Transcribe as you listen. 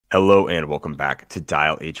Hello and welcome back to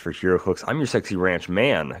Dial H for Heroclix. I'm your sexy ranch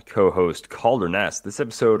man, co-host Kalder and Simeon. This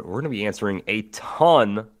episode, we're going to be answering a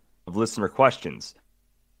ton of listener questions.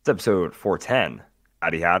 It's episode 410.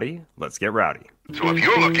 Howdy, howdy. Let's get rowdy. So if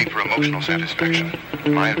you're looking for emotional satisfaction,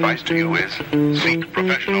 my advice to you is seek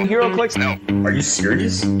professional Heroclix? help. Are you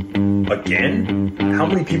serious? Again? How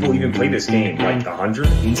many people even play this game? Like 100?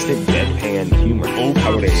 Instant deadpan humor.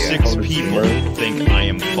 Over six people think I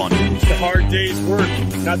am funny. It's a hard day's work.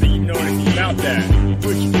 Not that you know anything about that.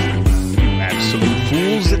 Which Absolute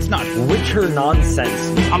fools, it's not. Richer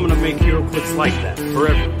nonsense. I'm gonna make Heroclix like that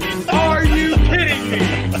forever. Are you kidding me?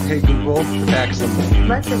 Hey Google, attack some.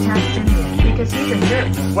 Let's attack Simeon because he's a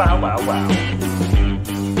jerk. Wow.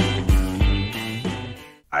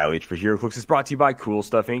 Dial H for Heroclix is brought to you by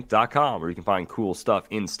CoolStuffInc.com, where you can find cool stuff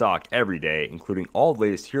in stock every day, including all the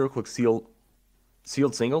latest Heroclix sealed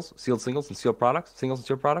singles and sealed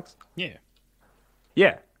products.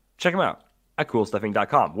 Yeah, check them out at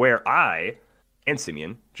CoolStuffInc.com, where I and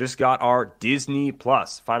Simeon just got our Disney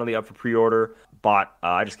Plus finally up for pre-order.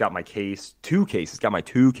 I just got my two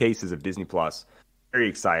cases of Disney Plus. Very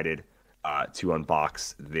excited to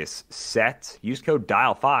unbox this set. Use code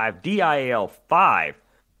DIAL5, DIAL5,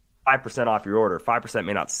 5% off your order. 5%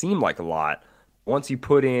 may not seem like a lot. Once you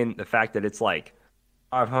put in the fact that it's like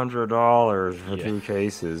 $500 for two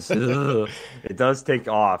cases, it does take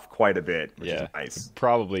off quite a bit, which is nice. It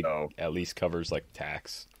probably at least covers like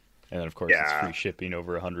tax. And then of course it's free shipping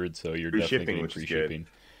over 100, so you're Free definitely shipping, getting which free is good. shipping.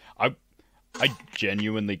 I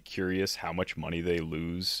genuinely curious how much money they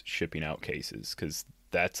lose shipping out cases, because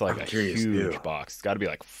that's like I'm a curious, huge too. box. It's got to be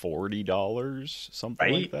like $40,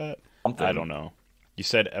 something like Right? that. Something. I don't know. You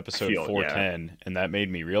said episode 410, and that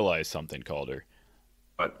made me realize something, Calder.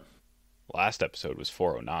 But Last episode was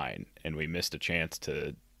 409, and we missed a chance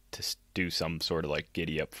to do some sort of like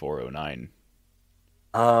giddy up 409.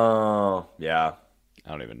 oh, yeah. I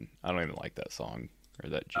don't even like that song or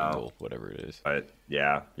that jingle, whatever it is. But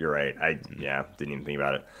yeah, you're right. Didn't even think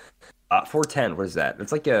about it. 410, what is that?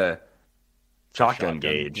 It's like a shotgun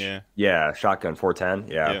gauge. Yeah. Shotgun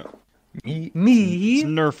 410. Yeah. It's Me.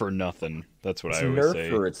 Nerf or nothing. That's what It's I always Nerf say.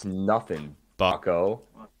 or it's nothing. Bucko.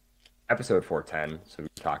 Episode 410. So we're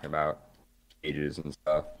talking about gauges and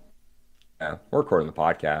stuff. Yeah, we're recording the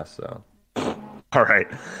podcast, so. All right.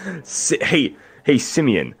 Hey,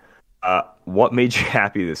 Simeon. What made you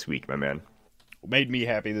happy this week, my man? What made me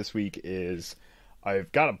happy this week is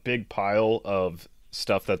I've got a big pile of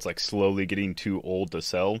stuff that's like slowly getting too old to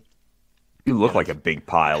sell. You look like a big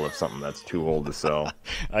pile of something that's too old to sell.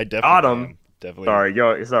 I definitely Got 'em. am.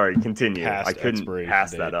 Definitely. Sorry, continue. Past I couldn't expiration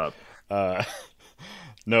pass date. that up.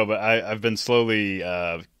 No, but I've been slowly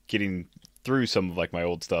getting through some of like my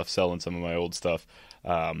old stuff, selling some of my old stuff.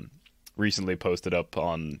 Recently posted up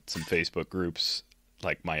on some Facebook groups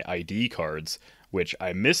like my ID cards, which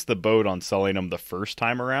I missed the boat on selling them the first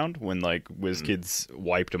time around when like WizKids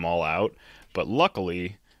wiped them all out. But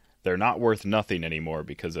luckily, they're not worth nothing anymore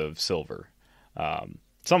because of silver.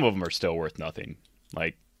 Some of them are still worth nothing.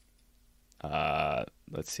 Like,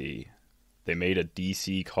 let's see. They made a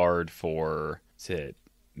DC card for, is it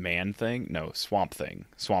Man Thing? No, Swamp Thing.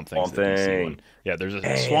 Swamp Thing's the DC one. Yeah, there's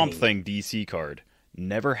a Swamp Thing DC card.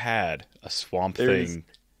 Never had a Swamp Thing.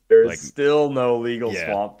 There's like, still no legal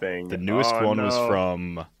Swamp Thing. The newest one was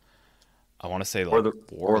from, I want to say like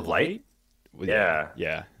Warlight? Yeah.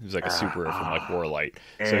 Yeah. It was like a super rare from like Warlight.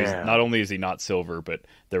 So he's, not only is he not silver, but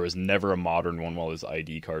there was never a modern one while his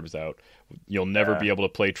ID card was out. You'll never be able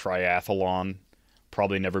to play Triathlon.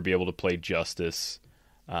 Probably never be able to play Justice.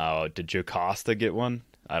 Did Jocasta get one?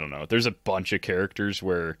 I don't know. There's a bunch of characters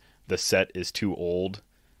where the set is too old,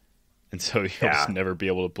 and so you'll just never be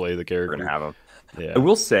able to play the character. We're gonna have them. Yeah. I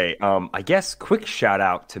will say, I guess, quick shout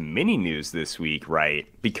out to Mini News this week, right?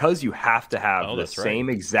 Because you have to have the same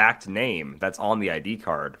exact name that's on the ID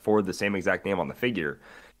card for the same exact name on the figure.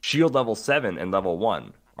 Shield level 7 and level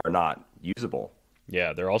 1 are not usable.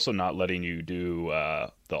 Yeah, they're also not letting you do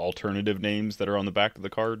the alternative names that are on the back of the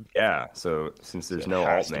card. Yeah, so since there's no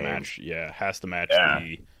alt name. Has to match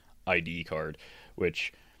the ID card,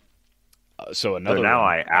 which... So now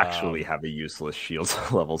I actually have a useless Shield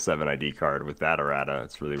level 7 ID card with that errata.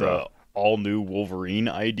 It's really rough. All-new Wolverine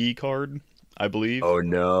ID card, I believe. Oh,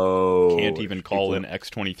 no. Can't even call in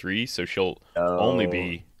X-23, so she'll only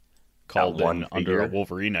be called in under a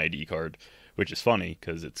Wolverine ID card, which is funny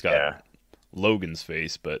because it's got Logan's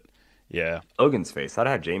face, but yeah. Logan's face. I'd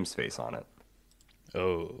have James' face on it.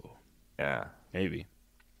 Oh. Yeah. Maybe.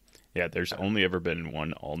 Yeah, there's only ever been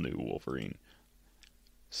one all-new Wolverine.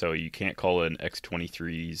 So you can't call in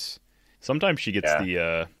X-23's. Sometimes she gets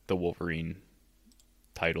the Wolverine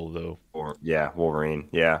title though. Or yeah, Wolverine.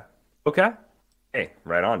 Yeah. Okay. Hey,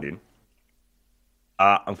 right on, dude.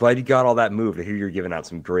 I'm glad you got all that moved. I hear you're giving out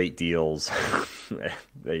some great deals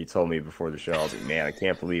that you told me before the show. I was like, man, I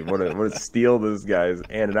can't believe what a steal this guy's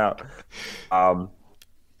handing out. Um,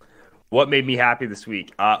 what made me happy this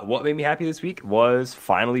week? What made me happy this week was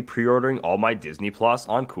finally pre-ordering all my Disney Plus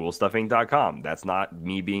on CoolStuffInc.com. That's not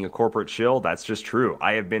me being a corporate shill. That's just true.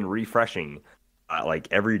 I have been refreshing like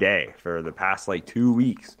every day for the past like 2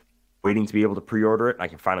 weeks, waiting to be able to pre-order it. I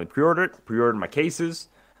can finally pre-order it. Pre-order my cases.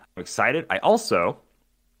 I'm excited. I also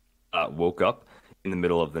woke up in the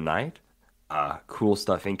middle of the night, Cool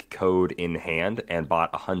Stuff Inc. code in hand, and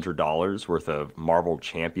bought $100 worth of Marvel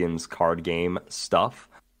Champions card game stuff.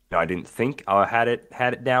 Now, I didn't think I had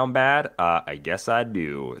it down bad. I guess I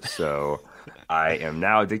do. So I am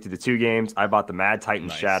now addicted to 2 games. I bought the Mad Titan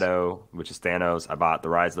Nice. Shadow, which is Thanos. I bought the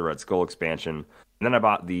Rise of the Red Skull expansion. And then I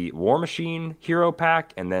bought the War Machine hero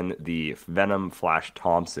pack, and then the Venom Flash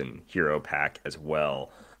Thompson hero pack as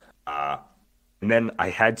well. And then I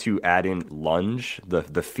had to add in Lunge,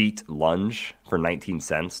 the feet Lunge for 19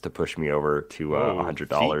 cents to push me over to Whoa,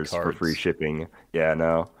 $100 feet for free cards. shipping. Yeah,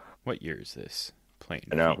 no. What year is this? Playing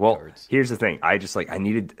I know. feet Well, cards. here's the thing. I just I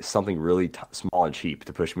needed something really small and cheap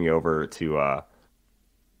to push me over to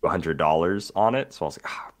 $100 on it. So I was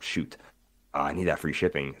like, shoot. I need that free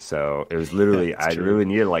shipping. So it was literally, I true. really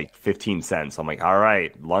needed like 15 cents. I'm like, all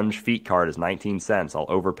right, Lunge feet card is 19 cents. I'll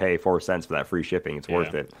overpay 4 cents for that free shipping. It's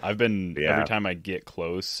worth it. I've been Yeah. every time I get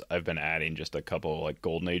close, I've been adding just a couple like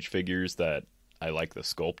Golden Age figures that I like the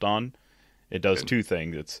sculpt on. It does two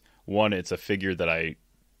things. It's one, it's a figure that I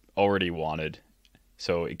already wanted.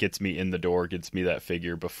 So it gets me in the door, gets me that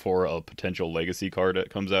figure before a potential legacy card that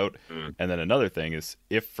comes out. And then another thing is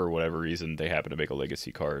if for whatever reason they happen to make a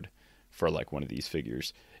legacy card for like one of these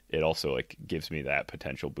figures, it also like gives me that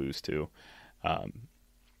potential boost too.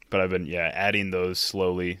 But I've been adding those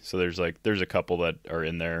slowly. So there's a couple that are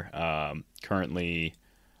in there. Currently,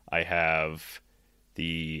 I have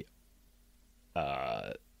the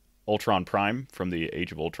Ultron Prime from the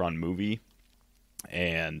Age of Ultron movie,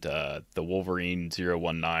 and the Wolverine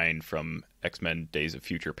 019 from X-Men Days of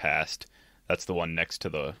Future Past. That's the one next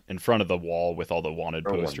to in front of the wall with all the wanted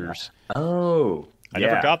posters. Oh, I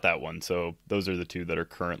never got that one, so those are the two that are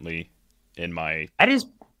currently in my. That is.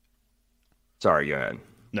 Sorry, go ahead.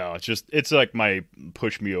 No, it's like my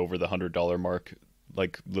push me over the $100 mark,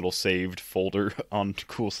 like little saved folder on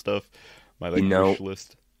cool stuff. My like wish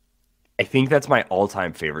list. I think that's my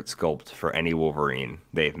all-time favorite sculpt for any Wolverine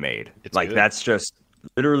they've made. It's like good. That's just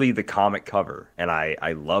literally the comic cover, and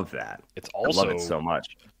I love that. It's I love also it so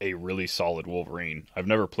much. a really solid Wolverine. I've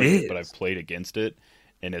never played it, but I've played against it,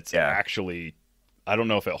 and it's actually. I don't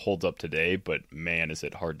know if it holds up today, but man, is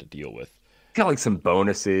it hard to deal with. He's got like some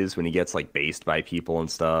bonuses when he gets like based by people and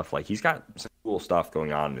stuff. Like he's got some cool stuff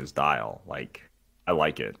going on in his dial. Like I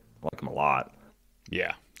like it. I like him a lot.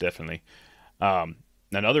 Yeah, definitely.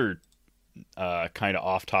 Another kind of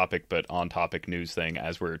off topic but on topic news thing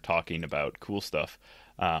as we're talking about cool stuff.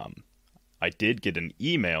 I did get an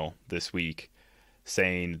email this week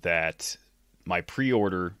saying that my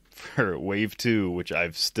pre-order for Wave 2, which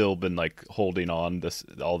I've still been like holding on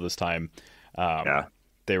all this time,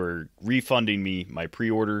 they were refunding me my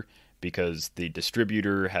pre-order because the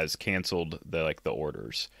distributor has canceled the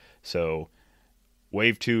orders. So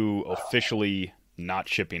Wave 2 officially not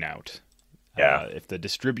shipping out. Yeah. If the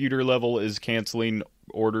distributor level is canceling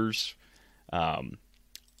orders,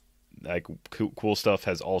 like cool stuff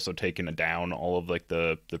has also taken down all of like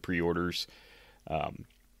the pre-orders.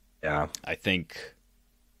 I think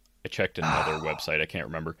I checked another website. I can't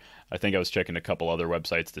remember. I think I was checking a couple other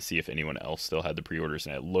websites to see if anyone else still had the pre-orders,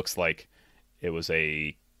 and it looks like it was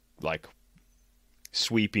a like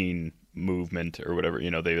sweeping movement or whatever.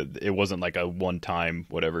 It wasn't like a one-time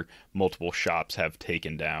whatever. Multiple shops have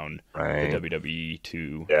taken down the WWE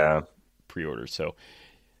 2 pre-orders. So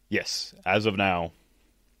yes, as of now,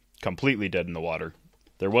 completely dead in the water.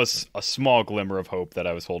 There was a small glimmer of hope that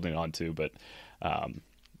I was holding on to, but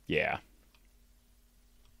yeah.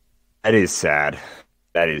 That is sad.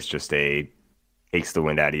 That is just takes the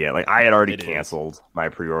wind out of you. Like I had already canceled my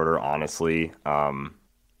pre-order, honestly.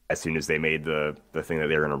 As soon as they made the thing that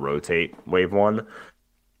they were going to rotate Wave 1.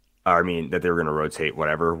 I mean, that they were going to rotate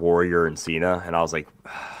whatever, Warrior and Cena. And I was like,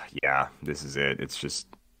 yeah, this is it. It's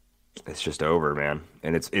just over, man.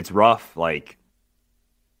 And it's rough. Like,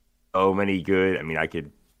 so many good. I mean, I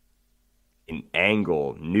could. In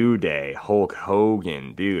Angle, New Day, Hulk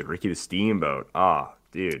Hogan, dude, Ricky the Steamboat.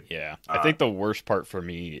 Dude. Yeah. I think the worst part for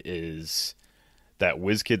me is that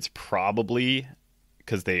WizKids probably,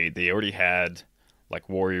 because they already had like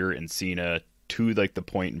Warrior and Cena to like the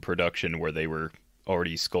point in production where they were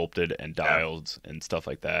already sculpted and dialed and stuff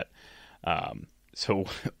like that. So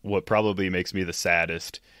what probably makes me the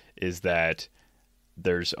saddest is that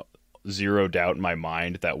there's zero doubt in my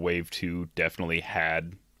mind that Wave 2 definitely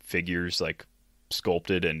had figures like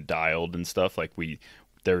sculpted and dialed and stuff. Like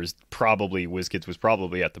there's probably WizKids was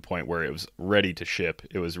probably at the point where it was ready to ship.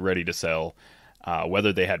 It was ready to sell.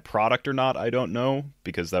 Whether they had product or not, I don't know,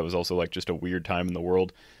 because that was also like just a weird time in the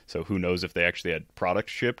world. So who knows if they actually had product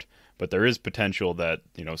shipped, but there is potential that,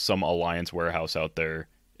 you know, some Alliance warehouse out there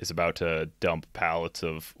is about to dump pallets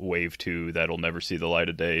of Wave 2 that'll never see the light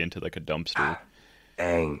of day into like a dumpster.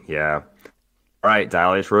 Dang, yeah. All right,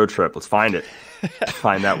 Dial H road trip. Let's find it.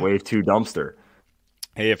 Find that Wave 2 dumpster.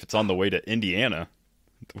 Hey, if it's on the way to Indiana,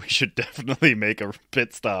 we should definitely make a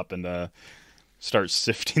pit stop and start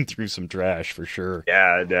sifting through some trash for sure.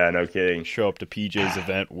 Yeah, no kidding. Show up to PJ's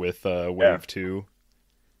event with Wave 2.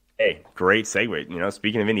 Hey, great segue. You know,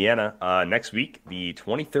 speaking of Indiana, next week, the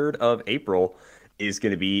 23rd of April, is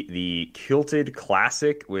going to be the Kilted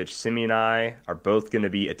Classic, which Simeon and I are both going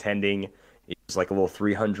to be attending. It's like a little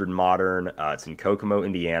 300 modern. It's in Kokomo,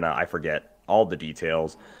 Indiana. I forget all the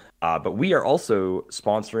details. But we are also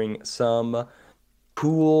sponsoring some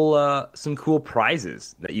cool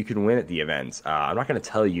prizes that you can win at the events. I'm not going to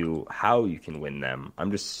tell you how you can win them.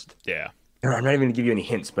 I'm not even going to give you any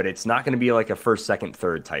hints, but it's not going to be like a first, second,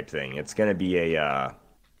 third type thing. It's going to be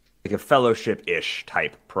like a fellowship-ish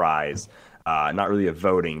type prize. Not really a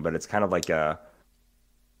voting, but it's kind of like a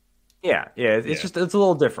it's just it's a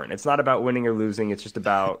little different. It's not about winning or losing. It's just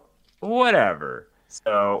about whatever.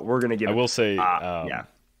 So we're gonna give. I will say,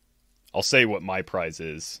 I'll say what my prize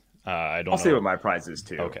is. I'll say what my prize is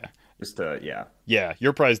too. Okay. Just to Yeah.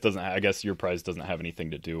 Your prize doesn't. I guess your prize doesn't have anything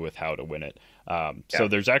to do with how to win it. So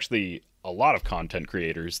there's actually a lot of content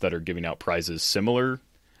creators that are giving out prizes similar.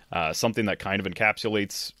 Something that kind of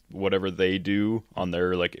encapsulates whatever they do on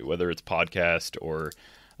their, like, whether it's podcast or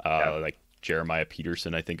like Jeremiah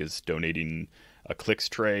Peterson, I think, is donating a Clicks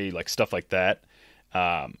tray, like stuff like that.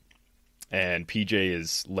 And PJ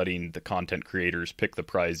is letting the content creators pick the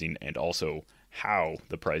pricing and also how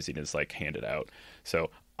the pricing is like handed out. So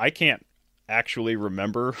I can't actually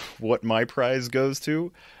remember what my prize goes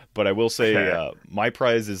to, but I will say my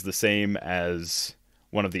prize is the same as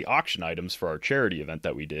one of the auction items for our charity event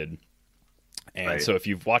that we did. And so if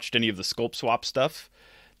you've watched any of the Sculpt Swap stuff,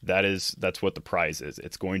 that's what the prize is.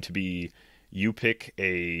 It's going to be, you pick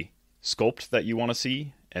a sculpt that you want to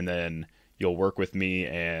see, and then you'll work with me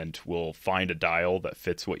and we'll find a dial that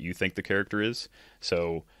fits what you think the character is.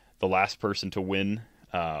 So the last person to win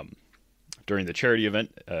during the charity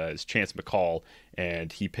event is Chance McCall,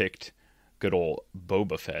 and he picked good old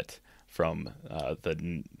Boba Fett from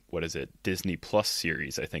Disney Plus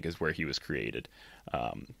series, I think is where he was created.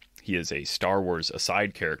 He is a Star Wars, a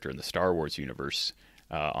side character in the Star Wars universe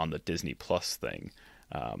on the Disney Plus thing.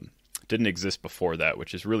 Didn't exist before that,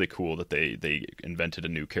 which is really cool that they invented a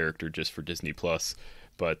new character just for Disney Plus.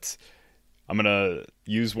 But I'm going to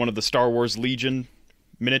use one of the Star Wars Legion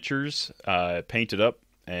miniatures, paint it up,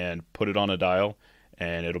 and put it on a dial,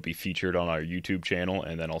 and it'll be featured on our YouTube channel,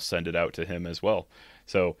 and then I'll send it out to him as well.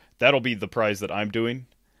 So that'll be the prize that I'm doing.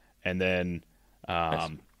 And then,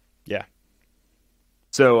 yeah.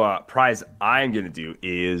 So prize I'm going to do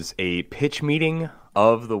is a pitch meeting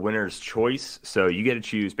of the winner's choice. So you get to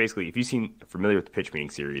choose, basically, if you're familiar with the pitch meeting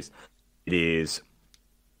series, it is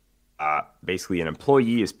basically an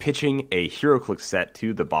employee is pitching a HeroClix set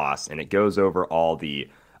to the boss, and it goes over all the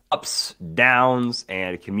ups, downs,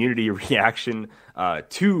 and community reaction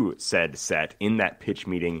to said set in that pitch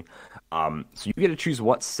meeting. So you get to choose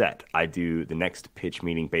what set I do the next pitch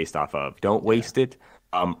meeting based off of. Don't waste it.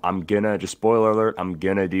 I'm gonna, just spoiler alert, I'm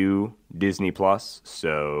gonna do Disney Plus.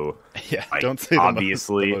 So yeah, don't say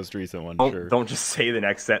the most recent one. Don't just say the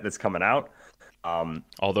next set that's coming out.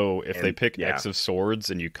 Although if they pick X of Swords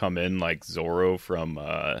and you come in like Zorro from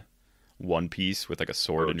One Piece with like a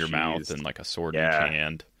sword in your mouth and like a sword in each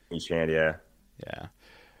hand. Each hand, yeah.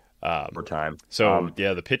 More time. So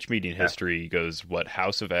the pitch meeting history goes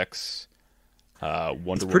House of X,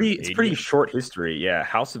 Wonder Woman. It's pretty short history. Yeah,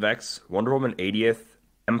 House of X, Wonder Woman 80th,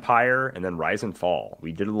 Empire, and then Rise and Fall.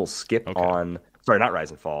 We did a little skip on. Sorry, not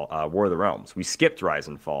Rise and Fall. War of the Realms. We skipped Rise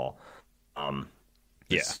and Fall.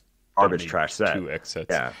 Garbage trash set. 2 X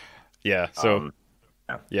sets. Yeah. So.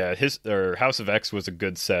 House of X was a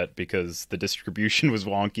good set because the distribution was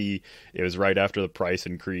wonky. It was right after the price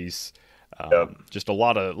increase. Just a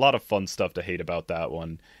lot of fun stuff to hate about that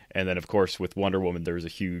one. And then, of course, with Wonder Woman, there was a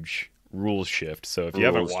huge rules shift. So if you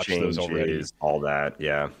haven't watched those already, all that,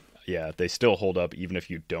 they still hold up even if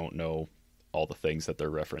you don't know all the things that they're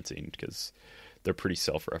referencing because they're pretty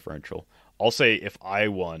self-referential. I'll say if I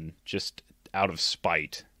won, just out of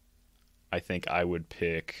spite, I think I would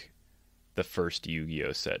pick the first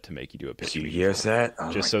Yu-Gi-Oh set to make you do a picture. Yu-Gi-Oh set?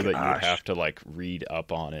 Oh just so that you'd have to like read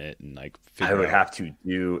up on it and like figure I would out. have to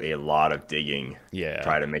do a lot of digging. Yeah.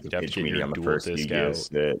 Try to make a You'd have to pitch get meeting your on the dual first disc Yu-Gi-Oh out.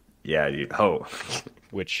 set. Yeah, dude. Oh.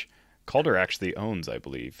 Which Calder actually owns, I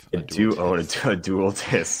believe. I do own a dual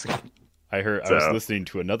disc. I was listening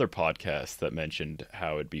to another podcast that mentioned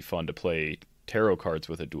how it'd be fun to play tarot cards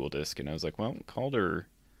with a dual disc, and I was like, well, Calder's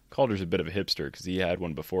a bit of a hipster because he had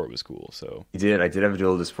one before it was cool. So He did. I did have a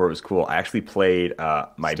dual disc before it was cool. I actually played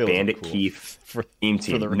my Still isn't Bandit cool Keith for theme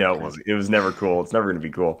team. the No, record. it was never cool. It's never going to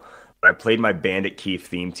be cool. But I played my Bandit Keith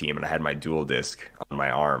theme team, and I had my dual disc on my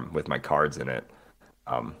arm with my cards in it.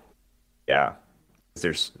 Yeah.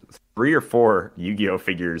 There's 3 or 4 Yu-Gi-Oh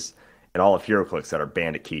figures in all of HeroClix that are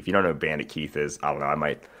Bandit Keith. You don't know who Bandit Keith is? I don't know. I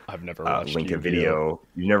might I've never watched link a Yu-Gi-Oh! video.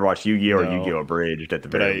 You've never watched Yu-Gi-Oh or No. Yu-Gi-Oh! Abridged at the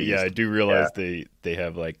But very least. I do realize they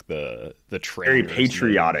have like the Very trainer's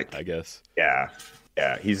patriotic. name, I guess. Yeah.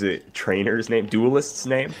 Yeah. He's a trainer's name, duelist's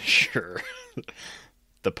name. Sure.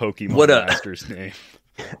 The Pokemon What a- master's name.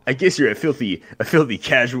 I guess you're a filthy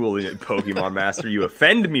casual Pokemon master. You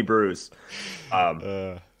offend me, Bruce.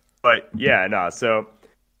 But yeah, no. So,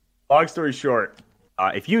 long story short,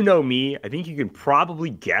 if you know me, I think you can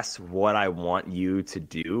probably guess what I want you to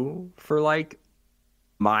do for like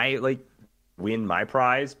my win my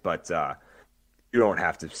prize. But you don't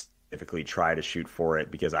have to specifically try to shoot for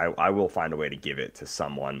it because I will find a way to give it to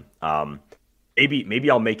someone. Maybe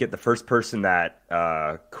I'll make it the first person that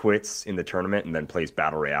quits in the tournament and then plays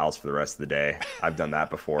battle royales for the rest of the day. I've done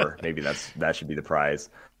that before. Maybe that should be the prize.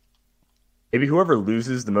 Maybe whoever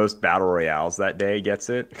loses the most battle royales that day gets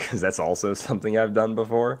it, because that's also something I've done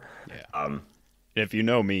before. Yeah. If you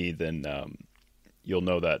know me, then you'll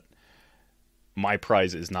know that my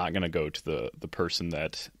prize is not going to go to the person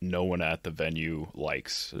that no one at the venue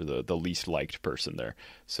likes, or the least liked person there.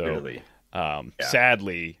 So, Really?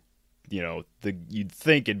 sadly, you'd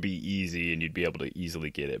think it'd be easy and you'd be able to easily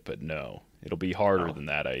get it, but no, it'll be harder than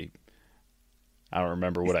that. I don't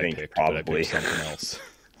remember what I think picked, but I probably. picked something else.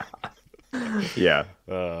 Yeah.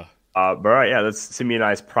 But all right, yeah, that's Simeon and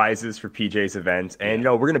I's prizes for PJ's event. And,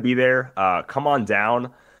 we're going to be there. Come on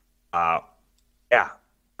down. Yeah, we're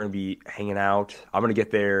going to be hanging out. I'm going to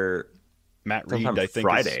get there. Matt Reed, Sometime I think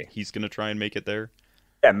Friday. he's going to try and make it there.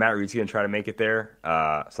 Yeah, Matt Reed's going to try to make it there.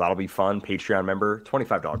 So that'll be fun. Patreon member,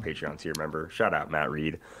 $25 Patreon tier member. Shout out, Matt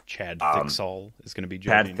Reed. Chad Fixall is going to be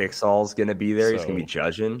Chad judging. Fixall's going to be there. He's So- going to be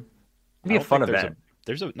judging. It'll I be a don't fun think event.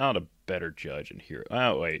 There's not a better judge in here.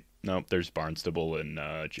 Oh, wait. No, there's Barnstable and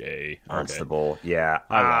Jay. Okay. Constable. Yeah.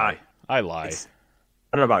 I lie. I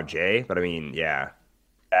don't know about Jay, but I mean, yeah.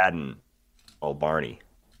 Chad and Barney.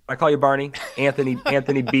 I call you Barney? Anthony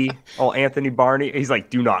B. Oh, Anthony Barney. He's like,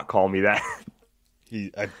 do not call me that.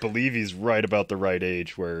 I believe he's right about the right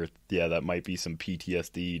age where, that might be some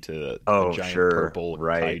PTSD to Oh, a giant sure. purple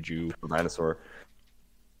Right. kaiju. Dinosaur.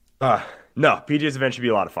 No, PJ's event should be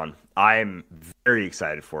a lot of fun. I'm very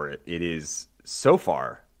excited for it. It is so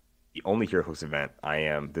far the only HeroClix event I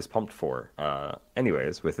am this pumped for.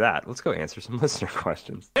 Anyways, with that, let's go answer some listener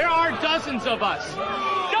questions. There are dozens of us.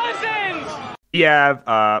 Dozens! We have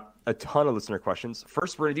a ton of listener questions.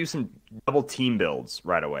 First, we're going to do some double team builds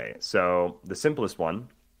right away. So the simplest one,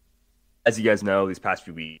 as you guys know, these past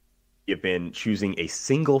few weeks, we have been choosing a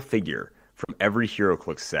single figure from every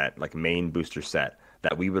HeroClix set, like main booster set,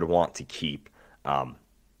 that we would want to keep.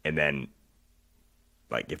 And then,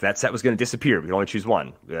 like, if that set was going to disappear, we could only choose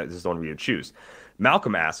one. This is the one we would choose.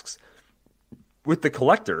 Malcolm asks, with the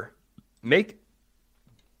collector, make,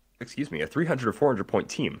 a 300 or 400 point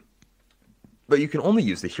team. But you can only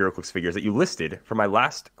use the HeroClix figures that you listed for my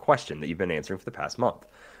last question that you've been answering for the past month.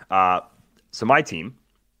 So my team,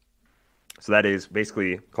 so that is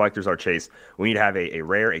basically collectors are chase. We need to have a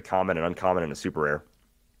rare, a common, an uncommon, and a super rare.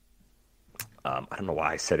 I don't know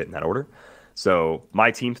why I said it in that order. So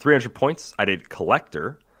my team, 300 points. I did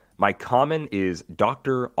collector. My common is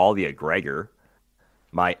Dr. Alia Gregor.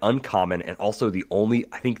 My uncommon, and also the only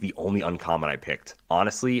uncommon I picked.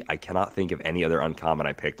 Honestly, I cannot think of any other uncommon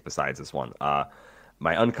I picked besides this one.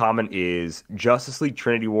 My uncommon is Justice League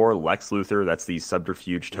Trinity War Lex Luthor. That's the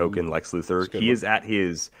subterfuge token Lex Luthor. He is at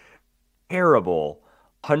his terrible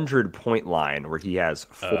 100-point line where he has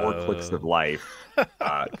 4 clicks of life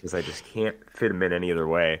because I just can't fit him in any other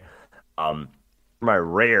way. For my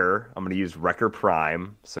rare, I'm going to use Wrecker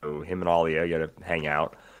Prime. So him and Alia got to hang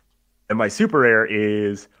out. And my super rare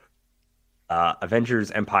is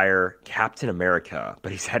Avengers Empire Captain America,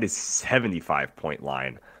 but he's had his 75-point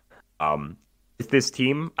line. With this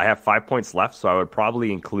team, I have 5 points left, so I would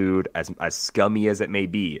probably include, as scummy as it may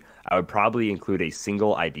be, I would probably include a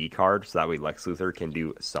single ID card, so that way Lex Luthor can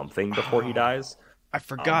do something before he dies. I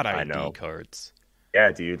forgot I ID know. cards.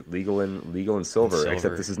 Yeah, dude, legal in silver.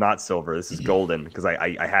 Except this is not silver. This is golden because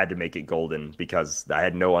I had to make it golden because I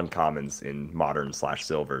had no uncommons in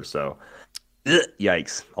modern/silver. So,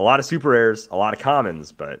 yikes! A lot of super rares, a lot of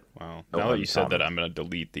commons, but Wow. no Now that you said that, uncommons. I'm going to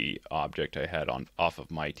delete the object I had on off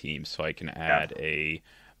of my team so I can add a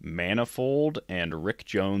Manifold and Rick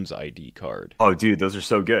Jones ID card. Oh, dude, those are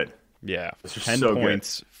so good. Yeah, Those are 10 so good.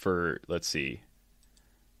 points for, let's see.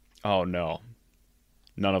 Oh, no.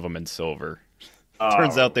 None of them in silver.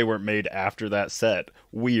 Turns out they weren't made after that set.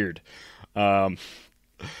 Weird. No,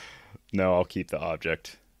 I'll keep the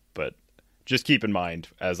object, but just keep in mind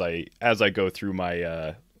as I go through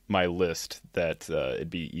my my list that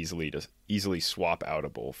it'd be easily swap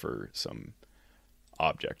outable for some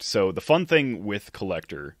object. So the fun thing with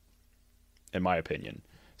Collector, in my opinion.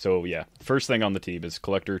 So yeah, first thing on the team is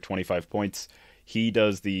Collector, 25 points. He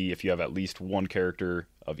does if you have at least one character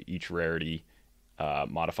of each rarity,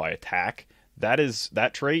 modify attack.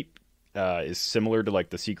 That trait is similar to like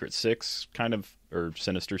the Secret Six kind of, or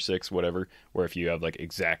Sinister Six, whatever, where if you have like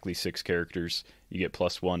exactly 6 characters, you get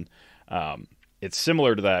 +1. It's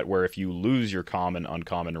similar to that, where if you lose your common,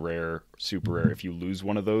 uncommon, rare, super rare, if you lose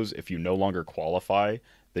one of those, if you no longer qualify,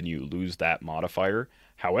 then you lose that modifier.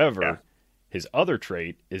 However, his other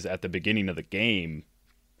trait is at the beginning of the game,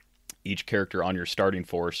 each character on your starting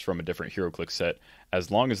force from a different Heroclix set, as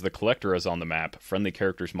long as the Collector is on the map, friendly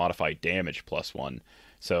characters modify damage +1.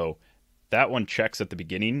 So that one checks at the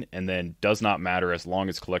beginning and then does not matter as long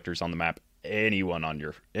as Collector's on the map.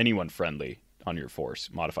 Anyone friendly on your force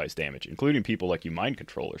modifies damage, including people like you mind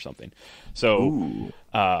control or something. So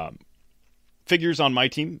figures on my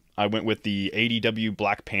team, I went with the ADW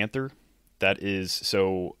Black Panther.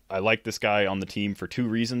 So I like this guy on the team for 2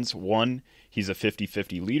 reasons. One, he's a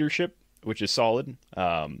 50-50 leadership, which is solid.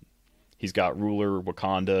 He's got Ruler,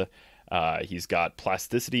 Wakanda. He's got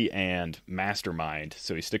Plasticity and Mastermind,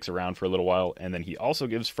 so he sticks around for a little while. And then he also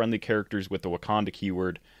gives friendly characters with the Wakanda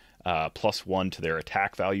keyword +1 to their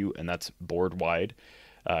attack value, and that's board wide.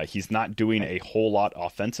 He's not doing a whole lot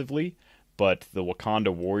offensively, but the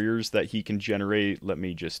Wakanda warriors that he can generate, let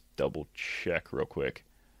me just double check real quick.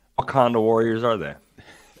 What kind of warriors are they?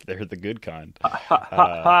 They're the good kind.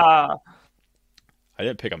 Ha! I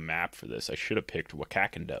didn't pick a map for this. I should have picked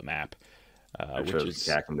Wakanda map, which is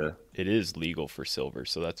Wakanda. It is legal for silver,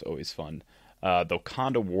 so that's always fun. The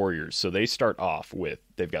Wakanda warriors, so they start off with,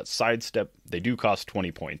 they've got sidestep. They do cost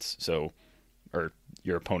 20 points, or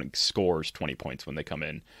your opponent scores 20 points when they come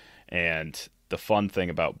in. And the fun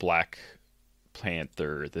thing about this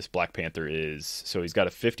Black Panther is, so he's got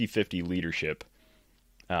a 50-50 leadership.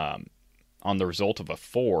 On the result of a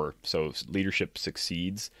 4, so leadership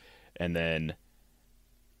succeeds, and then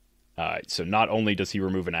so not only does he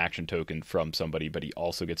remove an action token from somebody, but he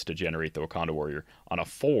also gets to generate the Wakanda warrior. On a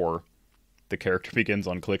 4, the character begins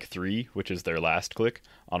on click 3, which is their last click.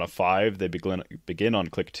 On a 5, they begin on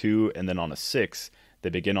click 2, and then on a 6, they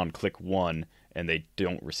begin on click 1, and they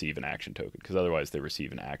don't receive an action token, because otherwise they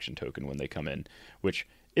receive an action token when they come in, which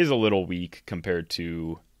is a little weak compared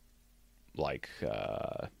to like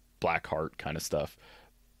Blackheart kind of stuff.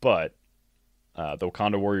 But the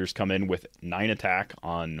Wakanda warriors come in with 9 attack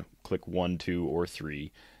on click 1, 2, or 3,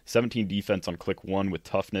 17 defense on click 1 with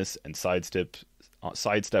toughness and sidestep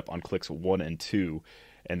on clicks 1 and 2,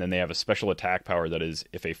 and then they have a special attack power that is,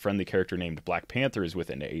 if a friendly character named Black Panther is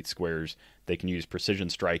within 8 squares, they can use precision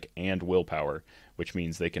strike and willpower, which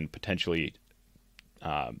means they can potentially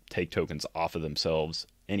take tokens off of themselves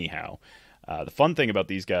anyhow. The fun thing about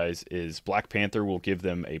these guys is Black Panther will give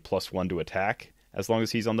them a +1 to attack as long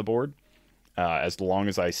as he's on the board. As long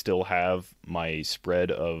as I still have my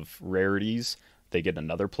spread of rarities, they get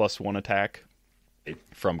another +1 attack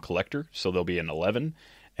from Collector, so they'll be an 11,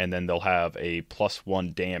 and then they'll have a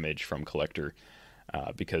 +1 damage from Collector,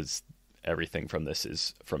 because everything from this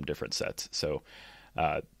is from different sets. So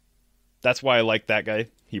that's why I like that guy.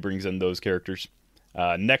 He brings in those characters.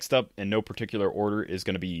 Next up, in no particular order, is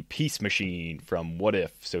going to be Peace Machine from What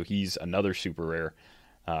If. So he's another super rare.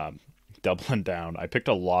 Doubling down. I picked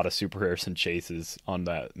a lot of super rares and chases on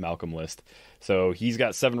that Malcolm list. So he's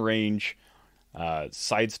got 7 range,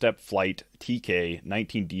 sidestep, flight, TK,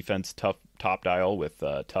 19 defense, top dial with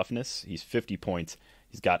toughness. He's 50 points.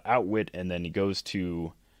 He's got outwit, and then he goes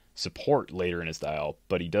to support later in his dial.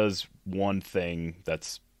 But he does one thing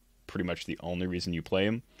that's pretty much the only reason you play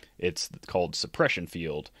him. It's called Suppression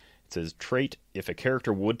Field. It says, trait, if a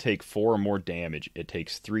character would take 4 or more damage, it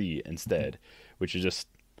takes 3 instead, which is just,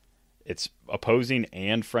 It's opposing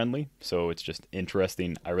and friendly, so it's just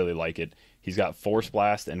interesting. I really like it. He's got Force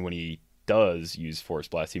Blast, and when he does use Force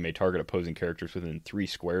Blast, he may target opposing characters within 3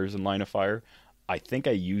 squares in line of fire. I think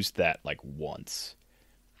I used that like once,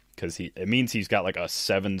 because it means he's got like a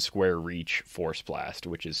 7 square reach Force Blast,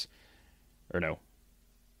 which is, or no,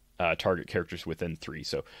 target characters within 3.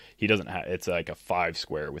 So he doesn't have, it's like a 5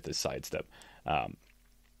 square with his sidestep. But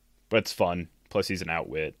it's fun. Plus he's an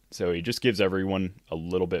outwit, so he just gives everyone a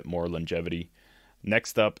little bit more longevity.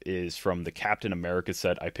 Next up is from the Captain America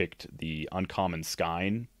set. I picked the uncommon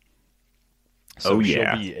Skyne. So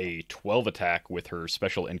she'll be a 12 attack with her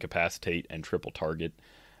special incapacitate and triple target.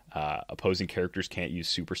 Opposing characters can't use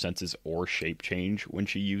super senses or shape change when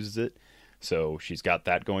she uses it. So she's got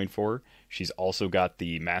that going for her. She's also got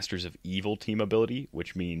the Masters of Evil team ability,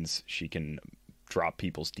 which means she can drop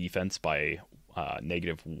people's defense by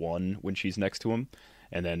 -1 when she's next to him.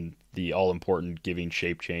 And then the all-important giving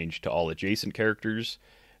shape change to all adjacent characters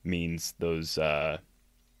means those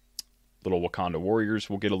little Wakanda warriors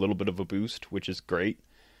will get a little bit of a boost, which is great.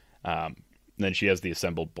 Then she has the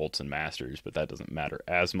assembled bolts and masters, but that doesn't matter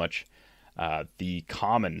as much. The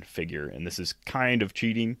common figure, and this is kind of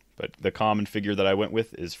cheating, but the common figure that I went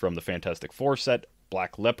with is from the Fantastic Four set,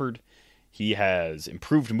 Black Leopard. He has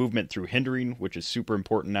improved movement through hindering, which is super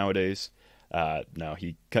important nowadays. Now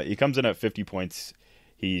he comes in at 50 points.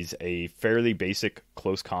 He's a fairly basic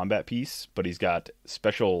close combat piece, but he's got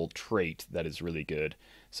special trait that is really good.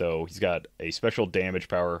 So he's got a special damage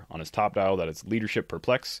power on his top dial that is Leadership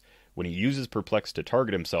Perplex. When he uses Perplex to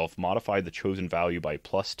target himself, modify the chosen value by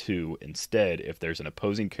 +2 instead if there's an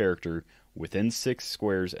opposing character within 6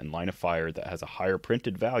 squares and line of fire that has a higher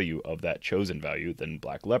printed value of that chosen value than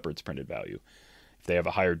Black Leopard's printed value. If they have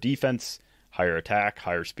a higher defense, higher attack,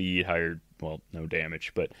 higher speed, well, no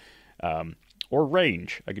damage, but or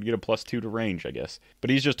range. I could get a +2 to range, I guess. But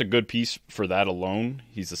he's just a good piece for that alone.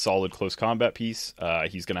 He's a solid close combat piece.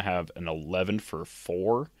 He's going to have an 11 for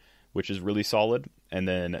 4, which is really solid. And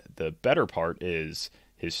then the better part is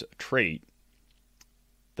his trait.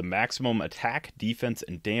 The maximum attack, defense,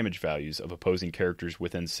 and damage values of opposing characters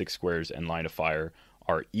within 6 squares and line of fire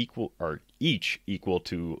are each equal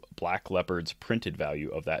to Black Leopard's printed value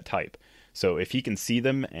of that type. So if he can see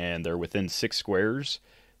them and they're within 6 squares,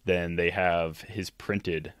 then they have his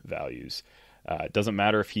printed values. It doesn't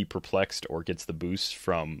matter if he perplexed or gets the boost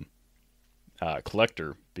from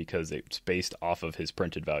Collector, because it's based off of his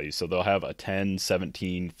printed values. So they'll have a 10,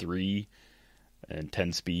 17, 3, and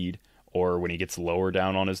 10 speed. Or when he gets lower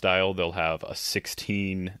down on his dial, they'll have a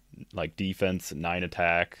 16 like defense, 9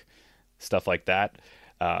 attack, stuff like that.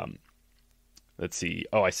 Let's see.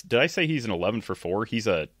 Oh, did I say he's an 11 for 4? He's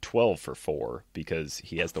a 12 for 4 because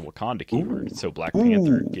he has the Wakanda keyword. So Black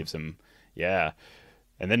Panther gives him, yeah.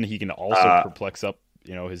 And then he can also perplex up,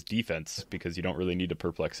 his defense, because you don't really need to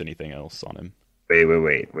perplex anything else on him.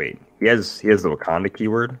 Wait. He has the Wakanda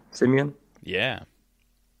keyword, Simeon? Yeah.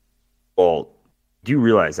 Well, do you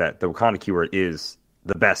realize that the Wakanda keyword is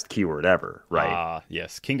the best keyword ever, right?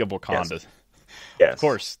 Yes. King of Wakanda. Yes. Of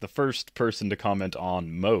course, the first person to comment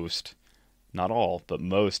on most, not all, but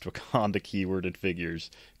most Wakanda keyworded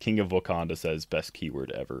figures, King of Wakanda says best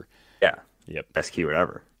keyword ever. Yeah. Yep. Best keyword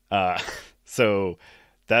ever. So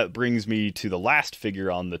that brings me to the last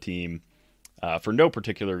figure on the team. For no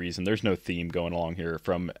particular reason, there's no theme going along here,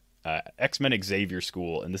 from X-Men Xavier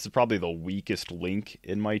School, and this is probably the weakest link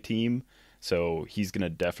in my team, so he's going to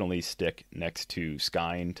definitely stick next to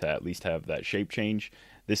Skyne to at least have that shape change.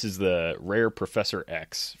 This is the rare Professor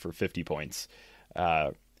X for 50 points.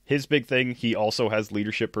 His big thing, he also has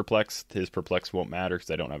Leadership Perplex. His Perplex won't matter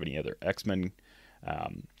because I don't have any other X-Men.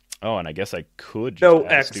 And I guess I could just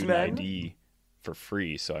add Student ID for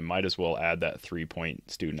free, so I might as well add that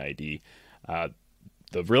 3-point Student ID.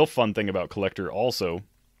 The real fun thing about Collector also,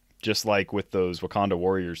 just like with those Wakanda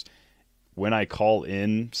warriors, when I call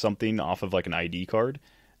in something off of like an ID card,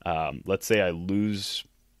 let's say I lose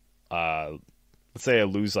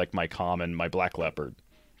like my Black Leopard.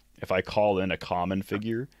 If I call in a common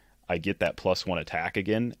figure, I get that +1 attack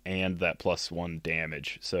again and that +1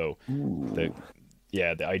 damage. So the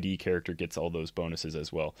ID character gets all those bonuses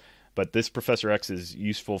as well. But this Professor X is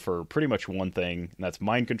useful for pretty much one thing, and that's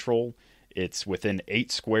mind control. It's within 8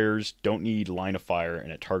 squares, don't need line of fire,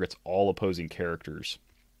 and it targets all opposing characters.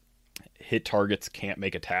 Hit targets can't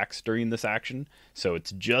make attacks during this action, so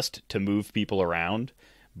it's just to move people around.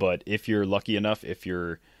 But if you're lucky enough, if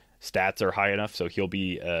your stats are high enough, so he'll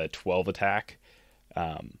be a 12 attack,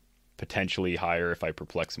 potentially higher if I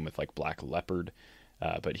perplex him with like Black Leopard.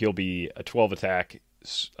 But he'll be a 12 attack,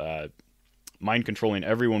 mind controlling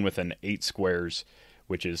everyone within 8 squares,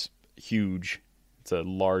 which is huge. It's a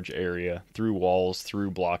large area through walls,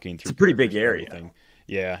 through blocking, through. It's a pretty big area. Everything.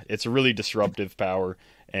 Yeah, it's a really disruptive power,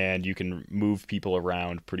 and you can move people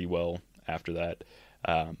around pretty well after that.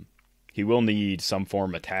 He will need some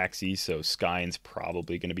form of taxi, so Skyn's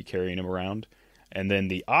probably going to be carrying him around. And then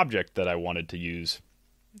the object that I wanted to use,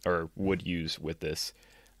 or would use with this,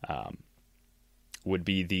 would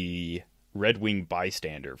be the Red Wing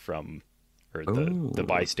Bystander or the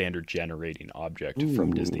Bystander generating object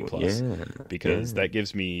from Disney Plus, because that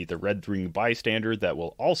gives me the Red Wing Bystander that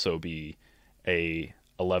will also be a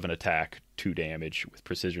 11 attack, 2 damage with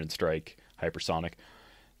precision strike, hypersonic,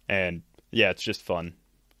 and yeah, it's just fun.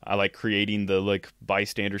 I like creating the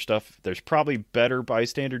bystander stuff. There's probably better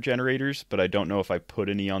bystander generators, but I don't know if I put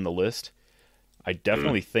any on the list. I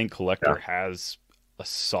definitely think Collector has a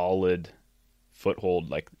solid foothold.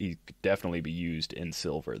 Like, he could definitely be used in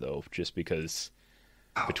silver, though, just because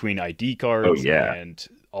between ID cards and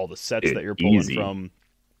all the sets that you're pulling from,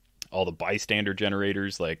 all the bystander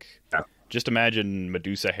generators, just imagine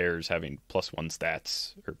Medusa hairs having +1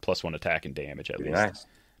 stats or +1 attack and damage at least. Nice.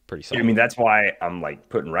 Pretty solid. I mean, that's why I'm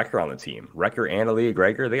putting Wrecker on the team. Wrecker and Aaliyah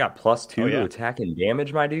Gregor, they got +2 to attack and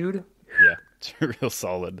damage, my dude. Yeah, it's real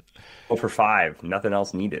solid. 12 for 5, nothing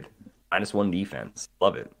else needed. -1 defense,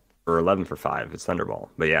 love it. Or 11 for 5, it's Thunderball.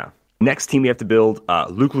 But yeah, next team we have to build.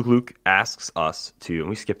 Luke asks us to, and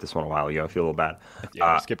we skipped this one a while ago. I feel a little bad.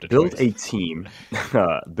 Yeah, skipped it build twice. a team.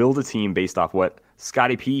 Build a team based off what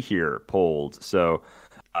Scotty P here pulled. So.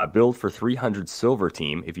 Build for 300 silver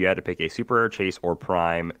team if you had to pick a super rare, chase, or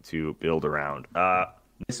prime to build around.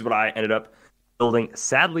 This is what I ended up building.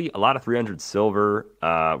 Sadly, a lot of 300 silver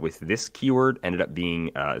with this keyword ended up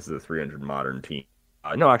being this is a 300 modern team.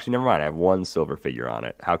 No, actually, never mind. I have 1 silver figure on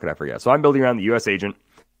it. How could I forget? So I'm building around the U.S. agent.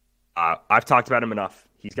 I've talked about him enough.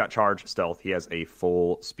 He's got charge, stealth. He has a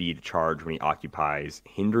full speed charge when he occupies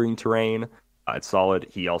hindering terrain. It's solid.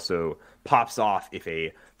 He also pops off if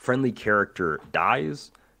a friendly character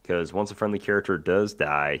dies. Because once a friendly character does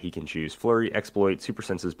die, he can choose Flurry, Exploit, Super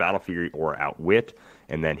Senses, Battle Fury, or Outwit.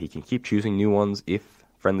 And then he can keep choosing new ones if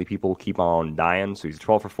friendly people keep on dying. So he's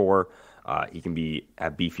 12 for 4. He can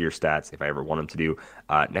have beefier stats if I ever want him to do.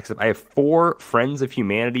 Next up, I have 4 Friends of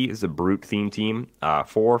Humanity. This is a Brute theme team.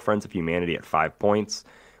 4 Friends of Humanity at 5 points.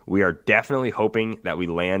 We are definitely hoping that we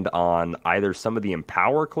land on either some of the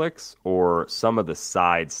Empower clicks or some of the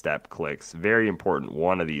Sidestep clicks. Very important.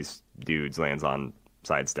 One of these dudes lands on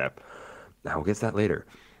Sidestep. Now we'll get to that later.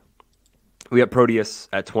 We have Proteus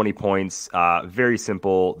at 20 points. Very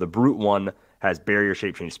simple. The Brute one has Barrier,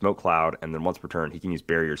 Shape Change, Smoke Cloud, and then once per turn he can use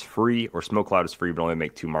Barriers free, or Smoke Cloud is free but only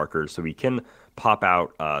make 2 markers. So we can pop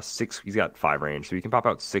out 6. He's got 5 range, so we can pop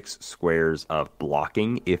out 6 squares of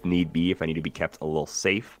blocking if need be. If I need to be kept a little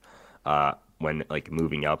safe when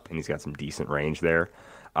moving up, and he's got some decent range there.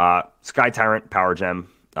 Sky Tyrant, Power Gem.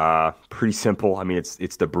 Pretty simple. I mean,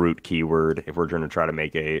 it's the Brute keyword. If we're going to try to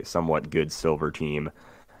make a somewhat good silver team,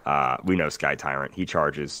 we know Sky Tyrant. He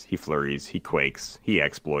charges, he flurries, he quakes, he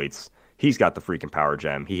exploits. He's got the freaking Power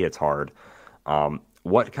Gem. He hits hard.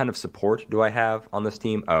 What kind of support do I have on this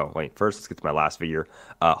team? Oh, wait. First, let's get to my last figure.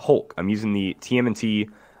 Hulk. I'm using the TMNT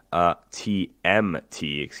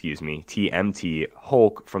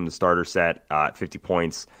Hulk from the starter set at 50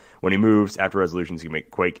 points. When he moves after resolutions, he can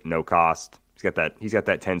make Quake no cost. He's got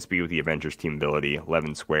that 10 speed with the Avengers team ability,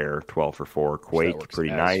 11 square, 12 for 4. Quake,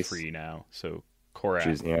 pretty nice. Free now. So Korak,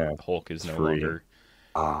 Hulk is no free. Longer.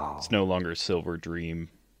 It's no longer Silver Dream.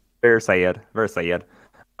 Very Sayed.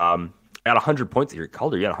 I got 100 points here.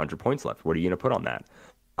 Calder, you got 100 points left. What are you going to put on that?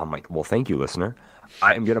 I'm like, well, thank you, listener.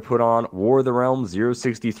 I am going to put on War of the Realms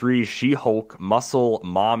 063 She-Hulk, Muscle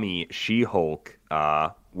Mommy She-Hulk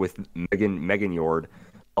with Megan Yord,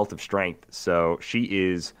 Belt of Strength. So she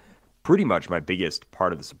is pretty much my biggest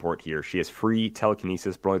part of the support here. She has free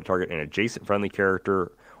telekinesis, brilliant to target an adjacent friendly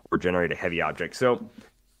character or generate a heavy object. So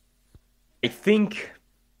I think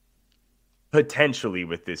potentially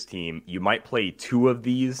with this team, you might play 2 of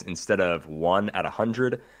these instead of 1 at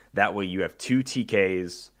 100. That way you have 2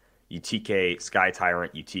 TKs. You TK Sky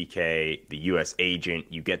Tyrant, you TK the U.S. Agent.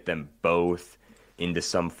 You get them both into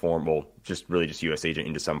some form, well, just U.S. Agent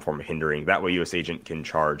into some form of hindering. That way U.S. Agent can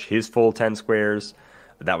charge his full 10 squares.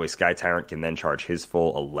 That way Sky Tyrant can then charge his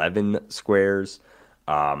full 11 squares.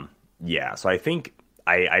 So I think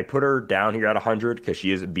I put her down here at 100 because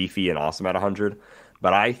she is beefy and awesome at 100.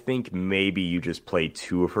 But I think maybe you just play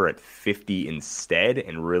 2 of her at 50 instead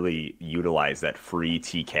and really utilize that free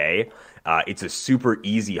TK. It's a super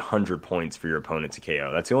easy 100 points for your opponent to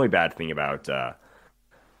KO. That's the only bad thing about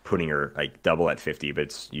putting her double at 50,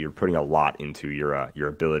 but you're putting a lot into your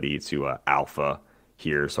ability to alpha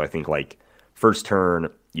here. So I think first turn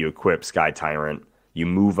you equip Sky Tyrant, You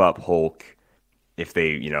move up Hulk if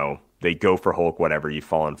they, they go for Hulk, whatever, you've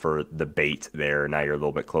fallen for the bait there. Now you're a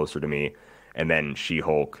little bit closer to me. And then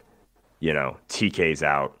She-Hulk, TK's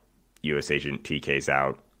out. U.S. Agent TK's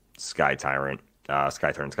out. Sky Tyrant.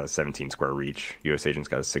 Sky Tyrant's got a 17 square reach. U.S. Agent's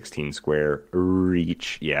got a 16 square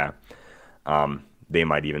reach. Yeah. They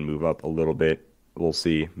might even move up a little bit. We'll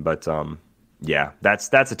see. But yeah,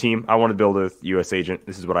 that's a team. I want to build with U.S. Agent.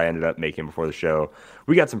 This is what I ended up making before the show.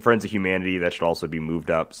 We got some Friends of Humanity that should also be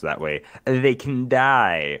moved up, so that way they can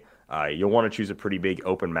die. You'll want to choose a pretty big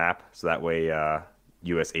open map, so that way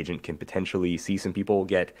U.S. Agent can potentially see some people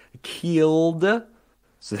get killed.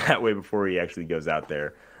 So that way, before he actually goes out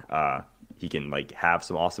there, he can have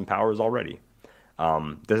some awesome powers already.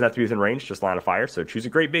 Doesn't have to be within range, just line of fire. So choose a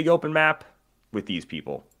great big open map with these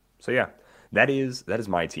people. So yeah, that is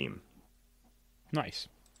my team. Nice.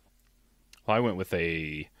 Well, I went with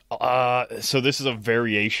so this is a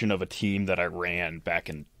variation of a team that I ran back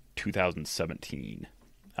in 2017.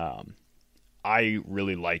 I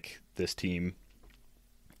really like this team.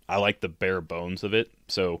 I like the bare bones of it.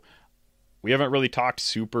 So we haven't really talked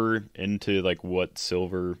super into what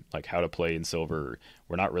Silver, how to play in Silver.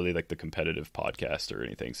 We're not really the competitive podcast or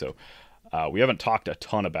anything. So we haven't talked a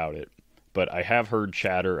ton about it, but I have heard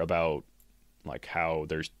chatter about how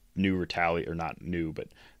there's new or not new, but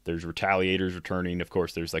there's retaliators returning. Of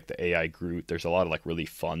course, there's the AI Groot. There's a lot of really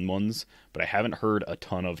fun ones, but I haven't heard a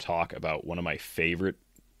ton of talk about one of my favorite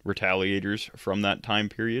retaliators from that time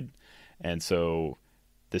period. And so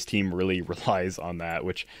this team really relies on that,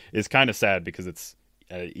 which is kind of sad because it's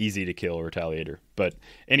easy to kill retaliator. But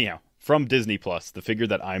anyhow, from Disney Plus, the figure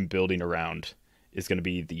that I'm building around is going to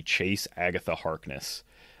be the Chase Agatha Harkness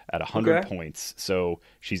at 100 points. So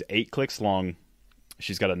she's 8 clicks long.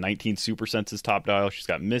 She's got a 19 super senses top dial. She's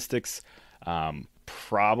got mystics.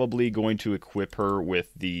 Probably going to equip her with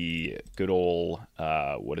the good old,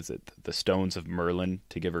 the Stones of Merlin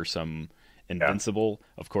to give her some invincible.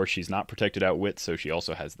 Yeah. Of course, she's not protected outwit, so she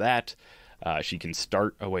also has that. She can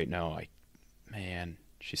start. Oh wait, no,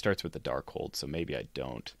 she starts with the Darkhold, so maybe I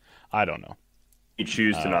don't. I don't know. You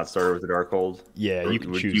choose to not start her with the Darkhold. Yeah, you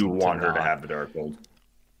can choose. You want her to have the Darkhold.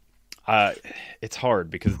 It's hard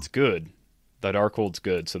because it's good. The Darkhold's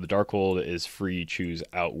good, so the Darkhold is free. Choose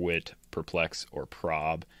Outwit, Perplex, or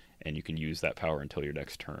Prob, and you can use that power until your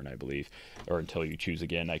next turn, I believe, or until you choose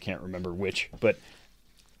again. I can't remember which, but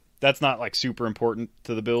that's not super important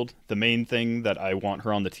to the build. The main thing that I want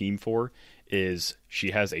her on the team for is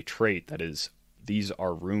she has a trait that is, these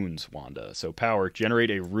are runes, Wanda. So power,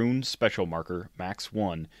 generate a rune special marker, max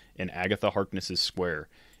 1, in Agatha Harkness's square.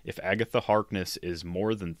 If Agatha Harkness is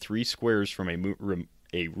more than 3 squares from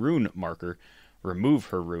a rune marker, remove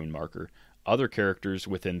her rune marker. Other characters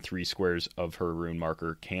within 3 squares of her rune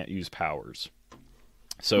marker can't use powers.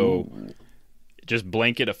 So, just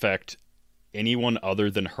blanket effect, anyone other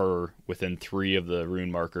than her within 3 of the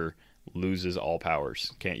rune marker loses all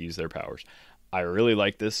powers, can't use their powers. I really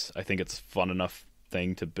like this. I think it's a fun enough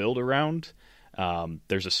thing to build around.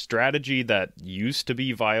 There's a strategy that used to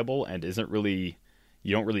be viable and isn't really,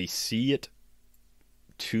 you don't really see it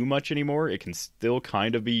too much anymore. It can still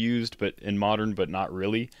kind of be used, but in modern, but not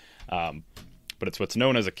really. But it's what's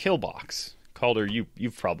known as a kill box. Calder,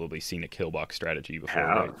 you've probably seen a kill box strategy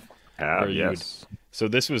before, right? Yes. So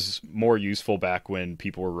this was more useful back when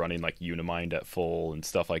people were running Unimind at full and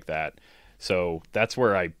stuff like that. So that's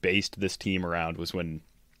where I based this team around, was when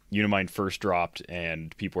Unimind first dropped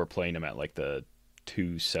and people were playing them at the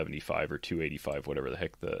 275 or 285, whatever the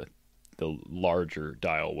heck the larger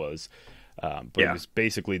dial was. But it was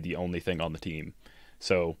basically the only thing on the team.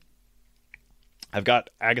 So I've got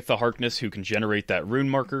Agatha Harkness, who can generate that rune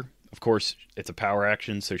marker. Of course, it's a power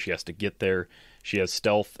action, so she has to get there. She has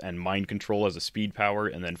stealth and mind control as a speed power,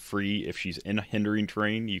 and then free if she's in hindering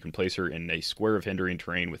terrain. You can place her in a square of hindering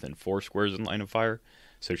terrain within 4 squares in line of fire.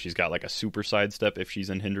 So she's got a super sidestep if she's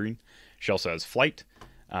in hindering. She also has flight.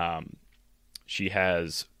 She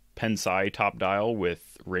has Pensai top dial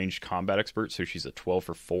with ranged combat expert, so she's a 12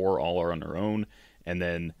 for 4, all are on her own. And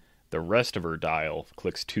then the rest of her dial,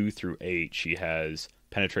 clicks 2 through 8, she has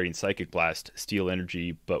penetrating psychic blast, steal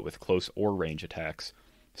energy, but with close or range attacks.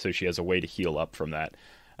 So she has a way to heal up from that.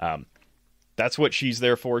 That's what she's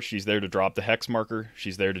there for. She's there to drop the hex marker.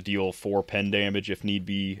 She's there to deal 4 pen damage if need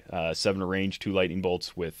be, 7 range, 2 lightning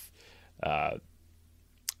bolts with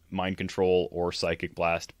mind control or psychic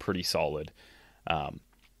blast. Pretty solid.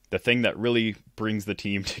 The thing that really brings the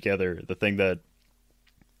team together, the thing that,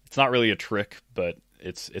 it's not really a trick, but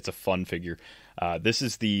it's a fun figure. This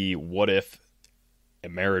is the What If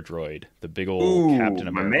Ameridroid, the big old Captain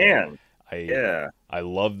America. My man. I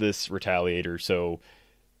love this Retaliator. So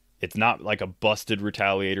It's not like a busted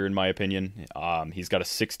Retaliator, in my opinion. He's got a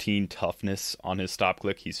 16 toughness on his stop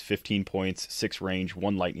click. He's 15 points, 6 range,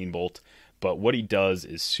 1 lightning bolt. But what he does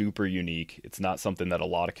is super unique. It's not something that a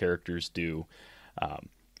lot of characters do.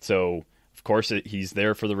 So, of course, he's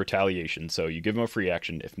there for the retaliation. So you give him a free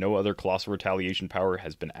action. If no other Colossal Retaliation power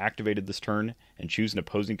has been activated this turn, and choose an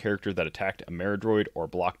opposing character that attacked a Maradroid or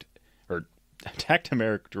attacked a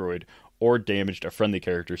Maradroid or damaged a friendly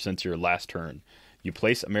character since your last turn. You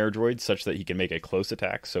place a Maradroid such that he can make a close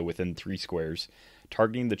attack, so within 3 squares,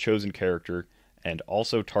 targeting the chosen character, and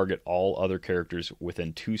also target all other characters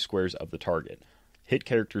within 2 squares of the target. Hit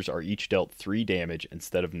characters are each dealt 3 damage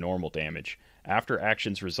instead of normal damage. After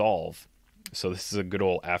actions resolve, so this is a good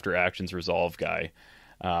old after actions resolve guy,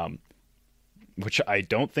 which I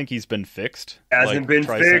don't think he's been fixed. Hasn't been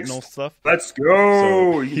Tri-Sentinel fixed. Stuff. Let's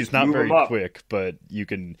go. So he's not very quick, but you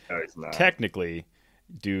can technically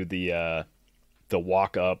do the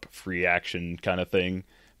walk up free action kind of thing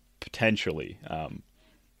potentially.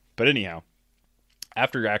 But anyhow,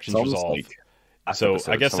 after actions resolve. So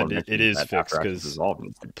I guess it is fixed because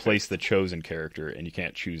place the chosen character, and you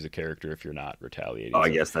can't choose a character if you're not retaliating. Oh, I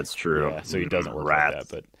guess that's true. Yeah, so he doesn't work like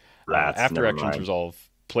that. But after actions resolve,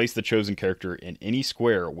 place the chosen character in any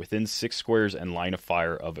square within 6 squares and line of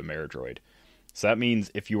fire of a Maradroid. So that means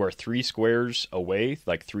if you are 3 squares away,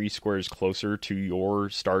 like 3 squares closer to your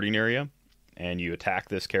starting area, and you attack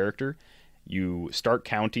this character, you start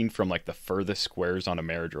counting from like the furthest squares on a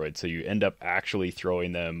Maradroid. So you end up actually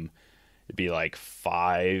throwing them. It'd be like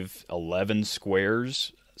 11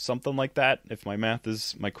 squares, something like that. If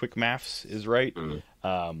my quick maths is right.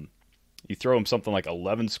 You throw them something like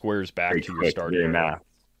 11 squares back to your starting area.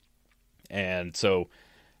 And so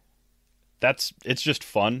it's just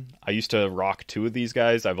fun. I used to rock 2 of these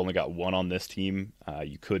guys. I've only got 1 on this team.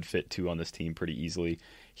 You could fit 2 on this team pretty easily.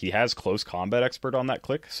 He has close combat expert on that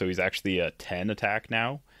click, so he's actually a 10 attack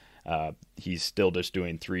now. He's still just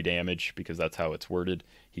doing 3 damage because that's how it's worded.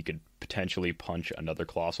 He could potentially punch another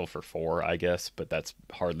Colossal for 4, I guess, but that's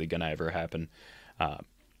hardly going to ever happen.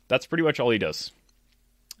 That's pretty much all he does.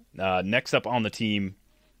 Next up on the team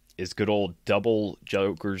is good old double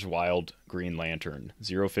Joker's Wild Green Lantern,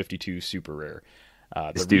 052 super rare.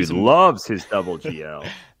 This dude loves his double GL.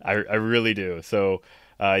 I really do. So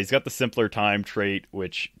he's got the simpler time trait,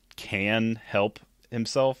 which can help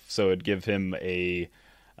himself. So it'd give him a...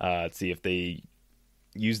 let's see, if they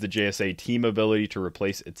use the JSA team ability to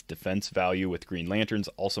replace its defense value with Green Lanterns,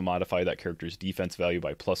 also modify that character's defense value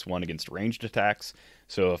by +1 against ranged attacks.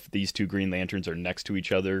 So if these 2 Green Lanterns are next to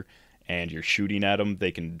each other and you're shooting at them,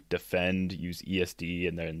 they can defend, use ESD,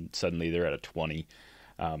 and then suddenly they're at a 20.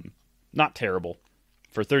 Not terrible.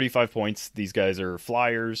 For 35 points, these guys are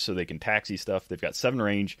flyers, so they can taxi stuff. They've got 7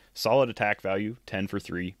 range, solid attack value, 10 for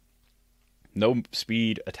 3. No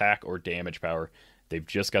speed, attack, or damage power. They've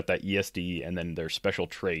just got that ESD and then their special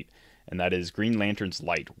trait, and that is Green Lantern's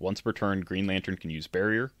Light. Once per turn, Green Lantern can use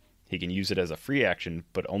Barrier. He can use it as a free action,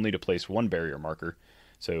 but only to place 1 barrier marker.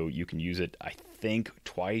 So you can use it, I think,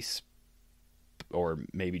 twice, or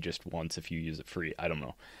maybe just once if you use it free. I don't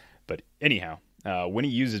know. But anyhow, when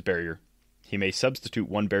he uses Barrier, he may substitute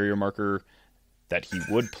 1 barrier marker that he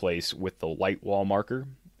would place with the Light Wall marker,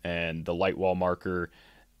 and the Light Wall marker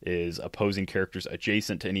is opposing characters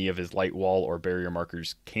adjacent to any of his light wall or barrier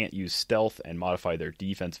markers can't use stealth and modify their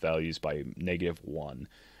defense values by -1,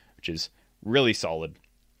 which is really solid.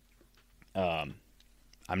 I'm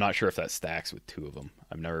not sure if that stacks with 2 of them.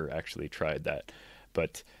 I've never actually tried that.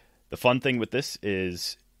 But the fun thing with this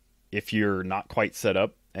is if you're not quite set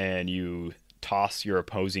up and you toss your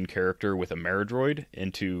opposing character with a Maradroid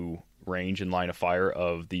into range and line of fire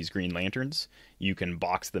of these Green Lanterns, you can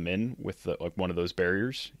box them in with one of those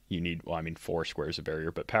barriers. You need 4 squares of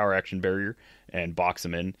barrier, but power action barrier, and box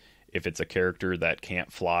them in if it's a character that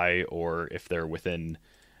can't fly, or if they're within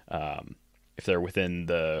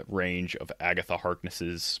the range of Agatha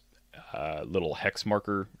Harkness's little hex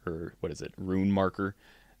marker, or what is it, rune marker,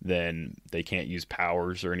 then they can't use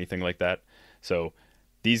powers or anything like that. So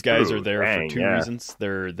these guys are there for 2 reasons.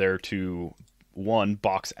 They're there to, 1,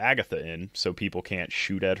 box Agatha in so people can't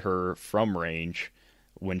shoot at her from range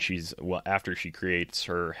when after she creates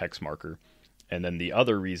her hex marker. And then the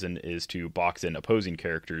other reason is to box in opposing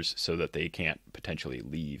characters so that they can't potentially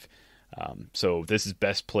leave. So this is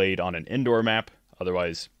best played on an indoor map.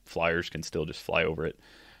 Otherwise, flyers can still just fly over it.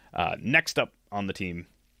 Next up on the team,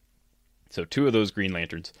 so 2 of those Green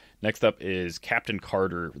Lanterns. Next up is Captain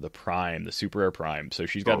Carter, the Prime, the Super Rare Prime. So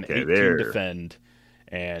she's got an 18 defend.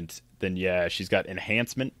 And then, she's got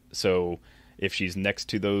enhancement. So if she's next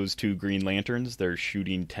to those 2 Green Lanterns, they're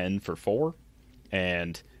shooting 10 for 4.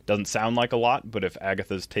 And Doesn't sound like a lot, but if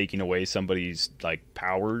Agatha's taking away somebody's like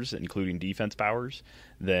powers, including defense powers,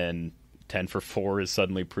 then 10 for 4 is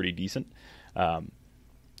suddenly pretty decent.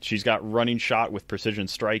 She's got running shot with precision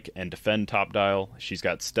strike and defend top dial. She's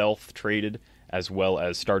got stealth traded, as well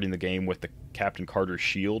as starting the game with the Captain Carter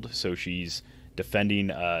shield. So she's defending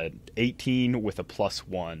 18 with a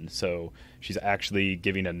 +1. So she's actually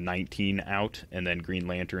giving a 19 out, and then Green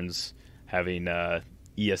Lantern's having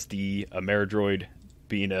ESD, a Maridroid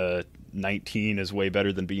being a 19 is way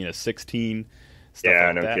better than being a 16. Yeah,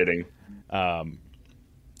 like no that. kidding.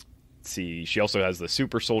 See, she also has the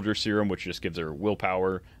super soldier serum, which just gives her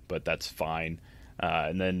willpower, but that's fine.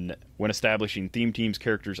 And then when establishing theme teams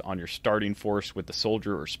characters on your starting force with the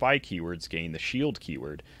soldier or spy keywords, gain the shield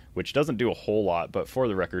keyword, which doesn't do a whole lot, but for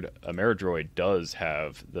the record, Ameridroid does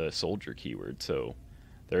have the soldier keyword, so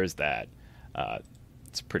there is that.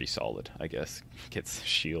 It's pretty solid, I guess. Gets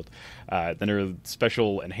shield. Then her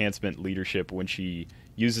special enhancement leadership, when she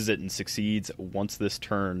uses it and succeeds once this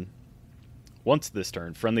turn,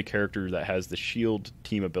 friendly character that has the shield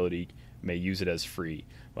team ability may use it as free.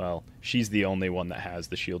 Well, she's the only one that has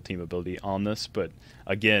the shield team ability on this, but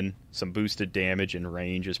again, some boosted damage and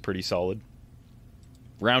range is pretty solid.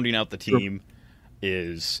 Rounding out the team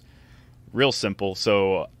is real simple.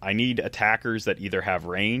 So I need attackers that either have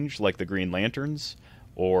range, like the Green Lanterns,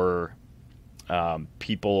 or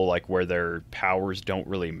people like where their powers don't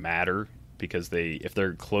really matter, because if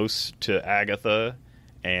they're close to Agatha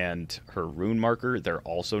and her rune marker, they're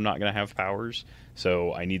also not going to have powers.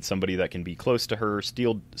 So I need somebody that can be close to her,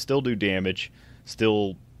 still do damage,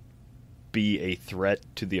 still be a threat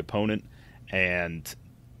to the opponent, and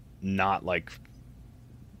not like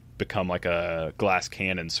become like a glass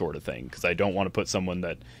cannon sort of thing, because I don't want to put someone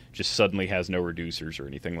that just suddenly has no reducers or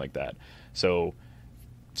anything like that. So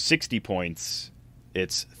 60 points,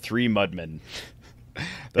 it's 3 Mudmen.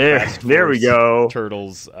 There we go.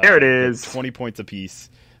 Turtles. There it is. 20 points apiece.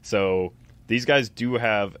 So these guys do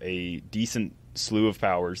have a decent slew of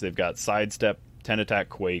powers. They've got Sidestep, 10 Attack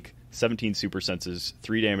Quake, 17 Super Senses,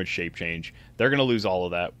 3 damage Shape Change. They're going to lose all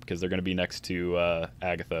of that because they're going to be next to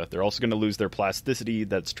Agatha. They're also going to lose their Plasticity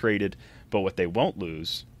that's traded, but what they won't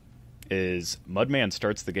lose is Mudman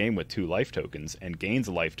starts the game with 2 life tokens and gains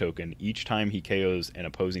a life token each time he KOs an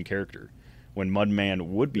opposing character. When Mudman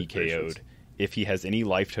would be KO'd, if he has any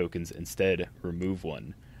life tokens, instead remove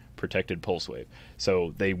 1. Protected Pulse Wave.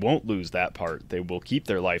 So they won't lose that part. They will keep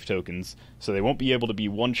their life tokens, so they won't be able to be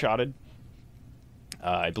one-shotted.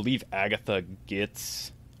 I believe Agatha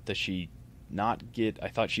gets... Does she not get... I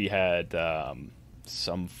thought she had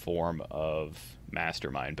some form of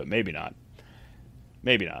Mastermind, but maybe not.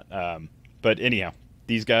 Maybe not. But anyhow,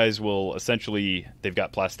 these guys will essentially... They've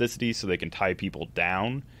got Plasticity, so they can tie people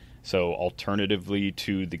down. So alternatively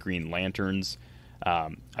to the Green Lanterns,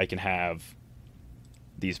 I can have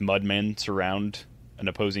these Mudmen surround an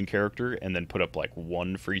opposing character and then put up like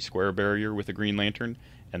 1 free square barrier with a Green Lantern,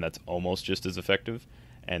 and that's almost just as effective.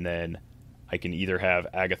 And then I can either have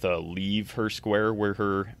Agatha leave her square where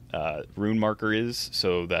her rune marker is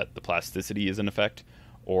so that the Plasticity is in effect,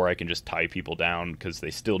 or I can just tie people down because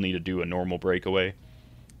they still need to do a normal breakaway.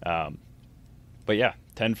 But yeah,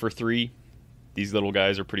 10 for 3. These little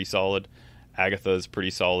guys are pretty solid. Agatha is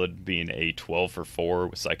pretty solid, being a 12 for 4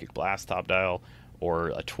 with Psychic Blast top dial, or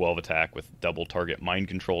a 12 attack with double target mind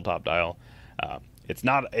control top dial. It's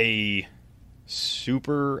not a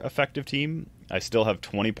super effective team. I still have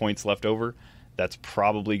 20 points left over. That's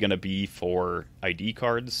probably going to be for ID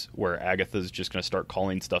cards, where Agatha's just going to start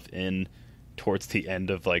calling stuff in towards the end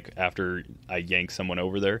of, like, after I yank someone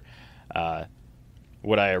over there.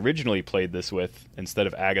 What I originally played this with, instead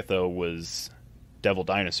of Agatha, was Devil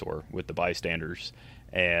Dinosaur with the Bystanders,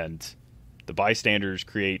 and the Bystanders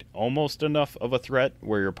create almost enough of a threat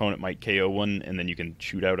where your opponent might KO one and then you can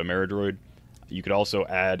shoot out a Maridroid. You could also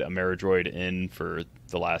add a Maridroid in for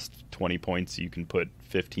the last 20 points. You can put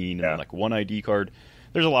 15 and like 1 ID card.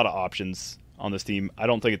 There's a lot of options on this team. I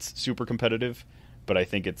don't think it's super competitive, but I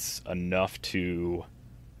think it's enough to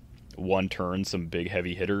one turn some big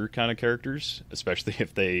heavy hitter kind of characters, especially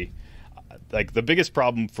if they... Like, the biggest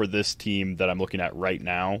problem for this team that I'm looking at right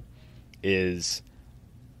now is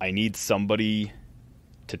I need somebody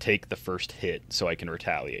to take the first hit so I can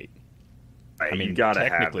retaliate. I mean, you gotta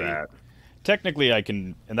have that. Technically, I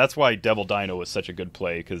can, and that's why Devil Dino was such a good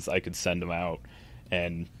play, because I could send him out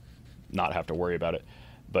and not have to worry about it.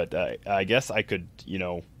 But I guess I could,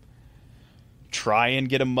 try and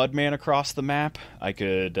get a Mudman across the map. I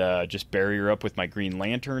could just barrier up with my Green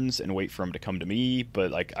Lanterns and wait for him to come to me. But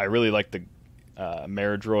like, I really like the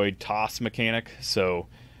Maridroid toss mechanic. So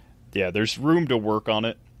yeah, there's room to work on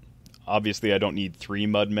it. obviously I don't need 3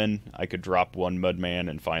 Mudmen. I could drop 1 Mudman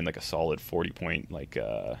and find like a solid 40 point, like,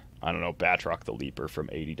 I don't know, Batroc the Leaper from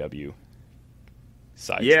ADW.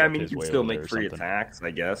 Yeah, I mean, you can still make free attacks,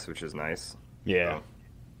 I guess, which is nice. Yeah. So,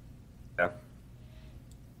 yeah.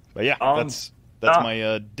 But yeah, that's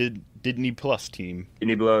my Disney Plus team.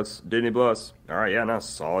 Disney Plus. All right, yeah, no,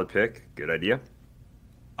 solid pick. Good idea.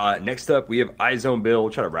 Next up, we have iZone Bill.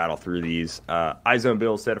 We'll try to rattle through these. iZone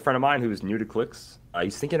Bill said, a friend of mine who is new to Clicks,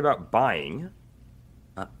 he's thinking about buying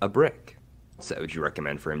a brick. So would you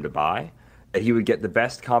recommend for him to buy? That he would get the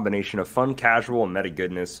best combination of fun, casual, and meta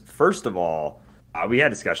goodness. First of all, we had a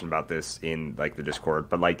discussion about this in like the Discord,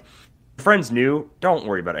 but like, friends new, don't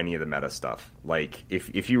worry about any of the meta stuff. Like,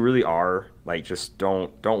 if you really are, like, just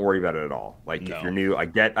don't worry about it at all. Like, if you're new, I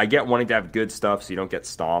get wanting to have good stuff so you don't get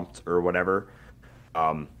stomped or whatever.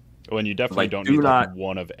 When you definitely don't need like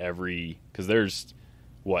one of every, because there's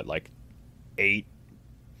like 8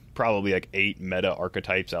 meta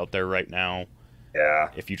archetypes out there right now. Yeah.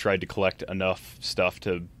 If you tried to collect enough stuff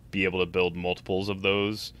to be able to build multiples of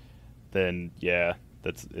those, then yeah,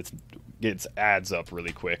 it adds up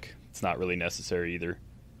really quick. It's not really necessary either.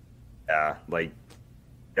 Yeah, like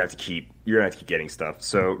you're gonna have to keep getting stuff.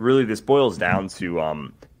 So really, this boils down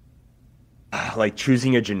to like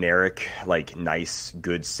choosing a generic, like nice,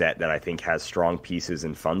 good set that I think has strong pieces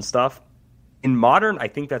and fun stuff. In Modern, I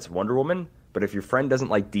think that's Wonder Woman. But if your friend doesn't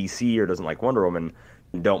like DC or doesn't like Wonder Woman,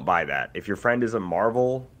 don't buy that. If your friend is a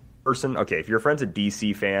Marvel person, okay. If your friend's a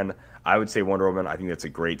DC fan, I would say Wonder Woman. I think that's a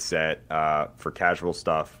great set for casual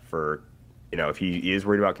stuff. For if he is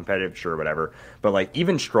worried about competitive, sure, whatever. But like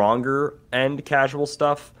even stronger and casual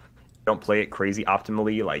stuff, don't play it crazy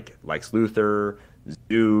optimally. Like Luthor,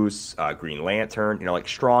 Zeus, Green Lantern. Like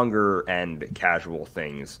stronger and casual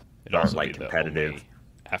things aren't like competitive.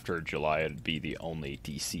 After July, it'd be the only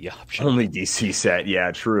DC option. Only DC set,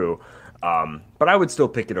 yeah, true. But I would still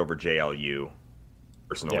pick it over JLU,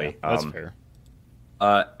 personally. Yeah, that's fair.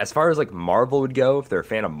 As far as like Marvel would go, if they're a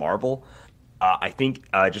fan of Marvel, I think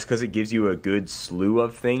just because it gives you a good slew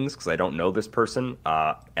of things, because I don't know this person,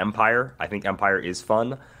 Empire. I think Empire is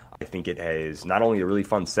fun. I think it has not only a really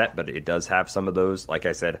fun set, but it does have some of those, like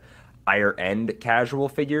I said, higher end casual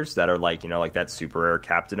figures that are like, like that super rare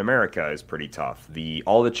Captain America is pretty tough.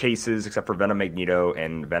 All the chases except for Venom Magneto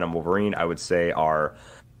and Venom Wolverine, I would say are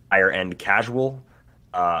higher end casual.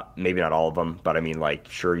 Maybe not all of them, but I mean, like,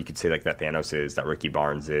 sure, you could say like that Thanos is, that Ricky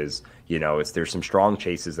Barnes is, there's some strong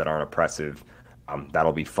chases that aren't oppressive.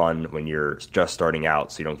 That'll be fun when you're just starting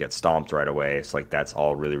out, so you don't get stomped right away. It's like, that's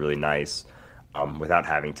all really, really nice, without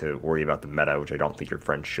having to worry about the meta, which I don't think your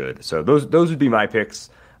friend should. So those would be my picks.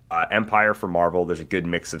 Empire for Marvel, there's a good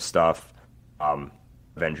mix of stuff.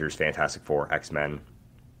 Avengers, Fantastic Four, X-Men,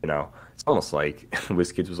 it's almost like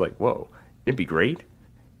WizKids was like, whoa, it'd be great.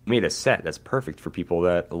 Made a set that's perfect for people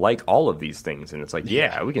that like all of these things, and it's like,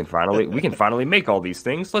 yeah, we can finally make all these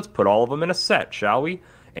things. Let's put all of them in a set, shall we?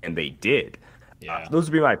 And they did. Yeah, those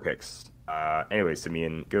would be my picks. Anyway,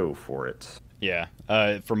 Simeon, go for it. Yeah,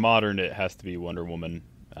 for Modern, it has to be Wonder Woman.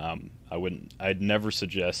 I'd never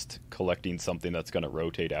suggest collecting something that's going to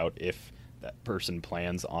rotate out if that person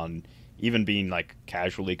plans on even being like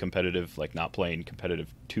casually competitive, like not playing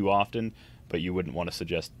competitive too often. But you wouldn't want to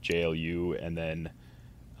suggest JLU and then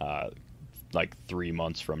like 3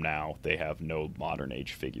 months from now they have no Modern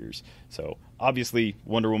Age figures. So obviously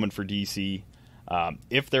Wonder Woman for DC.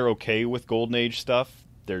 If they're okay with Golden Age stuff,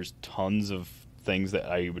 there's tons of things that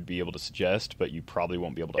I would be able to suggest, but you probably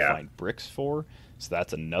won't be able to find bricks for. So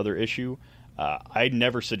that's another issue. I'd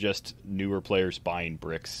never suggest newer players buying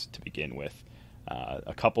bricks to begin with.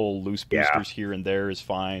 A couple loose boosters here and there is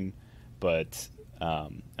fine, but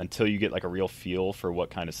until you get like a real feel for what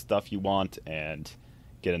kind of stuff you want and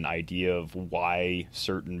get an idea of why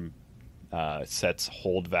certain sets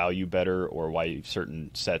hold value better or why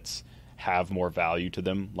certain sets have more value to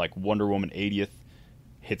them, like Wonder Woman 80th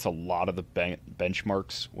hits a lot of the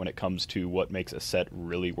benchmarks when it comes to what makes a set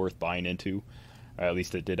really worth buying into. At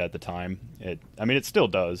least it did at the time. It still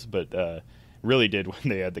does, but really did when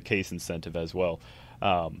they had the case incentive as well.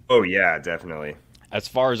 Oh yeah, definitely. As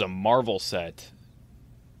far as a Marvel set,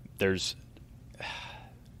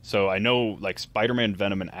 so I know like Spider-Man,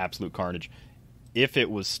 Venom, and Absolute Carnage, if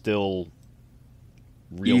it was still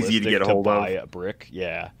realistic easy to get a hold buy of a brick,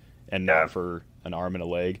 and not for an arm and a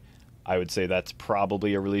leg, I would say that's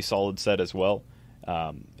probably a really solid set as well.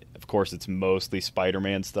 Of course, it's mostly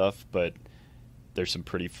Spider-Man stuff, but there's some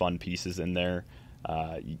pretty fun pieces in there.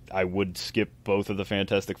 I would skip both of the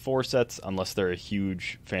Fantastic Four sets unless they're a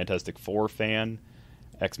huge Fantastic Four fan.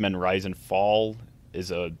 X-Men Rise and Fall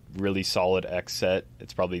is a really solid X set.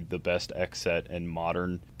 It's probably the best X set in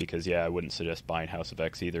Modern because, I wouldn't suggest buying House of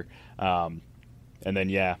X either. And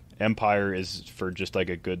then, Empire is for just like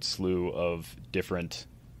a good slew of different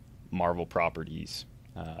Marvel properties.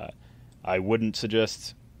 I wouldn't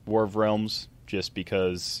suggest War of Realms just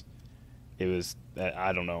because it was,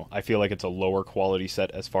 I don't know, I feel like it's a lower quality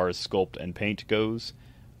set as far as sculpt and paint goes.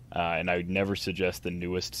 And I would never suggest the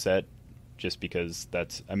newest set just because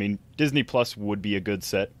Disney Plus would be a good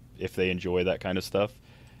set if they enjoy that kind of stuff.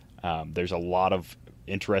 There's a lot of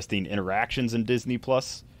interesting interactions in Disney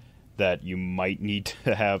Plus that you might need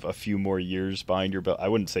to have a few more years behind your belt. I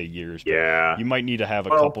wouldn't say years, but you might need to have a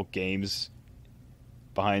couple games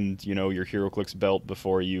behind, your Heroclix belt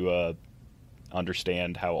before you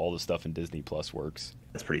understand how all the stuff in Disney Plus works.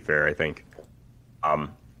 That's pretty fair, I think.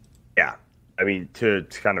 Yeah. I mean, to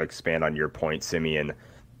kind of expand on your point, Simeon,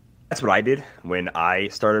 that's what I did when I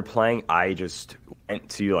started playing. I just went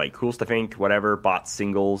to like Cool Stuff Inc., whatever, bought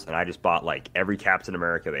singles, and I just bought like every Captain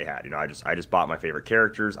America they had. I just bought my favorite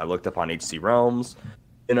characters. I looked up on HC Realms,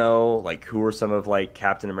 like who are some of like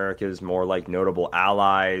Captain America's more like notable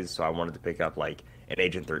allies. So I wanted to pick up like an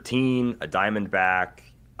Agent 13, a Diamondback,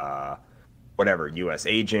 whatever, U.S.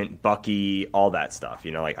 Agent, Bucky, all that stuff.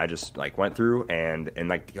 Like I just like went through and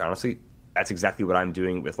like honestly, that's exactly what I'm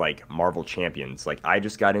doing with like Marvel Champions. Like I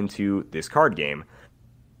just got into this card game.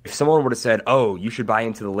 If someone would have said, "Oh, you should buy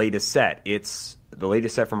into the latest set," it's the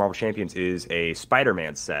latest set for Marvel Champions is a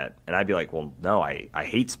Spider-Man set, and I'd be like, "Well, no, I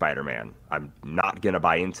hate Spider-Man. I'm not gonna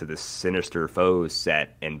buy into this Sinister Foes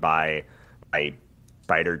set and buy my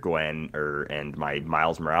Spider-Gwen and my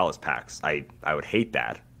Miles Morales packs. I would hate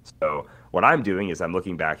that." So what I'm doing is I'm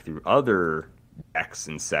looking back through other decks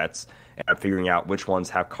and sets, and I'm figuring out which ones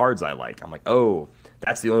have cards I like. I'm like, oh,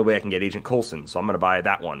 that's the only way I can get Agent Coulson, so I'm going to buy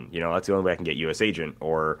that one. That's the only way I can get U.S. Agent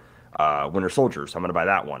or Winter Soldier, so I'm going to buy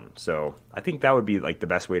that one. So I think that would be like the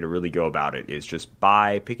best way to really go about it is just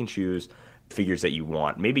pick and choose figures that you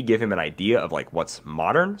want. Maybe give him an idea of like what's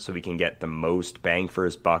modern so we can get the most bang for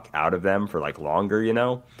his buck out of them for like longer,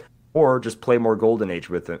 or just play more Golden Age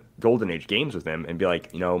games with him and be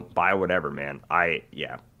like, buy whatever, man.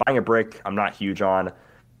 Buying a brick, I'm not huge on.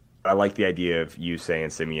 I like the idea of you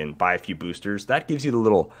saying, Simeon, buy a few boosters. That gives you that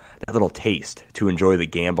little taste to enjoy the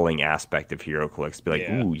gambling aspect of Heroclix. Be like,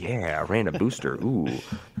 ooh, yeah, I ran a booster. Ooh,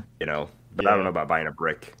 But I don't know about buying a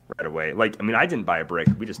brick right away. Like, I didn't buy a brick.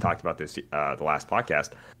 We just talked about this the last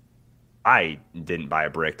podcast. I didn't buy a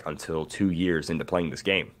brick until 2 years into playing this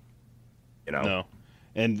game. No.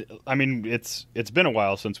 And it's been a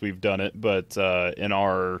while since we've done it, but in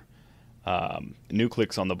our New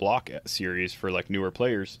Clicks on the Block series for like newer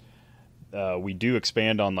players, we do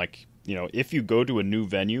expand on like, if you go to a new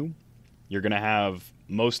venue, you're going to have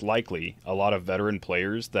most likely a lot of veteran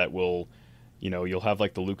players that will, you'll have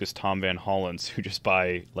like the Lucas Tom Van Hollands who just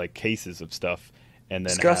buy like cases of stuff and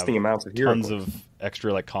then disgusting have amounts of tons of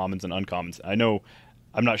extra like commons and uncommons. I know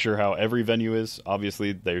I'm not sure how every venue is.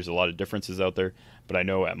 Obviously, there's a lot of differences out there. But I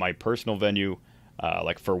know at my personal venue,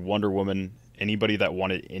 like for Wonder Woman, anybody that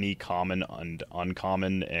wanted any common and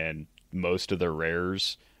uncommon and most of the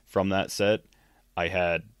rares from that set, I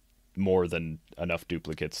had more than enough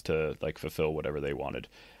duplicates to like fulfill whatever they wanted.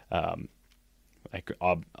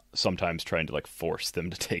 Sometimes trying to like force them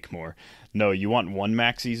to take more. No, you want one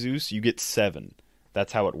Maxi Zeus, you get 7.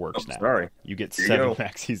 That's how it works now. Sorry. You get 7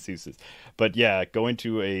 Maxi Zeuses. But yeah, going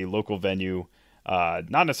to a local venue, not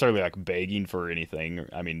necessarily like begging for anything.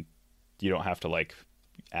 You don't have to like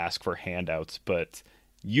ask for handouts, but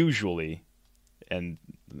usually, and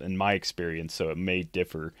in my experience, so it may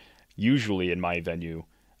differ, usually in my venue,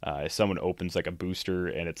 if someone opens like a booster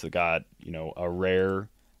and it's got, a rare,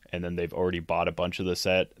 and then they've already bought a bunch of the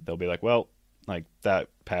set, they'll be like, well, like that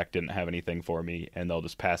pack didn't have anything for me, and they'll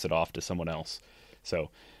just pass it off to someone else.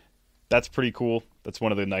 So that's pretty cool. That's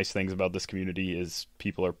one of the nice things about this community is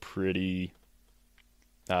people are pretty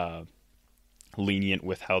lenient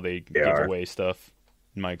with how they give away stuff,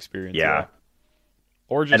 in my experience. Yeah.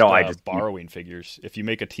 Or just borrowing figures. If you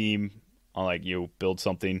make a team on like you build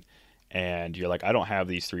something and you're like, I don't have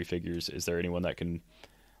these 3 figures. Is there anyone that can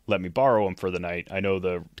let me borrow them for the night? I know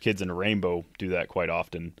the kids in Rainbow do that quite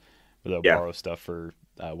often. They'll borrow stuff for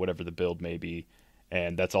whatever the build may be.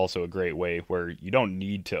 And that's also a great way where you don't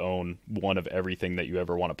need to own one of everything that you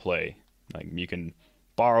ever want to play. Like you can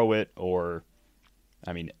borrow it or,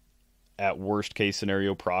 at worst case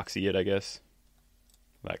scenario, proxy it, I guess.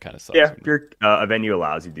 That kind of sucks. Yeah, if a venue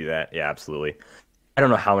allows you to do that. Yeah, absolutely. I don't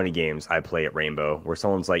know how many games I play at Rainbow where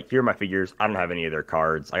someone's like, here are my figures. I don't have any of their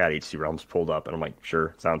cards. I got HC Realms pulled up. And I'm like,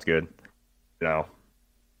 sure, sounds good.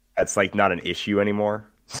 That's like not an issue anymore.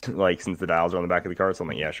 like since the dials are on the back of the card. So I'm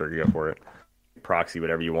like, yeah, sure, you go for it. Proxy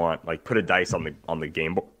whatever you want. Like put a dice on the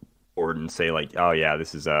game board and say like, oh yeah,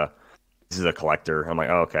 this is a collector. I'm like,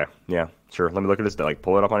 oh okay, yeah, sure. Let me look at this. Like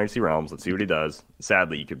pull it up on HC Realms. Let's see what he does.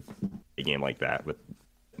 Sadly, you could play a game like that with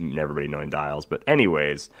everybody knowing dials. But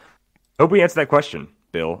anyways, hope we answered that question,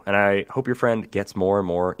 Bill, and I hope your friend gets more and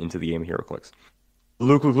more into the game of Heroclix.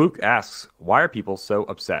 Luke asks, why are people so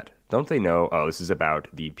upset? Don't they know? Oh, this is about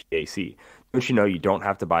the PAC. Don't you know you don't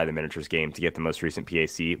have to buy the miniatures game to get the most recent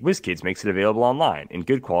PAC? WizKids makes it available online in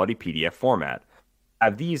good quality PDF format.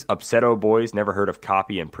 Have these upsetto boys never heard of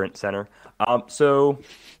Copy and Print Center? So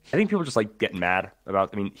I think people just like getting mad about,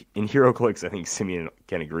 I mean, in Heroclix, I think Simeon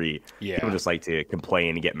can agree. Yeah. People just like to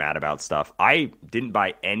complain and get mad about stuff. I didn't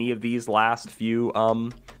buy any of these last few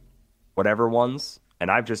whatever ones. And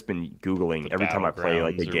I've just been Googling every time I play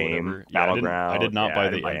like a game. Yeah, I did not buy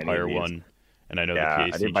the Empire one, and I know the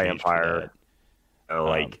PAC I did buy Empire. So,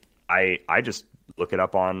 like I just look it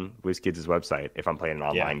up on WizKids' website. If I'm playing an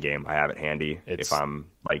online game, I have it handy. If I'm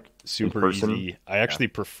like super in person, easy. I actually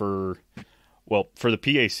prefer, well, for the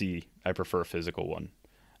PAC, I prefer a physical one.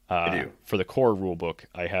 I do. For the core rulebook,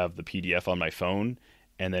 I have the PDF on my phone,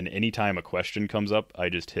 and then anytime a question comes up, I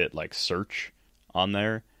just hit like search on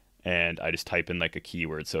there. And I just type in like a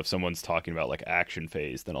keyword. So if someone's talking about like action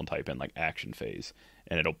phase, then I'll type in like action phase,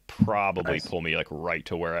 and it'll probably pull me like right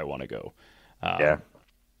to where I want to go.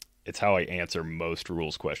 It's how I answer most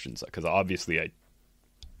rules questions, because obviously I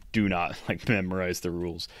do not like memorize the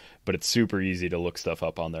rules, but it's super easy to look stuff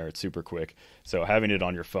up on there. It's super quick. So having it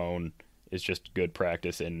on your phone is just good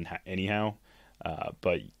practice anyhow.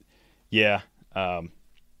 But yeah, I'm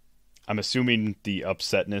assuming the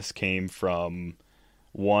upsetness came from,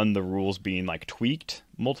 one, the rules being like tweaked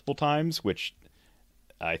multiple times, which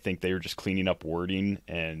I think they were just cleaning up wording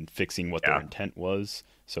and fixing what their intent was,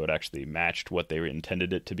 so it actually matched what they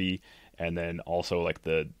intended it to be. And then also like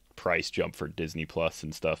the price jump for Disney Plus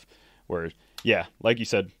and stuff, where like you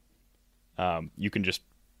said, you can just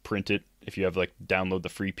print it if you have like download the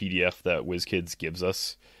free PDF that WizKids gives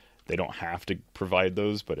us. They don't have to provide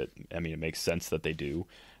those, but it makes sense that they do.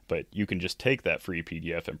 But you can just take that free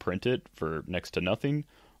PDF and print it for next to nothing.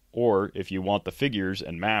 Or if you want the figures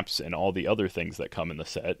and maps and all the other things that come in the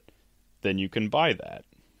set, then you can buy that.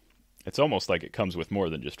 It's almost like it comes with more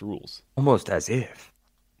than just rules. Almost as if.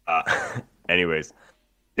 Anyways,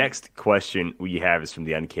 next question we have is from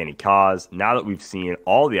the Uncanny Cause. Now that we've seen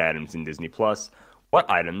all the items in Disney Plus, what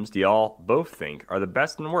items do y'all both think are the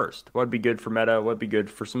best and worst? What'd be good for meta? What'd be good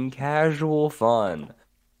for some casual fun?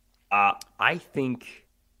 I think,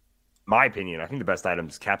 my opinion, I think the best item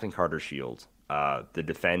is Captain Carter's shield. The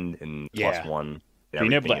defend and +1.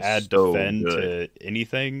 Being able to add defend to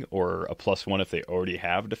anything, or a +1 if they already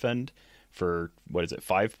have defend for,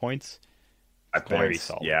 5 points? 5 very points.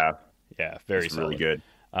 solid. Yeah, very it's solid. really good.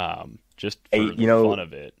 Just for the fun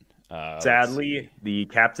of it. Sadly, the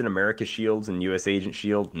Captain America shields and US Agent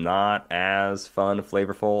shield, not as fun,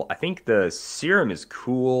 flavorful. I think the serum is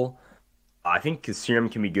cool. I think the serum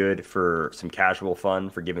can be good for some casual fun,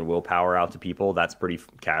 for giving willpower out to people. That's pretty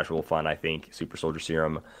casual fun, I think. Super Soldier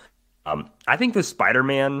Serum. I think the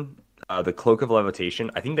Spider-Man, the Cloak of Levitation,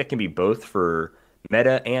 I think that can be both for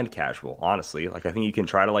meta and casual, honestly. Like, I think you can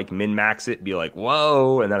try to, like, min-max it, be like,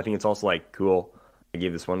 whoa, and then I think it's also, like, cool, I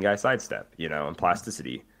gave this one guy sidestep, and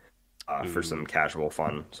plasticity for some casual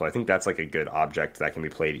fun. So I think that's, like, a good object that can be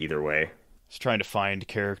played either way. Just trying to find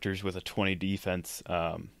characters with a 20 defense.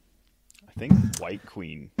 I think White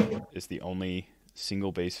Queen is the only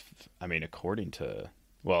single base. According to,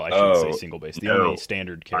 I shouldn't say single base. The only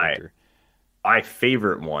standard character. My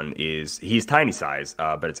favorite one is, he's tiny size,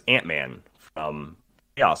 but it's Ant-Man from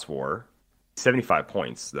Chaos War. 75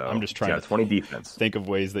 points though. I'm just trying to 20 defense. Think of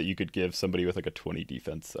ways that you could give somebody with like a 20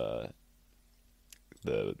 defense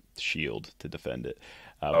the shield to defend it.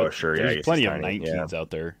 Sure. There's plenty of 19s out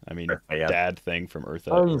there. Dad thing from Earth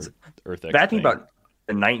X. Bad thing about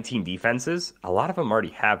the 19 defenses, a lot of them already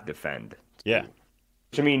have defend. Yeah.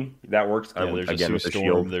 Which, that works. There's again a with the Storm,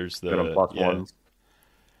 shield. there's the +1s.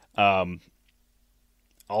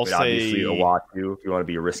 I'll say obviously Owatu. If you want to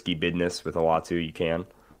be a risky business with Owatu, you can.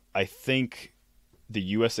 I think the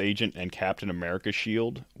U.S. Agent and Captain America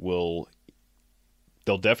shield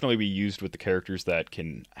they'll definitely be used with the characters that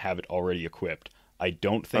can have it already equipped. I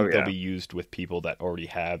don't think they'll be used with people that already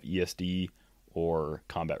have ESD or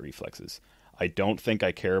combat reflexes. I don't think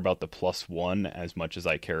I care about the +1 as much as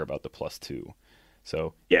I care about the +2.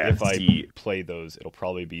 So if I play those, it'll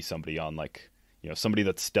probably be somebody on somebody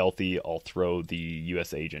that's stealthy. I'll throw the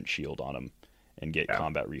U.S. Agent shield on them and get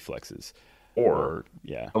combat reflexes. Or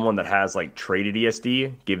yeah. someone that has like traded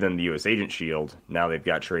ESD, give them the US Agent Shield. Now they've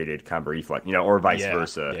got traded Combo Reflex, or vice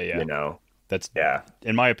versa. That's Yeah.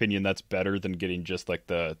 In my opinion, that's better than getting just like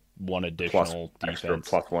the one additional defense.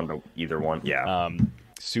 +1 to either one. Yeah.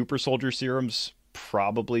 Super Soldier Serum's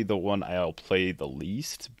probably the one I'll play the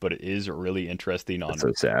least, but it is really interesting on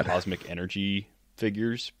Cosmic Energy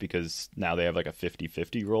figures because now they have like a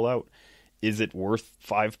 50-50 rollout. Is it worth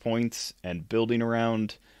 5 points and building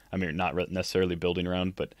around? I mean, not necessarily building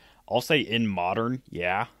around, but I'll say in Modern,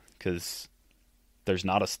 yeah, because there's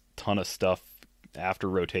not a ton of stuff after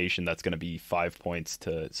rotation that's going to be 5 points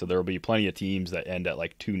so there will be plenty of teams that end at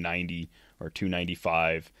like 290 or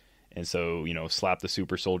 295, and so slap the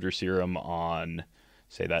Super Soldier Serum on,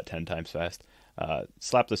 say that 10 times fast,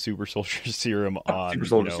 slap the Super Soldier Serum on Super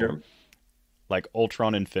Soldier Serum, like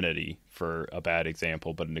Ultron Infinity for a bad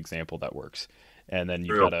example, but an example that works, and then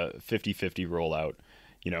you've got a 50-50 rollout.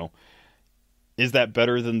 Is that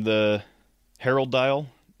better than the Herald Dial?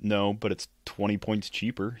 No, but it's 20 points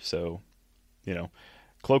cheaper, so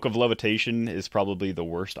Cloak of Levitation is probably the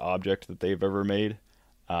worst object that they've ever made.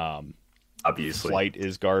 Obviously. Flight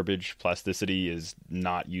is garbage. Plasticity is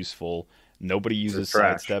not useful. Nobody uses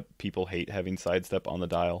Sidestep. People hate having Sidestep on the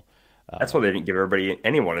dial. That's why they didn't give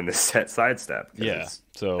anyone in this set Sidestep. Yeah,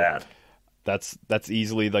 so bad. That's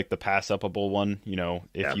easily like the pass-upable one.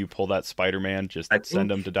 If you pull that Spider-Man, just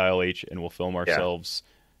send them to Dial H and we'll film ourselves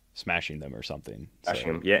smashing them or something. Smashing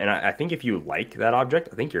them. Yeah, and I think if you like that object,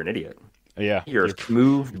 I think you're an idiot. Yeah, you're a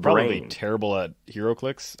smooth probably brain. Terrible at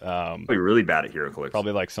Heroclix. Probably really bad at Heroclix.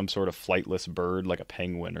 Probably like some sort of flightless bird, like a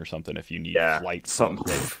penguin or something. If you need flight,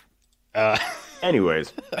 something.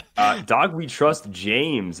 Anyways, Dog We Trust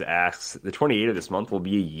James asks, the 28th of this month will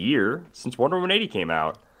be a year since Wonder Woman 80 came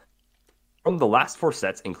out. From the last 4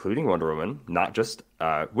 sets, including Wonder Woman, not just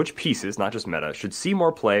which pieces, not just meta, should see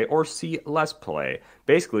more play or see less play?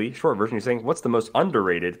 Basically, short version, you're saying, what's the most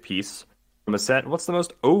underrated piece from a set? What's the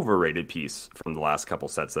most overrated piece from the last couple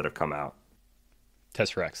sets that have come out?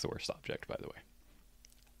 Tesseract's the worst object, by the way.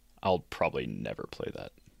 I'll probably never play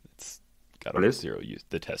that. It's got zero use.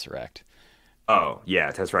 The Tesseract. Oh, yeah,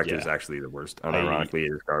 Tesseract is actually the worst. Unironically,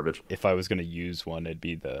 it is garbage. If I was going to use one, it'd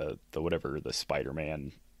be the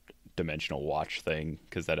Spider-Man dimensional watch thing,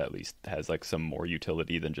 because that at least has like some more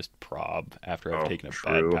utility than just prob after I've taken a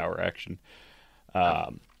bad power action.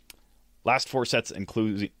 Last 4 sets,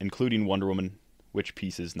 including Wonder Woman, which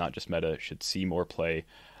pieces, not just meta, should see more play?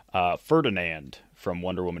 Ferdinand from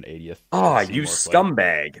Wonder Woman 80th. Oh, you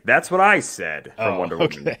scumbag. That's what I said from Wonder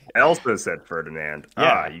Woman. Elsa said Ferdinand.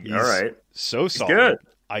 Yeah, all right. So solid. Good.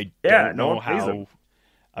 I don't know how.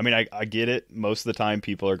 I mean, I get it. Most of the time,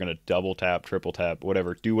 people are going to double tap, triple tap,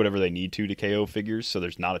 whatever, do whatever they need to KO figures, so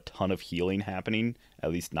there's not a ton of healing happening,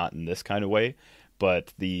 at least not in this kind of way.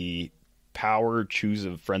 But the power, choose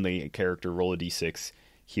a friendly character, roll a d6,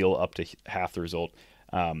 heal up to half the result.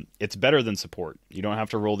 It's better than support. You don't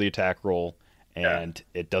have to roll the attack roll, and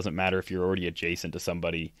it doesn't matter if you're already adjacent to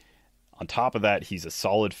somebody. On top of that, he's a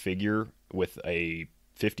solid figure with a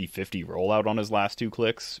 50-50 rollout on his last 2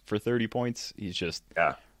 clicks for 30 points. He's just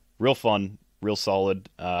real fun, real solid.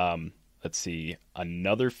 Let's see.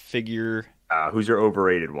 Another figure. Who's your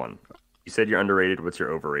overrated one? You said you're underrated. What's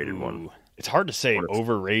your overrated one? It's hard to say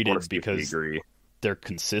overrated because they're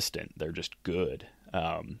consistent. They're just good.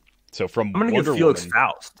 So from I'm gonna Wonder give Felix Woman,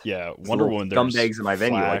 Faust. Yeah, Wonder Woman. There's scumbags in my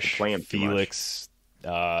venue like to play him Felix,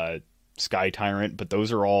 Sky Tyrant, but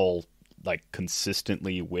those are all like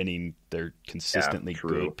consistently winning. They're consistently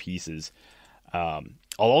good pieces.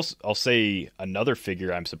 I'll say another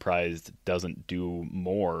figure I'm surprised doesn't do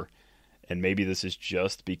more, and maybe this is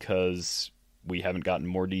just because we haven't gotten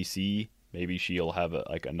more DC. Maybe she'll have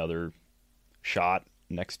another shot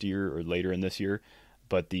next year or later in this year.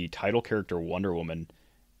 But the title character Wonder Woman,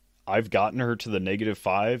 I've gotten her to the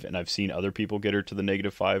 -5, and I've seen other people get her to the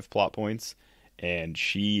 -5 plot points, and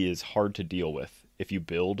she is hard to deal with. If you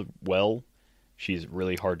build well, she's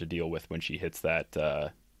really hard to deal with when she hits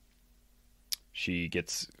that. She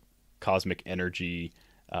gets cosmic energy,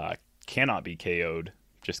 cannot be KO'd,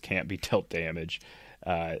 just can't be dealt damage.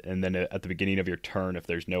 And then at the beginning of your turn, if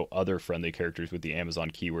there's no other friendly characters with the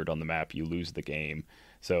Amazon keyword on the map, you lose the game.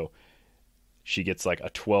 So she gets like a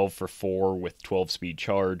 12 for 4 with 12 speed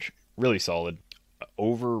charge. Really solid.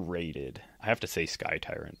 Overrated. I have to say Sky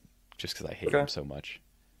Tyrant, just because I hate him so much.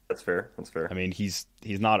 That's fair. I mean, he's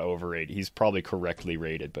not overrated. He's probably correctly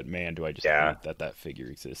rated, but man, do I just hate that figure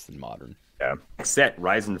exists in Modern. Yeah. Set,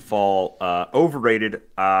 Rise and Fall. Overrated.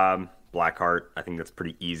 Blackheart. I think that's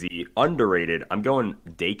pretty easy. Underrated. I'm going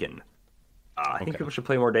Dakin. I think people should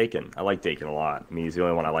play more Dakin. I like Dakin a lot. I mean, he's the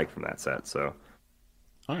only one I like from that set. So.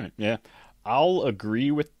 All right. Yeah. I'll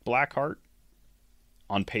agree with Blackheart.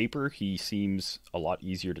 On paper, he seems a lot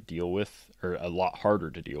easier to deal with, or a lot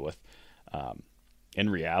harder to deal with. In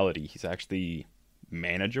reality, he's actually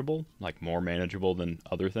manageable, like more manageable than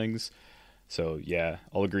other things. So yeah,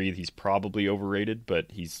 I'll agree he's probably overrated, but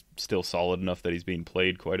he's still solid enough that he's being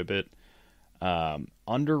played quite a bit.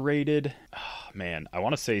 Underrated, oh, man, I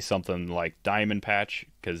want to say something like Diamond Patch,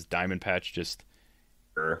 because Diamond Patch just...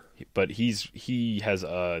 Sure. But he has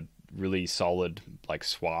a really solid like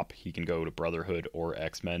swap. He can go to Brotherhood or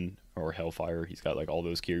X-Men or Hellfire. He's got like all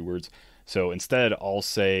those keywords. So instead, I'll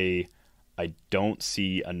say I don't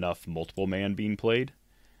see enough multiple man being played.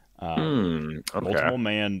 Okay. Multiple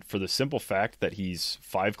man, for the simple fact that he's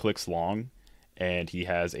 5 clicks long, and he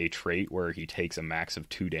has a trait where he takes a max of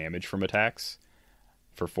 2 damage from attacks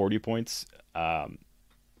for 40 points.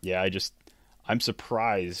 Yeah, I'm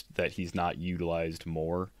surprised that he's not utilized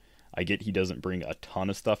more. I get he doesn't bring a ton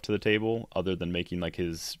of stuff to the table other than making like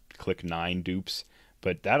his click 9 dupes,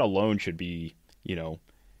 but that alone should be,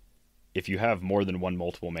 if you have more than one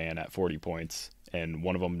multiple man at 40 points and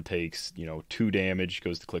one of them takes, 2 damage,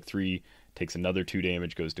 goes to click 3, takes another 2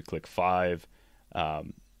 damage, goes to click 5.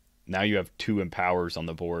 Now you have 2 empowers on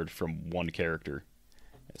the board from one character.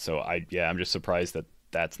 So I'm just surprised that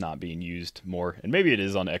that's not being used more. And maybe it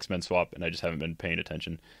is on X-Men Swap and I just haven't been paying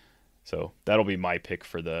attention. So that'll be my pick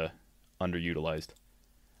for the underutilized.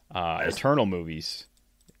 Eternal movies.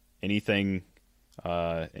 Anything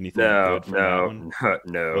good from that one?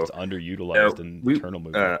 No. What's underutilized in Eternal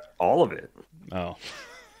movies? All of it. Oh.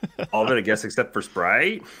 All of it, I guess, except for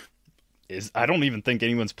Sprite. I don't even think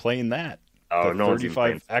anyone's playing that. Oh, no one's even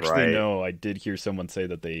playing Sprite. Actually, no, I did hear someone say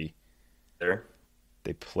that they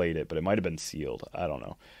played it, but it might have been sealed. I don't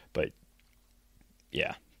know. But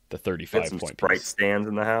yeah, the 35 some point Sprite piece. stands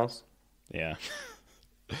in the house. Yeah.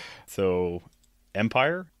 So,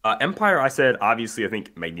 Empire? Empire, I said, obviously, I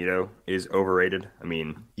think Magneto is overrated. I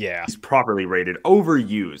mean, yeah, he's properly rated.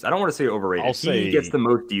 Overused. I don't want to say overrated. I'll say, he gets the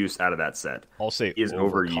most use out of that set. I'll say is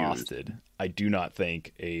overcosted. Overused. I do not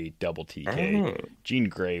think a double TK. Jean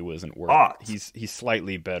Grey wasn't worth it. He's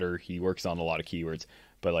slightly better. He works on a lot of keywords.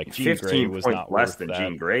 But like Jean Grey was not less worth than that.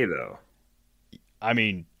 Jean Grey, though. I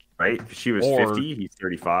mean, right? She was 50. He's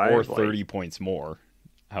 35, or 30 points more.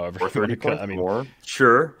 However, or 30 points more.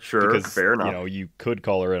 Sure, because, fair enough. You could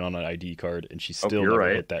call her in on an ID card, and she still never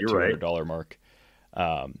hit that $200 mark.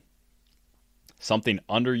 Something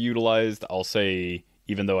underutilized, I'll say,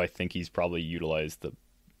 even though I think he's probably utilized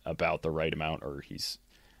about the right amount, or he's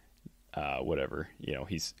whatever,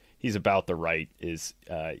 he's about the right, is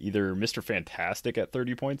either Mr. Fantastic at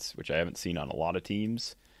 30 points, which I haven't seen on a lot of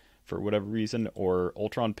teams for whatever reason, or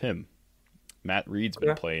Ultron Pym. Matt Reed's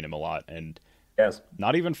been playing him a lot, and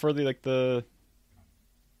not even for the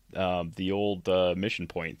old mission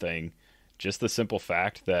point thing, just the simple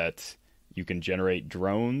fact that you can generate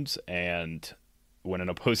drones, and when an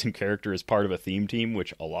opposing character is part of a theme team,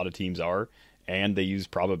 which a lot of teams are, and they use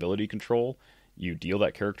probability control, you deal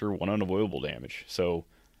that character 1 unavoidable damage. So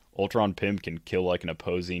Ultron Pym can kill like an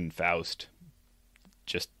opposing Faust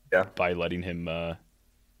just by letting him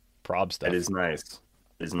prob stuff. It is nice.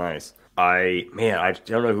 It is nice. I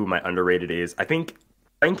don't know who my underrated is. I think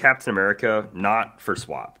playing Captain America, not for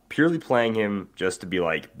swap, purely playing him just to be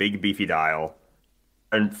like big beefy dial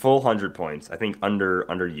and full 100 points. I think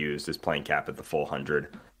underused is playing Cap at the full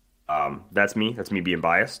 100. That's me. That's me being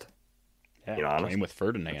biased. Yeah, play him with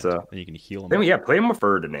Ferdinand, then you can heal him. Play him with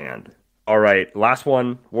Ferdinand. All right, last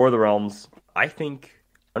one, War of the Realms. I think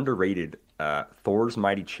underrated, Thor's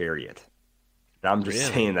Mighty Chariot. And I'm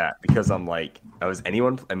just saying that because I'm like, is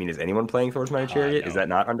anyone playing Thor's Mighty Chariot? No. Is that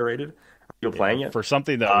not underrated? Are you playing it? For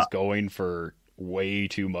something that was going for way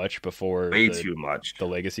too much before the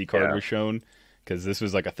Legacy card was shown, because this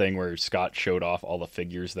was like a thing where Scott showed off all the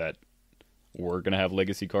figures that were going to have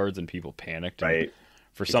Legacy cards and people panicked. Right.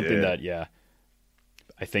 For something that,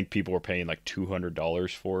 I think people were paying like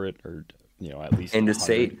 $200 for it, or at least. And to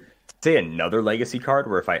 $100. say another Legacy card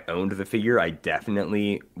where if I owned the figure, I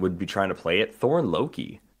definitely would be trying to play it. Thor and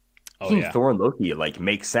Loki. Thor and Loki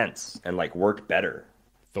makes sense and work better.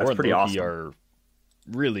 Thor and Loki are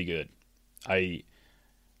really good. I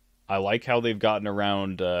like how they've gotten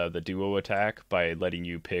around the duo attack by letting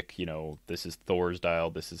you pick. This is Thor's dial,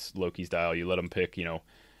 this is Loki's dial. You let them pick.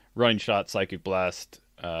 Running Shot, Psychic Blast,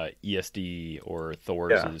 ESD, or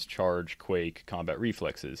Thor's is Charge, Quake, Combat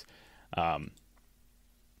Reflexes.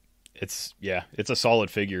 It's a solid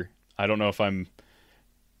figure. I don't know if I'm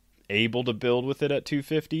able to build with it at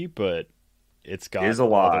 250, but it's got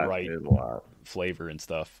all the right flavor and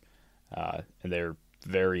stuff. And they're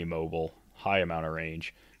very mobile, high amount of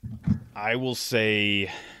range. I will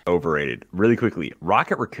say Overrated. Really quickly,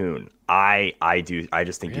 Rocket Raccoon. I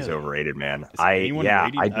just think he's Really? overrated, man. Is anyone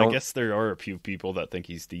rating? I don't. guess there are a few people that think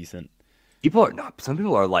he's decent. People are not. Some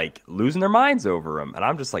people are like losing their minds over him, and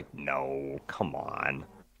I'm just like, no, come on.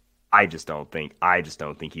 I just don't think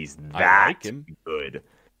he's I that like him. good.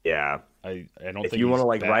 Yeah. I don't If think you want to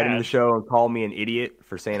he's like write him bad. the show and call me an idiot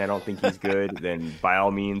for saying I don't think he's good, then by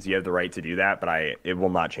all means you have the right to do that. But it will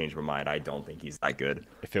not change my mind. I don't think he's that good.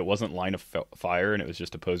 If it wasn't Line of Fire and it was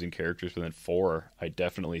just opposing characters within 4, I'd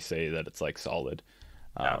definitely say that it's like solid.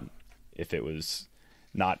 If it was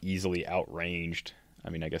not easily outranged, I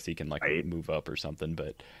mean, I guess he can like move up or something.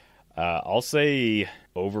 But I'll say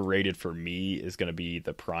overrated for me is going to be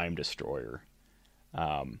the Prime Destroyer.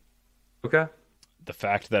 Okay. The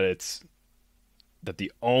fact that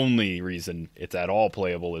the only reason it's at all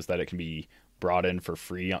playable is that it can be brought in for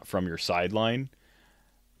free from your sideline.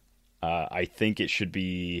 I think it should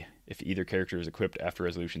be if either character is equipped after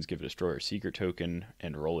resolutions, give a destroyer a secret token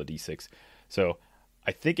and roll a d6. So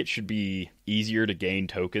I think it should be easier to gain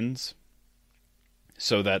tokens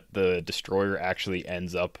so that the destroyer actually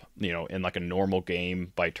ends up, in like a normal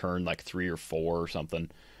game by turn like 3 or 4 or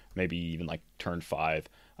something, maybe even like turn 5.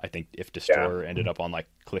 I think if destroyer ended up on like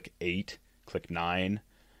click 8, click 9,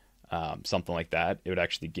 something like that, it would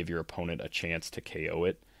actually give your opponent a chance to KO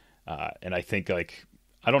it. And I think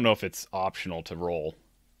I don't know if it's optional to roll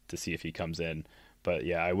to see if he comes in, but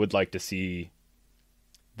yeah, I would like to see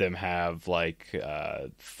them have like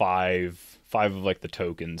 5 of like the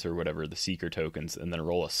tokens or whatever, the seeker tokens, and then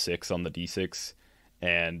roll a 6 on the d6,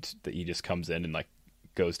 and he just comes in and like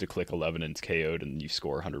goes to click 11 and it's KO'd and you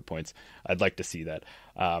score 100 points. I'd like to see that.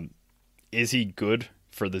 Is he good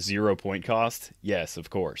for the 0 point cost? Yes, of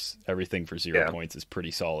course. Everything for 0 points is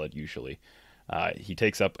pretty solid usually. He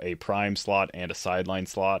takes up a prime slot and a sideline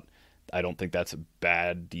slot. I don't think that's a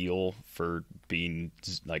bad deal for being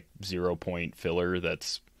like 0 point filler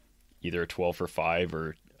that's either a 12 for 5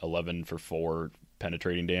 or 11 for 4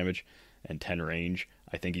 penetrating damage and 10 range.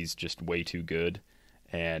 I think he's just way too good.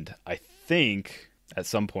 And I think at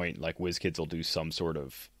some point, like WizKids will do some sort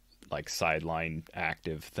of like sideline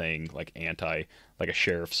active thing, like a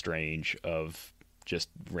Sheriff Strange of just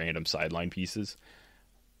random sideline pieces.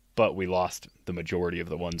 But we lost the majority of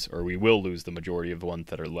the ones, or we will lose the majority of the ones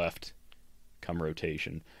that are left come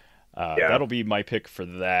rotation. That'll be my pick for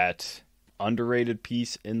that. Underrated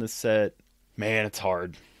piece in the set. Man, it's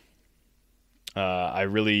hard. I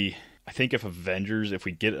think if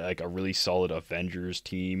we get like a really solid Avengers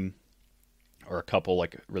team or a couple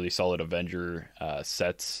like really solid Avenger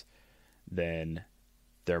sets, then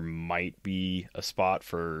there might be a spot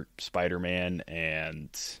for Spider-Man and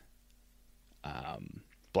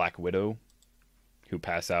Black Widow, who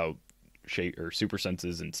pass out super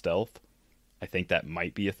senses and stealth. I think that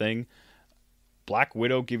might be a thing. Black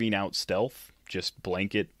Widow giving out stealth, just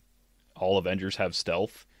blanket, all Avengers have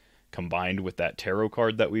stealth, combined with that tarot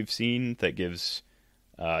card that we've seen that gives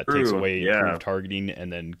takes away improved targeting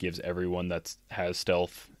and then gives everyone that has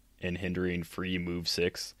stealth and hindering free move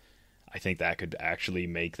 6. I think that could actually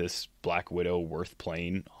make this Black Widow worth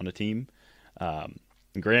playing on a team. And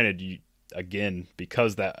granted, again,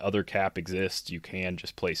 because that other cap exists, you can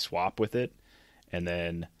just play swap with it. And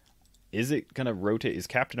then, is it going to rotate? Is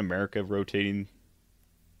Captain America rotating?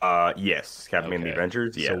 Yes. Captain America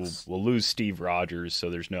Avengers, yes. So we'll lose Steve Rogers, so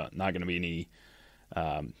there's not going to be any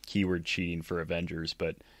keyword cheating for Avengers.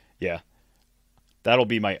 But yeah, that'll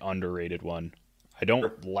be my underrated one. I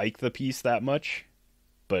don't like the piece that much,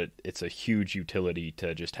 but it's a huge utility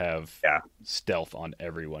to just have stealth on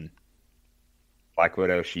everyone. Black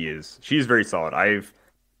Widow, she's very solid. I've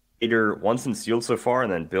made her once in sealed so far,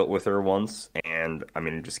 and then built with her once, and I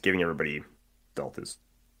mean, just giving everybody stealth is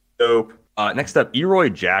dope. Next up,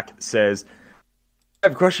 Eroy Jack says, I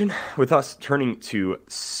have a question. With us turning to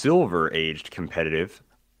silver-aged competitive,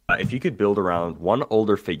 if you could build around one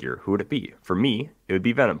older figure, who would it be? For me, it would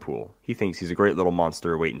be Venompool. He thinks he's a great little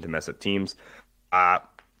monster waiting to mess up teams. A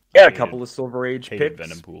couple of silver-age picks.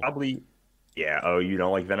 Venompool. Probably. Yeah. Oh, you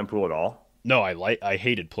don't like Venompool at all? No, I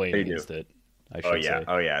hated playing against it. Say.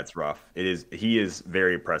 Oh yeah, it's rough. It is. He is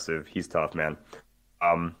very impressive. He's tough, man.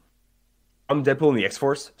 I'm Deadpool in the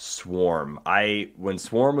X-Force. Swarm. When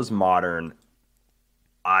Swarm was modern,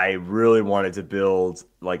 I really wanted to build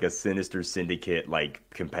like a Sinister Syndicate like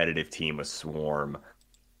competitive team with Swarm.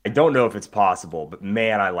 I don't know if it's possible, but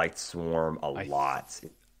man, I liked Swarm a lot.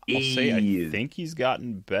 I think he's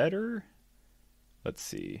gotten better. Let's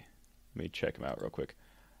see. Let me check him out real quick.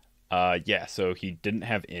 So he didn't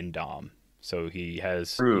have Indom. So he's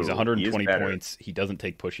 120 points. He doesn't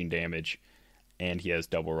take pushing damage. and he has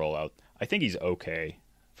double rollout. I think he's okay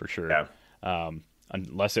for sure. Yeah.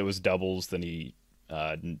 Unless it was doubles, then he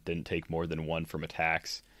didn't take more than 1 from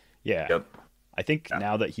attacks. Yeah. Yep. I think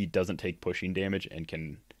now that he doesn't take pushing damage and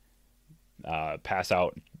can pass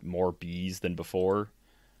out more Bs than before,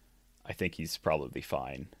 I think he's probably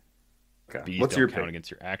fine. Okay. Bs What's don't your count pick? against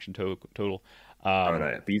your action total. Oh,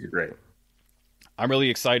 no, Bees are great. I'm really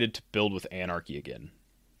excited to build with Anarchy again.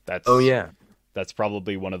 That's That's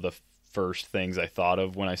probably one of the first things I thought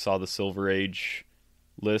of when I saw the Silver Age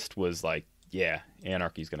list was like, yeah,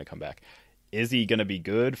 Anarchy's going to come back. Is he going to be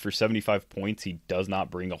good? For 75 points, he does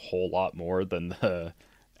not bring a whole lot more than the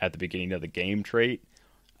at the beginning of the game trait.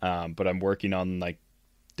 But I'm working on like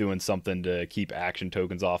doing something to keep action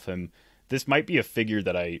tokens off him. This might be a figure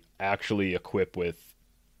that I actually equip with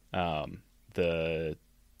the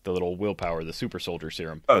little willpower, the super soldier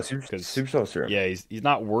serum. Oh, super soldier serum. Yeah, he's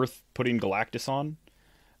not worth putting Galactus on.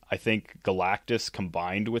 I think Galactus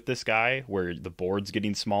combined with this guy, where the board's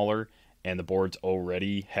getting smaller and the board's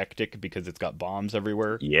already hectic because it's got bombs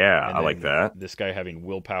everywhere. Yeah, and I like that. This guy having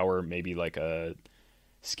willpower, maybe like a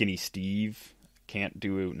Skinny Steve can't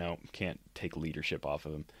take leadership off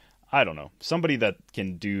of him. I don't know. Somebody that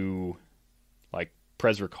can do like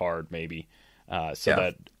Pres Ricard maybe.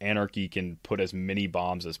 That Anarchy can put as many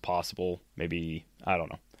bombs as possible. Maybe, I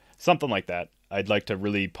don't know. Something like that. I'd like to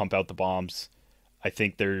really pump out the bombs. I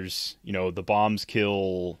think there's, the bombs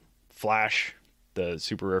kill Flash, the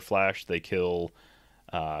super rare Flash. They kill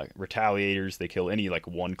Retaliators. They kill any like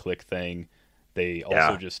one-click thing. They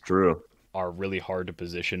also just are really hard to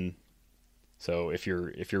position. So if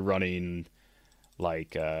you're running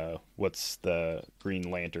like, what's the Green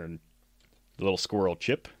Lantern? The little squirrel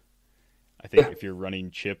Chip. I think if you're running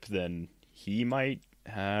Chip, then he might...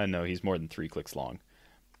 no, he's more than 3 clicks long.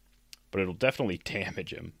 But it'll definitely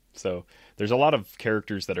damage him. So there's a lot of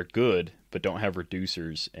characters that are good, but don't have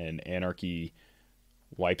reducers, and Anarchy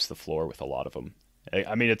wipes the floor with a lot of them.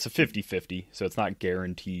 I mean, it's a 50-50, so it's not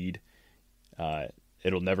guaranteed.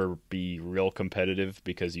 It'll never be real competitive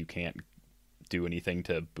because you can't do anything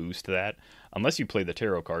to boost that. Unless you play the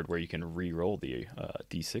tarot card where you can re-roll the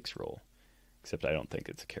D6 roll. Except I don't think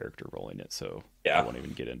it's a character rolling it, so I won't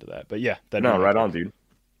even get into that. But yeah, right on, dude.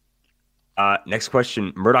 Next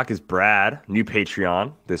question. Murdoch is Brad, new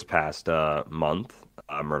Patreon this past month.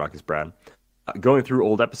 Murdoch is Brad. Going through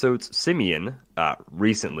old episodes, Simeon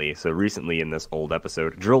recently in this old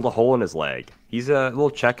episode, drilled a hole in his leg. He's a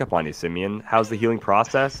little checkup on you, Simeon. How's the healing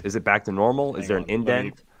process? Is it back to normal? Is there an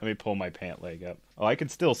indent? Let me pull my pant leg up. Oh, I can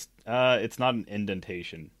still... it's not an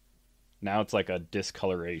indentation. Now it's like a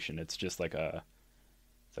discoloration. It's just like a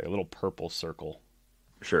little purple circle.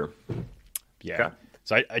 Sure. Yeah. Okay.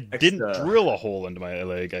 So I didn't drill a hole into my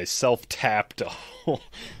leg. I self-tapped a hole.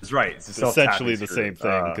 That's right. It's essentially the same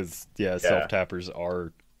thing because self-tappers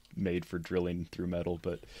are made for drilling through metal.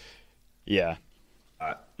 But yeah.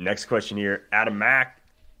 Next question here. Adam Mack.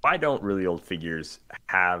 Why don't really old figures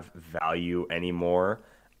have value anymore?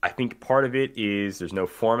 I think part of it is there's no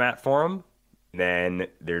format for them. Then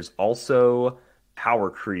there's also power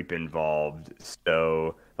creep involved.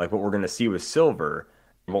 So, like what we're going to see with Silver,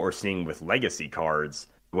 and what we're seeing with Legacy cards,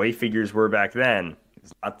 the way figures were back then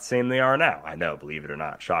is not the same they are now. I know, believe it or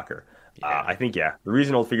not. Shocker. Yeah. I think, the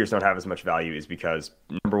reason old figures don't have as much value is because,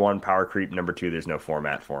 number one, power creep. Number two, there's no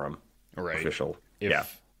format for them. Right. Official.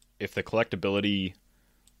 If the collectability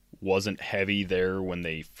wasn't heavy there when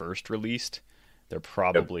they first released, they're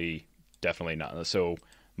probably definitely not. So...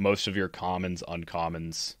 most of your commons,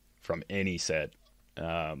 uncommons from any set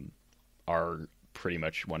are pretty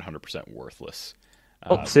much 100% worthless.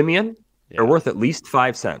 Simeon? They're worth at least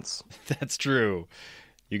 5 cents. That's true.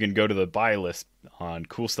 You can go to the buy list on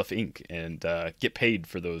Cool Stuff Inc. and get paid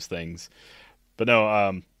for those things. But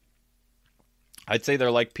no, I'd say they're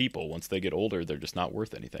like people. Once they get older, they're just not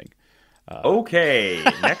worth anything. Okay,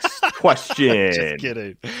 next question. Just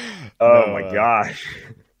kidding. Oh my gosh.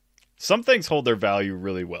 Some things hold their value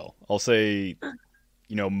really well. I'll say,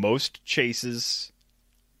 most chases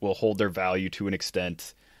will hold their value to an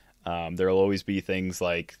extent. There'll always be things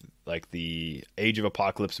like the Age of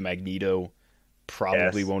Apocalypse Magneto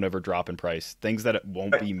probably won't ever drop in price. Things that it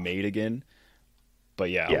won't be made again. But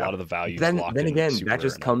a lot of the value is locked in. Then again, that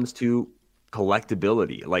just comes to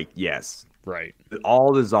collectability. Like, yes. Right.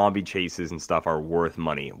 All the zombie chases and stuff are worth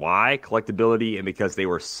money. Why? Collectability, and because they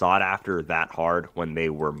were sought after that hard when they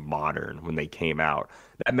were modern, when they came out.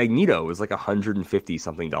 That Magneto was like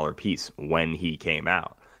 $150-something piece when he came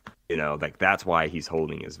out. That's why he's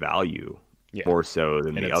holding his value more so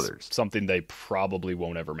than the others. Something they probably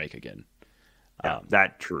won't ever make again.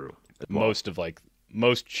 That's true.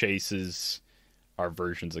 Most chases are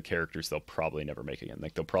versions of characters they'll probably never make again.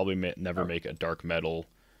 Like they'll probably never make a dark metal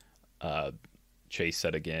chase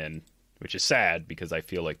set again, which is sad because I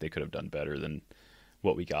feel like they could have done better than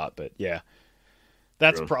what we got. But yeah,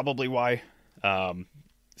 that's probably why.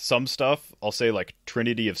 Some stuff, I'll say like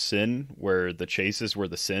Trinity of Sin, where the chases were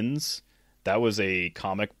the sins. That was a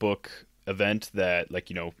comic book event that, like,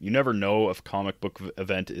 you never know if a comic book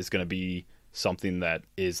event is going to be something that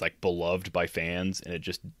is like beloved by fans, and it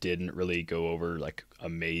just didn't really go over like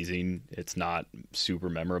amazing. It's not super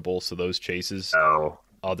memorable. So those chases,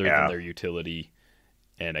 other than their utility,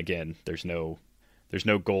 and again, there's no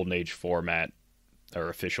Golden Age format or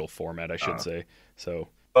official format, I should say. So.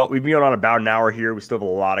 Well, we've been on about an hour here. We still have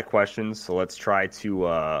a lot of questions, so let's try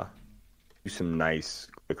to do some nice,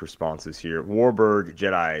 quick responses here. Warburg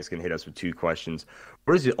Jedi is going to hit us with 2 questions.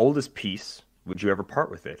 What is the oldest piece? Would you ever part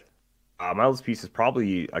with it? My oldest piece is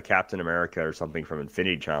probably a Captain America or something from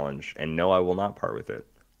Infinity Challenge, and no, I will not part with it.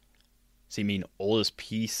 So you mean oldest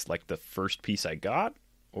piece, like the first piece I got,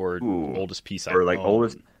 or oldest piece I like own?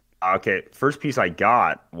 Oldest? Okay, first piece I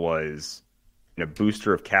got was a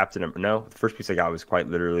booster of No, the first piece I got was quite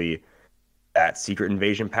literally that Secret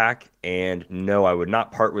Invasion pack, and no, I would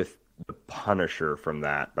not part with the Punisher from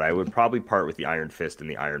that, but I would probably part with the Iron Fist and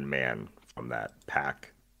the Iron Man from that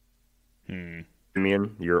pack.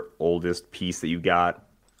 Simeon, your oldest piece that you got,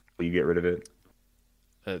 will you get rid of it?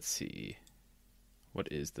 Let's see.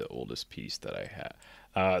 What is the oldest piece that I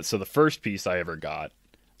have? So the first piece I ever got,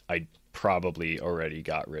 I probably already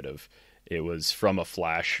got rid of. It was from a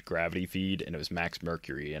Flash gravity feed, and it was Max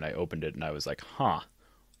Mercury, and I opened it, and I was like,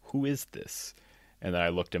 who is this? And then I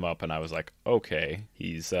looked him up, and I was like, okay,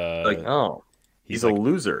 he's he's a like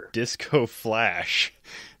loser. Disco Flash.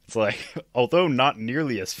 It's like, although not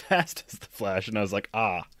nearly as fast as the Flash, and I was like,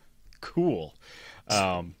 cool.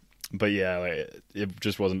 But yeah, it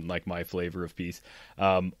just wasn't like my flavor of piece.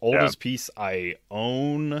 Oldest piece I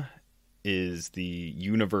own is the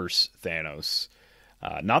Universe Thanos.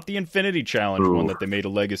 Not the Infinity Challenge one that they made a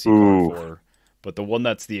legacy card for, but the one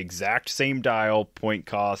that's the exact same dial, point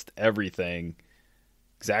cost, everything.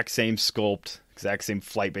 Exact same sculpt, exact same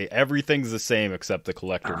flight bait. Everything's the same except the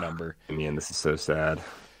collector number. Man, this is so sad.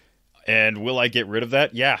 And will I get rid of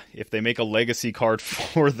that? Yeah, if they make a legacy card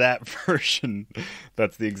for that version,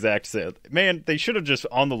 that's the exact same. Man, they should have just,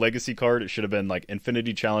 on the legacy card, it should have been like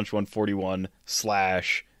Infinity Challenge 141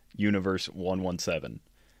 / Universe 117.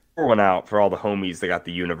 Pour one out for all the homies that got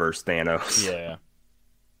the Universe Thanos. Yeah.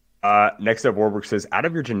 Next up, Warburg says, out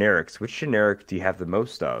of your generics, which generic do you have the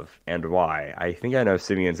most of, and why? I think I know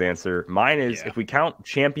Simeon's answer. Mine is, if we count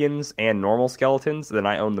champions and normal skeletons, then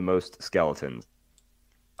I own the most skeletons.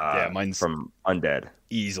 Mine's from Undead.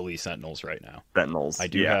 Easily Sentinels right now. Sentinels. I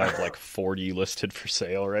do have like 40 listed for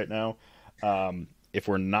sale right now. If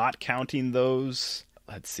we're not counting those,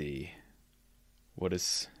 let's see. What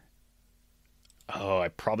is... I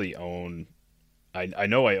probably own... I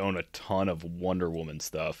know I own a ton of Wonder Woman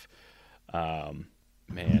stuff.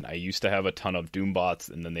 Man, I used to have a ton of Doombots,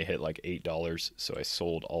 and then they hit like $8, so I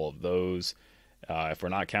sold all of those. If we're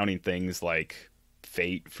not counting things like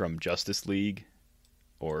Fate from Justice League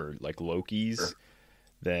or like Loki's,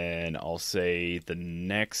 then I'll say the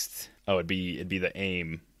next... it'd be the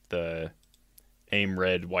AIM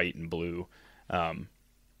red, white, and blue.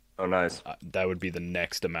 Oh, nice. That would be the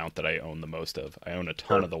next amount that I own the most of. I own a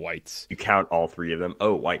ton of the whites. You count all 3 of them?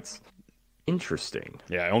 Oh, whites. Interesting.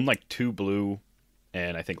 Yeah, I own like 2 blue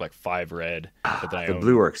and I think like 5 red. But then I the own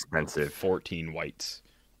blue are expensive. 14 whites.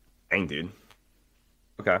 Dang, dude.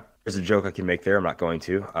 Okay. There's a joke I can make there. I'm not going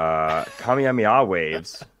to. Kamehameha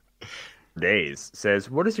Waves Days says,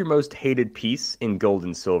 what is your most hated piece in Gold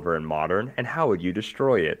and Silver and Modern, and how would you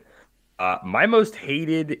destroy it? My most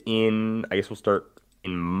hated in, I guess we'll start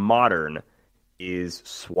in Modern, is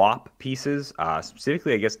swap pieces,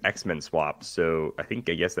 specifically, I guess, X-Men swaps. So I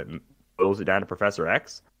guess that boils it down to Professor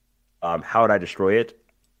X. How would I destroy it?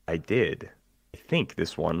 I did. I think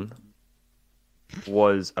this one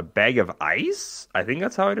was a bag of ice. I think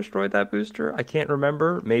that's how I destroyed that booster. I can't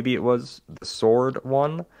remember. Maybe it was the sword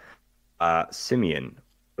one. Simeon,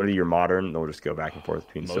 what are your Modern? Then we'll just go back and forth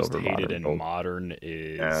between most Silver, hated Modern, in Gold. Modern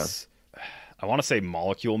is... I want to say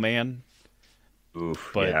Molecule Man.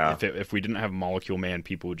 Oof, but yeah. if we didn't have Molecule Man,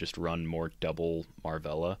 people would just run more double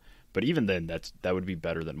Marvella. But even then, that would be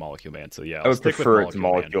better than Molecule Man. So yeah, I would prefer it to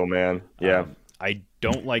Molecule Man. Yeah. I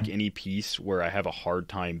don't like any piece where I have a hard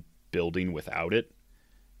time building without it,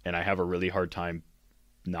 and I have a really hard time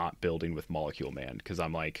not building with Molecule Man, because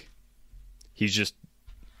I'm like, he's just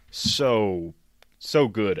so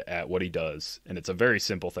good at what he does, and it's a very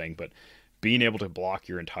simple thing, but being able to block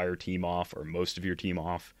your entire team off or most of your team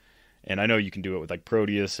off And I know you can do it with like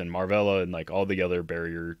Proteus and Marvella and like all the other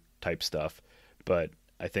barrier type stuff, but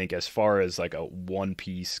I think as far as like a one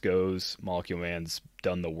piece goes, Molecule Man's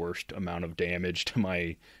done the worst amount of damage to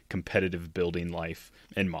my competitive building life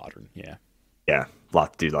in Modern. Yeah. Yeah,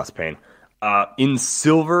 lots of pain. In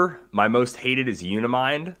Silver, my most hated is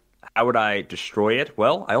Unimind. How would I destroy it?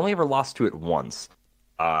 Well, I only ever lost to it once.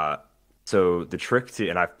 So the trick to,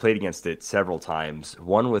 and I've played against it several times,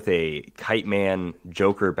 one with a Kite Man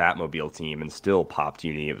Joker Batmobile team and still popped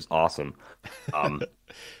Uni. It was awesome.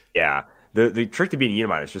 Yeah. The trick to beating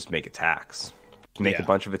Unimind is just make attacks. Make a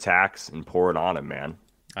bunch of attacks and pour it on him, man.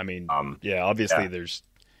 I mean, obviously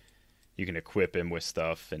you can equip him with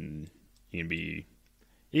stuff, and he can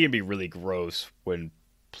be really gross when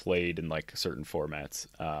played in like certain formats.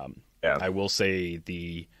 I will say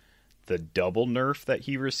the double nerf that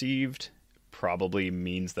he received probably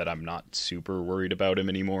means that I'm not super worried about him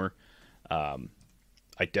anymore. I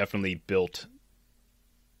definitely built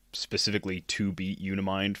specifically to beat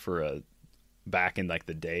Unimind for back in like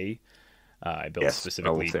the day. I built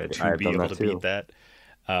specifically to be able to beat that.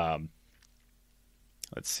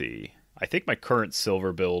 Let's see. I think my current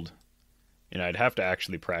Silver build, and I'd have to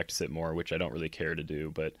actually practice it more, which I don't really care to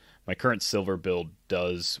do, but my current Silver build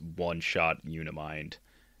does one-shot Unimind.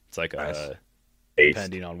 It's like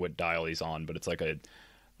depending on what dial he's on, but it's like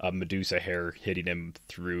a Medusa hair hitting him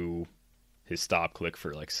through his stop click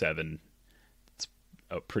for like 7. It's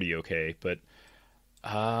pretty okay, but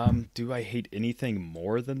do I hate anything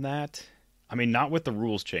more than that? I mean, not with the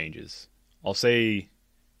rules changes. I'll say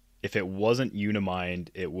if it wasn't Unimind,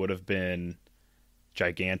 it would have been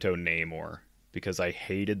Giganto Namor, because I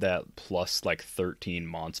hated that plus like 13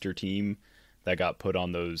 monster team that got put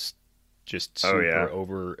on those just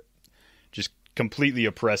super just completely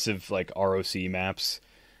oppressive like ROC maps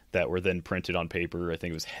that were then printed on paper. I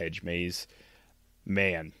think it was Hedge Maze.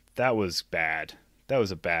 Man, that was bad. That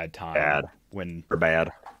was a bad time.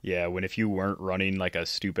 Yeah, when if you weren't running like a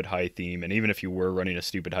stupid high theme, and even if you were running a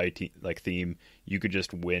stupid high theme, you could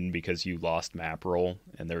just win because you lost map roll,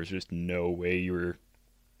 and there was just no way you were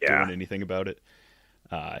doing anything about it.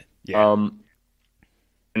 And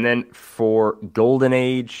then for Golden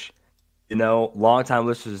Age, longtime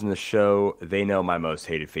listeners in the show, they know my most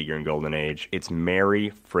hated figure in Golden Age. It's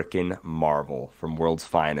Mary frickin' Marvel from World's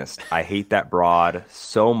Finest. I hate that broad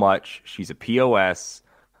so much. She's a POS.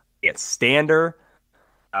 It's Stander.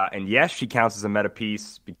 And yes, she counts as a meta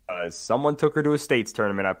piece because someone took her to a states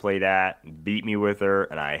tournament I played at and beat me with her,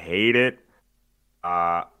 and I hate it.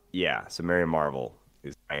 So Mary Marvel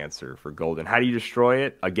is my answer for Golden. How do you destroy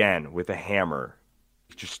it? Again, with a hammer.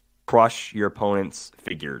 Just crush your opponent's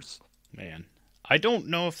figures. Man, I don't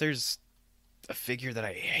know if there's a figure that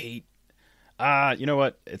I hate. You know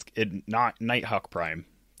what? It's not Nighthawk Prime.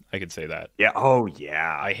 I could say that. Yeah. Oh,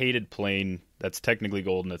 yeah. I hated plain. That's technically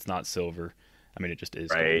golden. It's not silver. I mean, it just is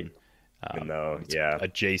golden.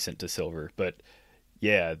 Adjacent to silver. But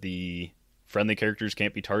yeah, the friendly characters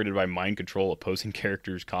can't be targeted by mind control. Opposing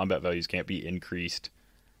characters' combat values can't be increased.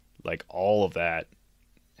 Like all of that.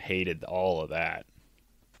 Hated all of that.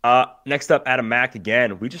 Next up, Adam Mack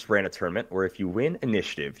again. We just ran a tournament where if you win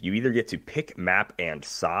initiative, you either get to pick map and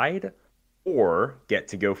side or get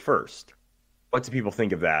to go first. What do people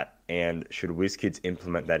think of that? And should WizKids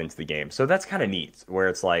implement that into the game? So that's kind of neat, where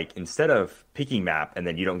it's like instead of picking map and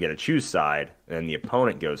then you don't get to choose side, and then the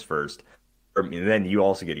opponent goes first, and then you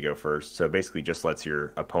also get to go first. So basically just lets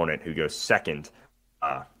your opponent who goes second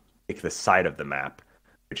pick the side of the map,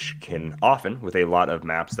 which can often, with a lot of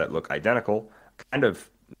maps that look identical, kind of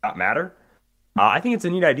not matter. I think it's a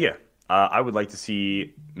neat idea. I would like to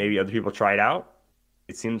see maybe other people try it out.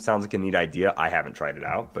 It sounds like a neat idea. I haven't tried it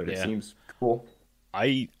out, but it seems cool.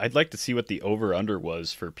 I'd like to see what the over-under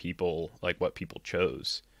was for people, like what people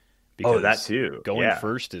chose. Because that too. Going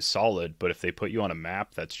first is solid, but if they put you on a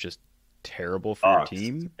map that's just terrible for your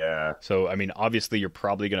team. Yeah. So, I mean, obviously you're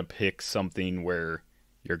probably going to pick something where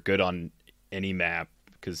you're good on any map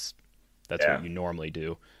because that's what you normally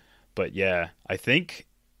do. But yeah, I think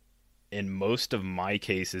in most of my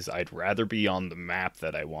cases, I'd rather be on the map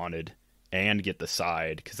that I wanted and get the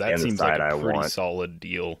side, because that seems like a pretty solid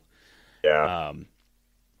deal. Yeah.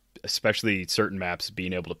 Especially certain maps,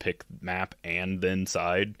 being able to pick map and then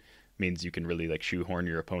side means you can really like shoehorn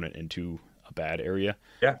your opponent into a bad area.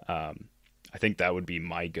 Yeah. I think that would be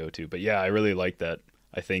my go-to. But yeah, I really like that.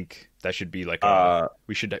 I think that should be like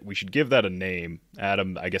we should give that a name.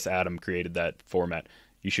 I guess Adam created that format.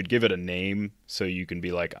 You should give it a name so you can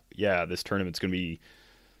be like, yeah, this tournament's going to be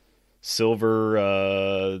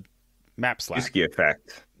silver map slack. Whiskey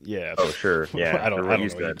effect. Yeah. Oh, sure. Yeah. I don't know what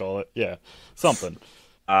you call it. Yeah. Something.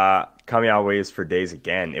 Coming out ways for days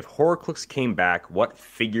again. If Heroclix came back, what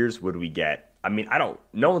figures would we get? I mean,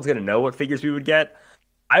 no one's gonna know what figures we would get.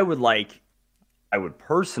 I would like, I would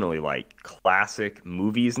personally like classic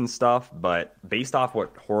movies and stuff, but based off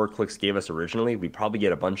what Heroclix gave us originally, we'd probably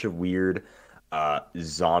get a bunch of weird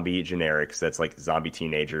zombie generics. That's like zombie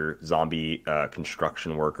teenager, zombie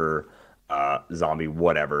construction worker, zombie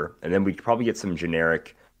whatever, and then we could probably get some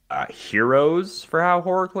generic heroes for how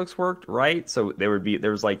Heroclix worked, right? So there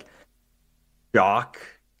was like jock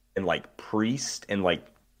and like priest and like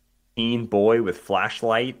teen boy with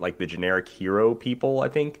flashlight, like the generic hero people, I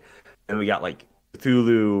think. And we got like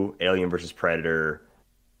Cthulhu, Alien versus Predator,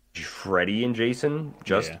 Freddy and Jason,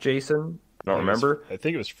 Jason. I don't remember. I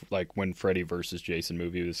think it was like when Freddy versus Jason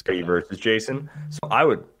movie was Freddy versus Jason. So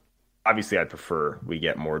obviously I'd prefer we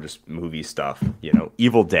get more just movie stuff,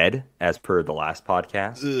 Evil Dead as per the last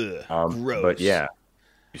podcast. Gross. But yeah,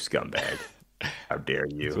 you scumbag. How dare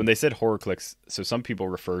you? So when they said Heroclix, so some people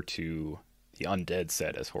refer to the undead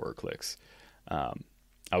set as Heroclix.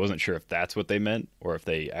 I wasn't sure if that's what they meant or if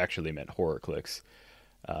they actually meant Heroclix.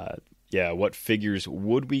 Yeah, what figures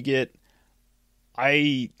would we get?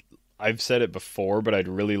 I've said it before, but I'd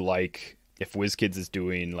really like if WizKids is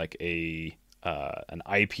doing like an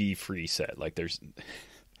IP free set, like there's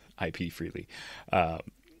IP freely.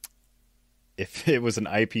 If it was an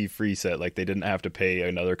IP free set, like they didn't have to pay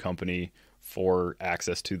another company for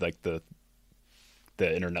access to like the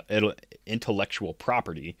intellectual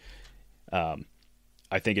property, I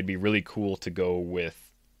think it'd be really cool to go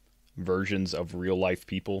with versions of real life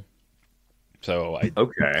people. So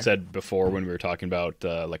I said before when we were talking about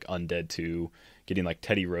like Undead 2, getting like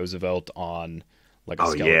Teddy Roosevelt on like a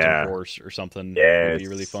skeleton horse or something would be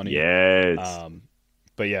really funny. Yes.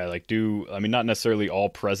 But yeah, like not necessarily all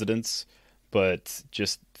presidents, but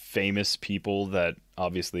just famous people that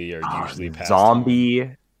obviously are usually passed zombie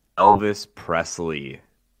on. Elvis Presley.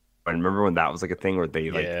 I remember when that was like a thing where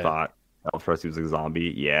they thought Elvis Presley was a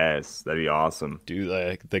zombie. Yes, that'd be awesome. Do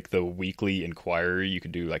like the Weekly Inquirer, you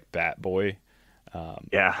could do like Bat Boy.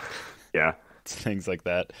 Yeah. Things like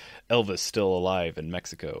that. Elvis still alive in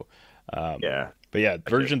Mexico. Yeah. But yeah,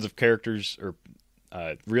 versions of characters or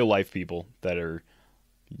real life people that are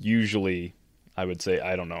usually, I would say,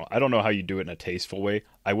 I don't know how you do it in a tasteful way.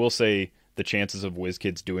 I will say the chances of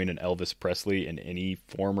WizKids doing an Elvis Presley in any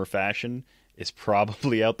form or fashion is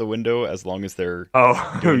probably out the window as long as they're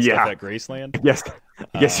doing stuff at Graceland.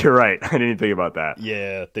 Yes, you're right. I didn't even think about that.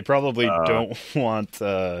 Yeah, they probably don't want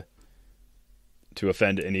to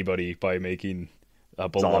offend anybody by making a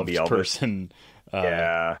beloved person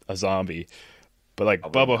a zombie. But like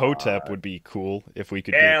Bubba Hotep would be cool if we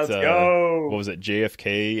could get let's go. What was it,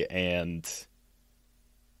 JFK and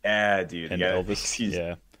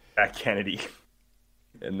Elvis, Jack Kennedy,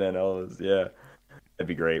 and then Elvis, that'd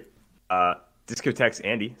be great. Discotex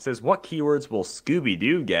Andy says, what keywords will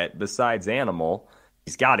Scooby-Doo get besides animal?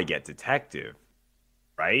 He's got to get detective,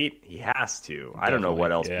 right? He has to. Definitely, I don't know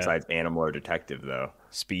what else besides animal or detective though.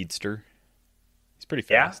 Speedster, he's pretty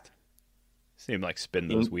fast. See him like spin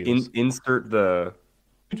those wheels. Insert the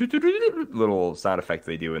little sound effect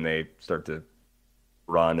they do when they start to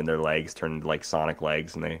run and their legs turn into like sonic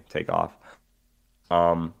legs and they take off.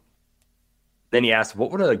 Then he asked,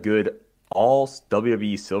 what would a good all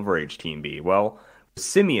WWE Silver Age team be? Well,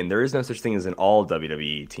 Simeon, there is no such thing as an all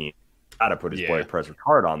WWE team. Gotta put his boy Prez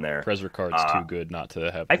Ricard on there. Prez Ricard's too good not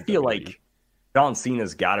to have. I feel like John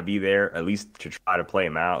Cena's got to be there at least to try to play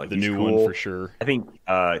him out. Like the he's new cool. one for sure. I think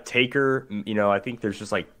Taker. I think there's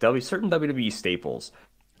just like certain WWE staples.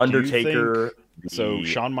 Undertaker. So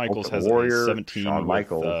Shawn Michaels has Warrior, a 17 Shawn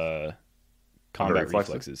Michaels, with combat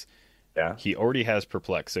reflexes. Yeah, he already has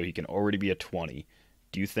Perplex, so he can already be a 20.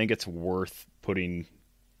 Do you think it's worth putting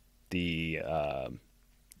the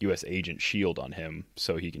U.S. Agent shield on him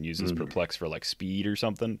so he can use his Perplex for like speed or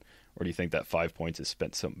something? Or do you think that 5 points is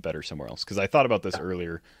spent better somewhere else? Because I thought about this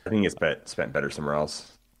earlier. I think it's spent better somewhere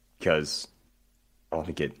else because I don't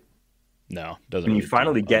think it. No, doesn't. When really you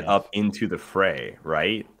finally get up into the fray,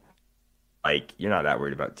 right? Like you're not that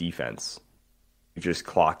worried about defense. You just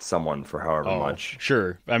clocked someone for however much.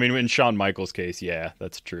 Sure. I mean, in Shawn Michaels' case, yeah,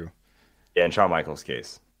 that's true. Yeah, in Shawn Michaels'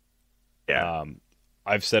 case. Yeah.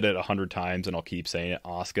 I've said it 100 times, and I'll keep saying it.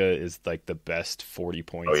 Asuka is like the best 40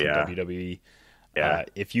 points in WWE. Yeah.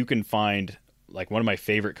 If you can find like one of my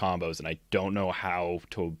favorite combos, and I don't know how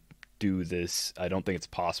to do this. I don't think it's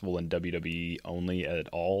possible in WWE only at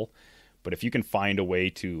all. But if you can find a way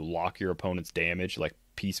to lock your opponent's damage, like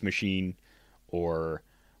Peace Machine or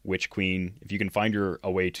Witch Queen, if you can find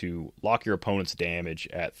a way to lock your opponent's damage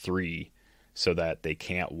at 3, so that they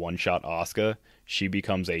can't one-shot Asuka, she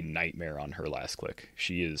becomes a nightmare on her last click.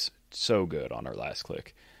 She is so good on her last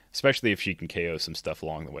click, especially if she can KO some stuff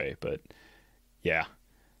along the way. But yeah,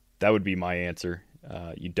 that would be my answer.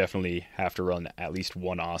 You definitely have to run at least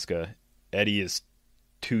one Asuka. Eddie is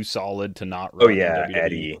too solid to not run. Oh yeah, in WWE.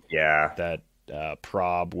 Eddie. Yeah, That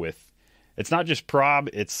prob with, it's not just prob.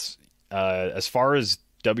 It's as far as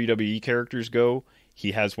WWE characters go,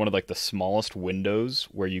 he has one of like the smallest windows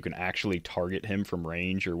where you can actually target him from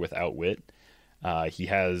range or without wit.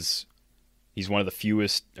 He's one of the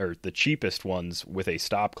fewest or the cheapest ones with a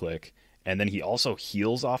stop click, and then he also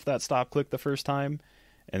heals off that stop click the first time,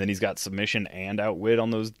 and then he's got submission and outwit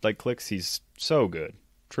on those like clicks. He's so good.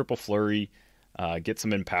 Triple flurry, get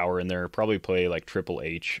some empower in there. Probably play like Triple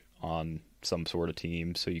H on some sort of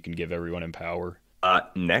team so you can give everyone empower.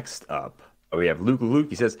 Next up, we have Luke.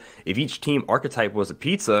 He says, if each team archetype was a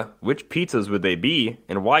pizza, which pizzas would they be?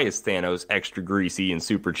 And why is Thanos extra greasy and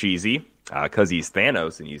super cheesy? Because he's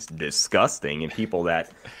Thanos and he's disgusting, and people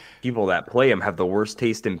that play him have the worst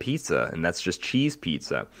taste in pizza, and that's just cheese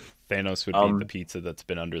pizza. Thanos would be the pizza that's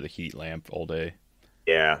been under the heat lamp all day.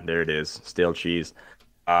 Yeah, there it is. Stale cheese.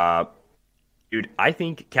 Dude, I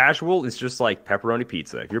think casual is just like pepperoni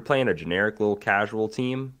pizza. If you're playing a generic little casual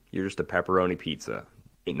team, you're just a pepperoni pizza.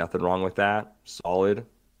 Ain't nothing wrong with that. Solid.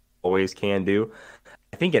 Always can do.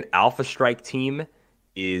 I think an Alpha Strike team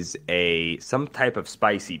is some type of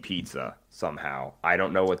spicy pizza somehow. I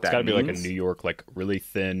don't know what that means. It's got to be like a New York, like really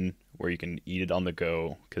thin, where you can eat it on the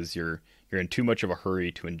go because you're in too much of a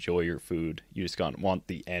hurry to enjoy your food. You just want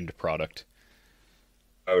the end product.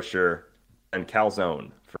 Oh, sure. And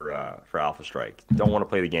calzone for Alpha Strike. Don't want to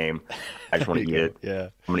play the game. I just want to eat it. Yeah.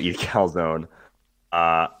 I'm going to eat a calzone.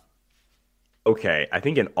 Okay, I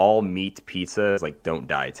think an all-meat pizza is like don't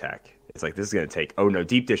die tech. It's like this is going to take... Oh, no,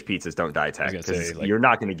 deep dish pizzas don't die tech. Because you're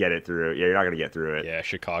not going to get it through. Yeah, you're not going to get through it. Yeah,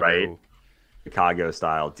 Chicago. Right?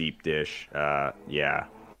 Chicago-style deep dish. Yeah.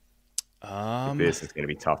 This is going to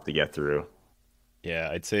be tough to get through. Yeah,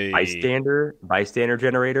 I'd say... Bystander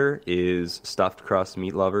generator is stuffed crust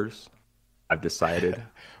meat lovers. I've decided.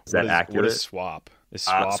 Is that accurate? What is swap? Is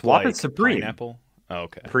swap Swap like is Supreme. Pineapple? Oh,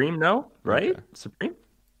 okay. Supreme, no? Right? Okay. Supreme?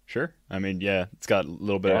 Sure. I mean, yeah, it's got a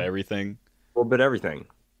little bit of everything. A little bit of everything.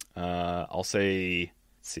 I'll say,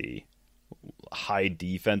 let's see, high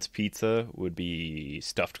defense pizza would be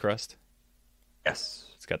stuffed crust. Yes.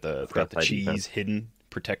 It's got the cheese defense hidden,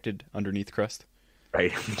 protected underneath crust.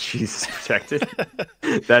 Right, cheese is protected.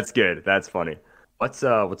 That's good. That's funny. What's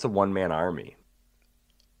a one-man army?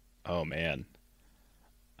 Oh man.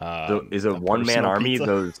 Is a one-man army pizza?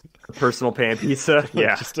 Those personal pan pizza?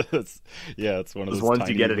 Yeah. It's one of those ones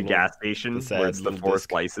you get at a gas station where it's the 4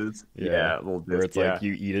 slices. Yeah, little disc, where it's like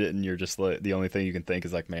you eat it and you're just like, the only thing you can think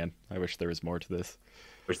is like, man, I wish there was more to this.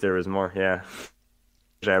 Wish there was more, yeah.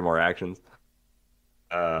 Wish I had more actions.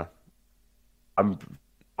 I'm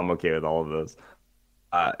okay with all of those.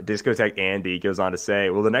 Discotheque Andy goes on to say,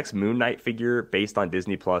 will the next Moon Knight figure based on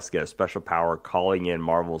Disney Plus get a special power calling in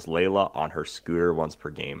Marvel's Layla on her scooter once per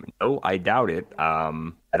game? No, I doubt it.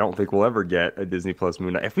 I don't think we'll ever get a Disney Plus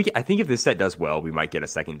Moon Knight. I think if this set does well, we might get a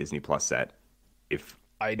second Disney Plus set if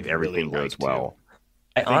everything goes well.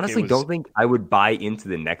 I honestly don't think I would buy into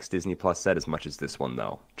the next Disney Plus set as much as this one,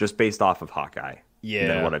 though, just based off of Hawkeye. Yeah,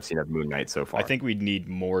 than what I've seen of Moon Knight so far. I think we'd need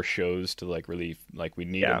more shows to like really we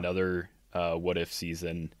need another What If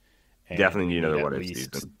season. And definitely need another What If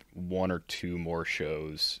season. 1 or 2 more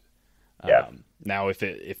shows. Yeah. Now,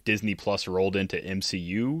 if Disney Plus rolled into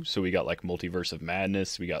MCU, so we got like Multiverse of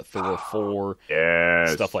Madness, we got Thor 4,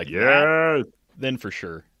 stuff like that, then for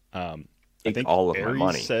sure. I think all of Barry my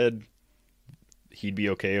money said he'd be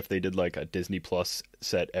okay if they did like a Disney Plus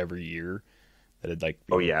set every year. That'd like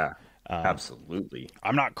absolutely.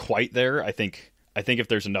 I'm not quite there. I think if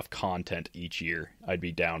there's enough content each year, I'd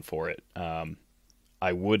be down for it.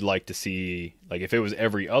 I would like to see, like, if it was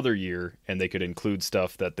every other year and they could include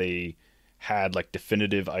stuff that they had like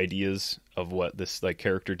definitive ideas of what this like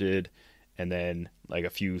character did, and then like a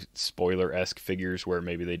few spoiler-esque figures where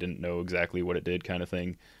maybe they didn't know exactly what it did, kind of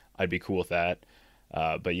thing. I'd be cool with that.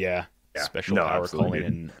 But special power calling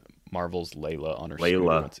in Marvel's Layla on her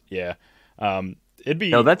Layla. Yeah. It'd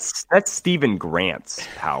be that's Stephen Grant's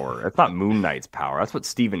power. That's not Moon Knight's power. That's what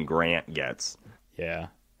Stephen Grant gets. Yeah.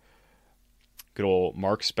 Good old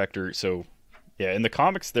Mark Spector. So, yeah, in the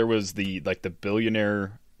comics there was the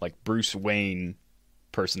billionaire like Bruce Wayne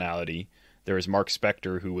personality. There was Mark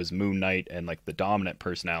Spector, who was Moon Knight and like the dominant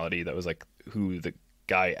personality that was like who the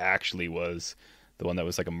guy actually was, the one that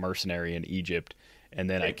was like a mercenary in Egypt. And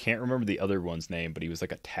then I can't remember the other one's name, but he was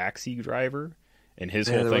like a taxi driver. And his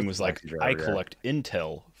Yeah, whole there thing was was a like, taxi driver, I yeah. collect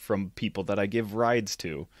intel from people that I give rides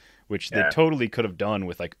to, which Yeah. they totally could have done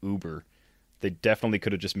with like Uber. They definitely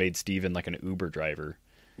could have just made Steven like an Uber driver.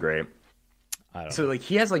 Great. I don't So know. like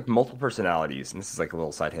he has like multiple personalities, and this is like a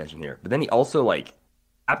little side tangent here. But then he also like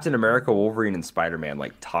Captain America, Wolverine, and Spider-Man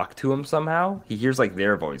like talk to him somehow. He hears like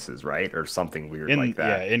their voices, right? Or something weird like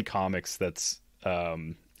that. In comics, that's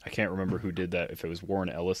I can't remember who did that. If it was Warren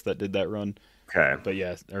Ellis that did that run, Okay. but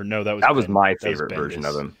yeah, or no, that was That was my that was favorite version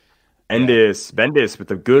of Bendis. him. Yeah. Bendis with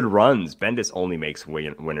the good runs. Bendis only makes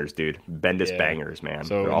winners, dude. Bendis Yeah. bangers, man.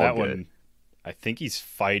 So They're in all that good. one, I think he's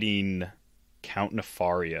fighting Count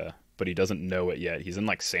Nefaria, but he doesn't know it yet. He's in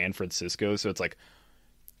like San Francisco, so it's like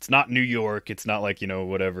it's not New York. It's not like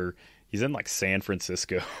whatever. He's in like San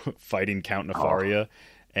Francisco fighting Count Nefaria,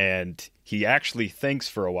 and he actually thinks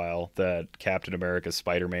for a while that Captain America,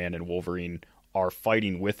 Spider-Man, and Wolverine are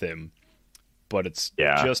fighting with him, but it's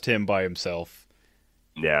Yeah. just him by himself,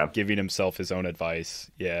 Yeah. giving himself his own advice.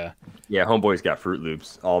 Yeah. Yeah, Homeboy's got Fruit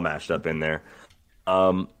Loops all mashed up in there.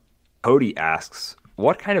 Cody asks,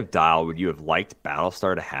 what kind of dial would you have liked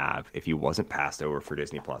Battlestar to have if he wasn't passed over for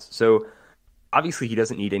Disney Plus? So obviously he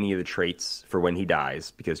doesn't need any of the traits for when he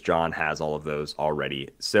dies because John has all of those already.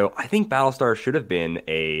 So I think Battlestar should have been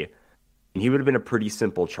he would have been a pretty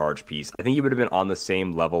simple charge piece. I think he would have been on the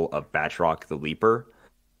same level of Batroc the Leaper.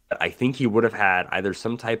 I think he would have had either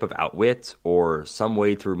some type of outwit or some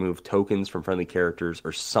way to remove tokens from friendly characters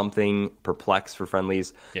or something perplex for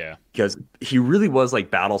friendlies. Yeah. Because he really was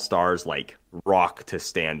like Battlestar's like rock to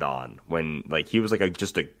stand on when like he was like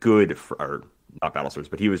just a good or not Battlestar's,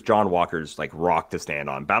 but he was John Walker's like rock to stand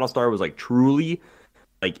on. Battlestar was like truly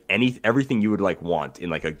like everything you would like want in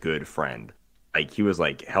like a good friend. Like he was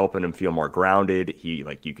like helping him feel more grounded. He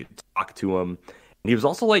like you could talk to him. And he was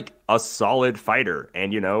also like a solid fighter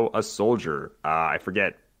and a soldier. I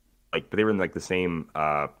forget but they were in like the same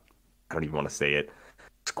I don't even want to say it.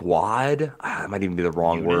 Squad? That might even be the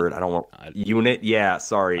wrong Unit? word. I don't want unit. Yeah,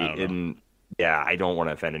 sorry. I don't know. Yeah, I don't want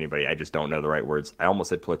to offend anybody. I just don't know the right words. I almost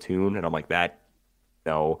said platoon and I'm like that.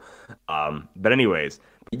 No. But anyways,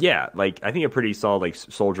 yeah, like I think a pretty solid like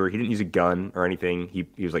soldier. He didn't use a gun or anything. He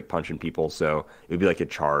was like punching people, so it would be like a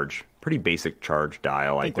charge. Pretty basic charge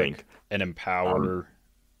dial, I think. Like an empower. An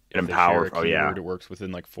if they empower. share a Oh yeah. keyword, it works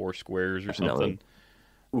within like 4 squares or Definitely.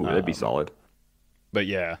 something. Ooh, that'd be solid. But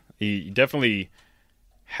yeah, he definitely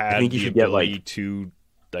had think you the should get, ability like, to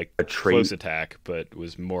like a trait. close attack, but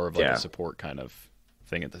was more of like Yeah. a support kind of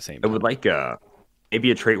thing at the same I time. would like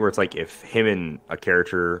maybe a trait where it's like if him and a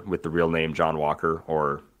character with the real name John Walker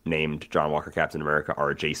or named John Walker Captain America are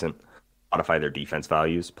adjacent, modify their defense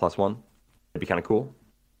values +1. That'd be kind of cool.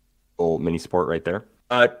 Little mini support right there.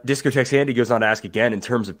 Discotex Andy goes on to ask again, in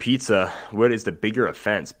terms of pizza, what is the bigger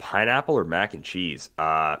offense, pineapple or mac and cheese?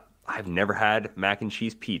 I've never had mac and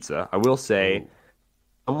cheese pizza. I will say,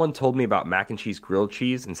 someone told me about mac and cheese grilled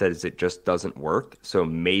cheese and says it just doesn't work. So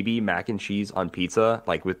maybe mac and cheese on pizza,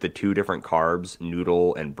 like with the 2 different carbs,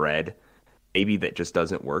 noodle and bread, maybe that just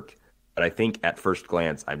doesn't work. But I think at first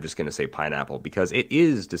glance, I'm just going to say pineapple because it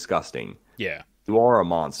is disgusting. Yeah. You are a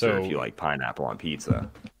monster So- if you like pineapple on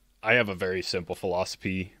pizza. I have a very simple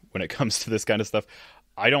philosophy when it comes to this kind of stuff.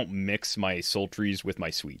 I don't mix my sultries with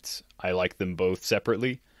my sweets. I like them both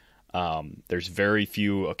separately. There's very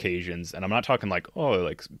few occasions, and I'm not talking like,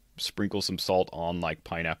 like sprinkle some salt on like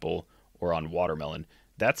pineapple or on watermelon.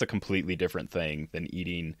 That's a completely different thing than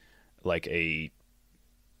eating like a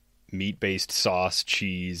meat-based sauce,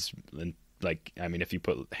 cheese, and like, I mean, if you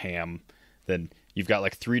put ham, then you've got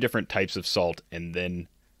like 3 different types of salt and then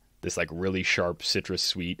this like really sharp citrus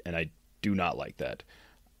sweet, and I do not like that.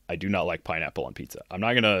 I do not like pineapple on pizza. I'm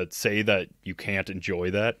not going to say that you can't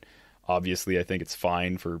enjoy that. Obviously, I think it's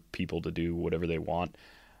fine for people to do whatever they want.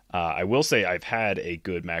 I will say I've had a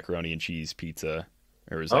good macaroni and cheese pizza.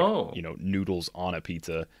 Or it was like, noodles on a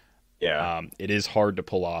pizza. Yeah. It is hard to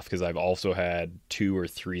pull off because I've also had 2 or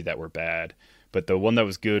 3 that were bad. But the one that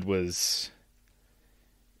was good was,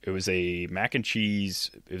 it was a mac and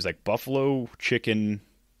cheese. It was like buffalo chicken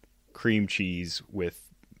cream cheese with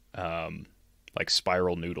like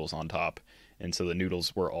spiral noodles on top, and so the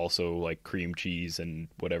noodles were also like cream cheese and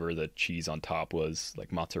whatever the cheese on top was,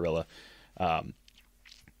 like mozzarella.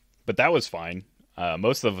 But that was fine.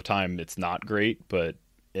 Most of the time it's not great, but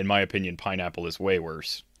in my opinion pineapple is way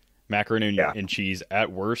worse. Macaroni and cheese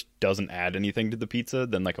at worst doesn't add anything to the pizza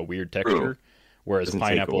than like a weird texture, whereas Doesn't take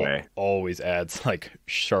pineapple away. always adds like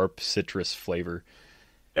sharp citrus flavor.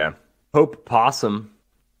 Yeah. Hope Possum,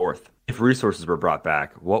 4th. If resources were brought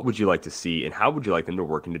back, what would you like to see and how would you like them to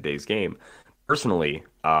work in today's game? Personally,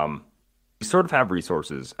 We sort of have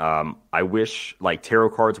resources. I wish like tarot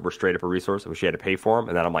cards were straight up a resource. I wish you had to pay for them.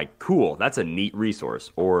 And then I'm like, cool, that's a neat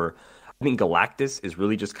resource. Or I think Galactus is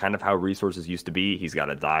really just kind of how resources used to be. He's got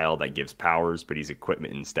a dial that gives powers, but he's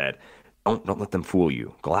equipment instead. Don't let them fool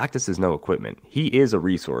you. Galactus is no equipment. He is a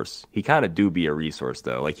resource. He kind of do be a resource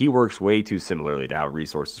though. Like he works way too similarly to how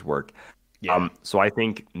resources work. Yeah. So I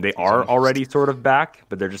think they He's are almost- already sort of back,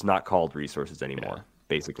 but they're just not called resources anymore. Yeah.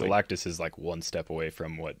 Basically. Galactus is like one step away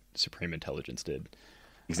from what Supreme Intelligence did.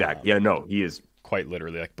 Exactly. Yeah, no, he is Quite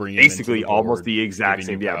literally, like bringing him into basically the board, almost the exact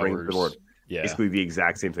giving same. you Yeah, bring the powers. Lord. Yeah, Basically the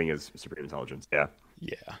exact same thing as Supreme Intelligence. Yeah.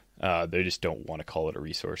 yeah. They just don't want to call it a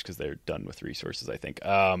resource because they're done with resources, I think.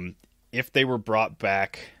 If they were brought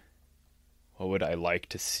back, what would I like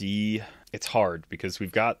to see? It's hard because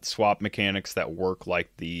we've got swap mechanics that work like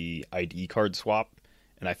the ID card swap,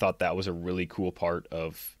 and I thought that was a really cool part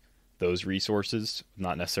of those resources.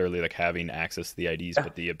 Not necessarily like having access to the IDs,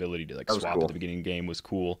 but the ability to like That was swap cool. at the beginning of the game was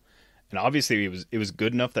cool. And obviously it was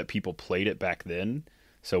good enough that people played it back then.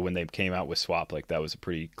 So when they came out with swap, like that was a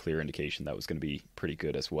pretty clear indication that was going to be pretty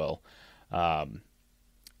good as well.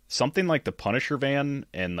 Something like the Punisher van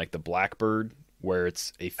and like the Blackbird, where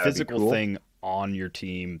it's a be physical cool. thing on your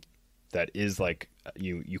team that is like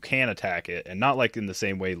you can attack it, and not like in the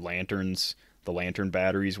same way the lantern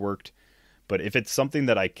batteries worked. But if it's something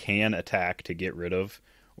that I can attack to get rid of,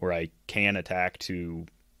 or I can attack to,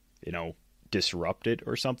 disrupt it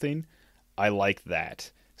or something, I like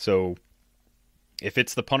that. So if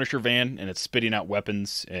it's the Punisher van and it's spitting out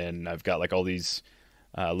weapons, and I've got like all these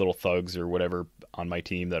little thugs or whatever on my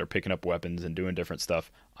team that are picking up weapons and doing different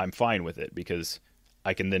stuff, I'm fine with it because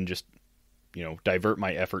I can then just, divert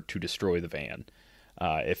my effort to destroy the van.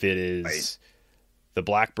 If it is the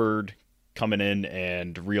Blackbird coming in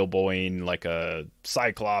and real boying like a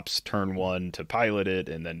Cyclops turn one to pilot it,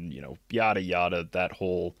 and then, yada yada, that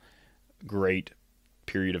whole great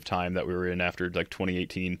period of time that we were in after like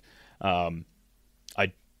 2018. I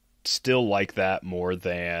still like that more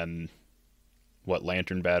than what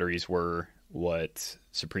lantern batteries were, what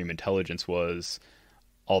Supreme Intelligence was,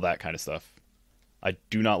 all that kind of stuff. I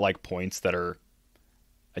do not like points that are...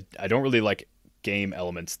 I don't really like game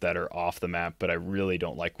elements that are off the map, but I really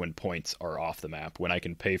don't like when points are off the map, when I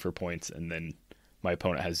can pay for points and then my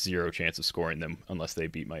opponent has zero chance of scoring them unless they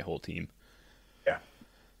beat my whole team. Yeah.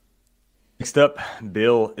 Next up,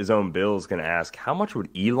 his own Bill is going to ask, how much would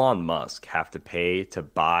Elon Musk have to pay to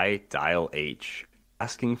buy Dial H?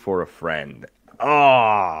 Asking for a friend.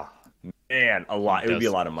 Oh, man, a lot. It would be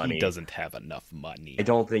a lot of money. He doesn't have enough money. I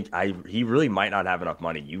don't think he really might not have enough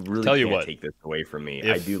money. You really Tell you can't what, take this away from me.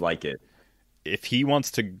 if- I do like it. If he wants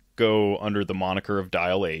to go under the moniker of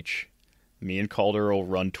Dial H, me and Calder will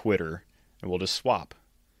run Twitter and we'll just swap.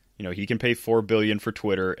 He can pay $4 billion for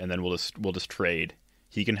Twitter, and then we'll just trade.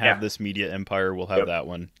 He can have this media empire. We'll have that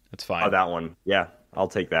one. That's fine. Oh, that one. Yeah, I'll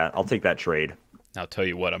take that. I'll take that trade. I'll tell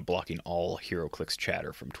you what, I'm blocking all Heroclix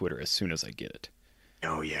chatter from Twitter as soon as I get it.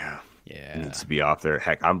 Oh, yeah. Yeah. It needs to be off there.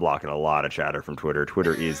 Heck, I'm blocking a lot of chatter from Twitter.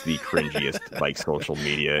 Twitter is the cringiest like social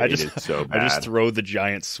media. It is so bad. I just throw the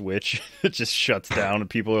giant switch. It just shuts down, and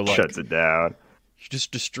people are like, Shuts it down. "You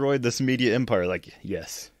just destroyed this media empire." Like,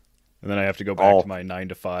 yes. And then I have to go back to my 9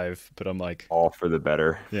 to 5. But I'm like, All for the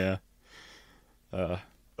better. yeah.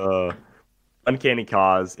 Uncanny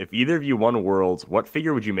Cause. If either of you won Worlds, what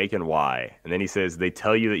figure would you make and why? And then he says, they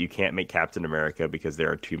tell you that you can't make Captain America because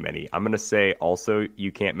there are too many. I'm going to say also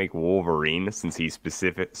you can't make Wolverine since he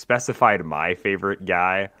specified my favorite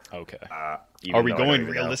guy. Okay. Even Are we though I don't going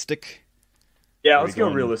even know. realistic? Yeah, Are let's we go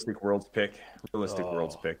going- realistic Worlds pick. Realistic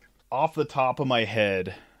Worlds pick. Off the top of my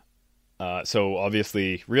head, so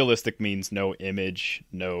obviously realistic means no Image,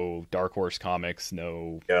 no Dark Horse Comics,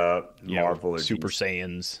 no Marvel or Super DC.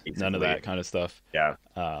 Saiyans, none of that kind of stuff. Yeah.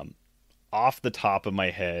 Off the top of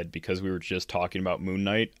my head, because we were just talking about Moon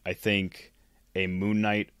Knight, I think a Moon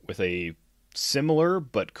Knight with a similar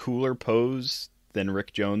but cooler pose than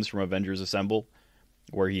Rick Jones from Avengers Assemble,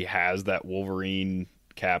 where he has that Wolverine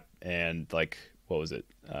cap and like, what was it?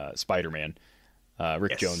 Spider-Man.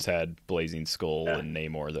 Rick Jones had Blazing Skull and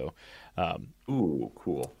Namor though. Ooh,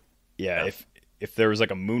 cool. Yeah, if there was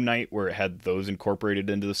like a Moon Knight where it had those incorporated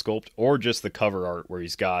into the sculpt, or just the cover art where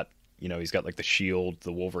he's got like the shield,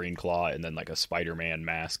 the Wolverine claw, and then like a Spider-Man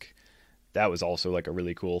mask, that was also like a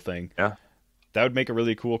really cool thing. Yeah. That would make a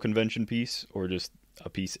really cool convention piece, or just a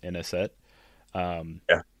piece in a set.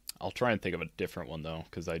 I'll try and think of a different one though,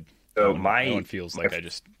 because So my one feels like I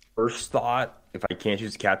just... First thought, if I can't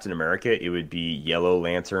choose Captain America, it would be Yellow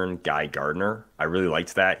Lantern Guy Gardner. I really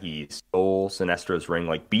liked that. He stole Sinestro's ring,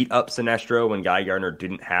 like beat up Sinestro when Guy Gardner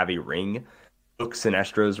didn't have a ring, took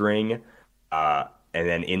Sinestro's ring, And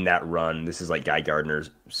then in that run, this is like Guy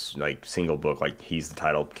Gardner's like single book, like he's the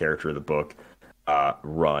title character of the book.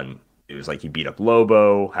 Run. It was like he beat up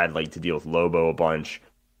Lobo, had like to deal with Lobo a bunch.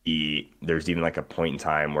 There's even like a point in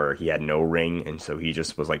time where he had no ring, and so he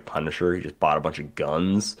just was like Punisher. He just bought a bunch of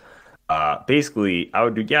guns. Basically,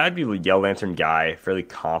 I'd be the Yellow Lantern guy fairly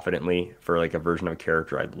confidently for like a version of a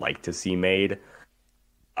character I'd like to see made.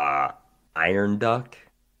 Iron Duck,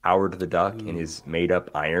 Howard the Duck, in his made up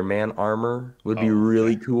Iron Man armor would be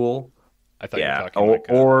really cool. I thought you were talking like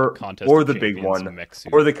or Contest or of the big Champions one, mech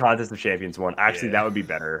suit. or the Contest of Champions one. Actually, that would be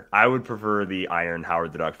better. I would prefer the Iron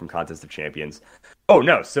Howard the Duck from Contest of Champions. Oh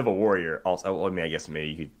no, Civil Warrior. Also, well, I mean, I guess maybe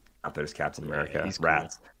you could out there as Captain America. He's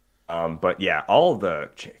Rats. Cool. But yeah, all of the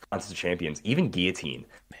Contest of Champions, even Guillotine,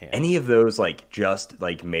 any of those like just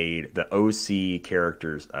like made the OC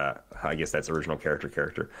characters. I guess that's original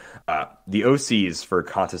character. The OCs for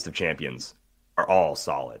Contest of Champions are all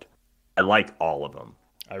solid. I like all of them.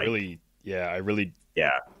 I really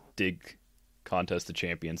dig Contest of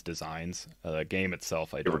Champions designs. The game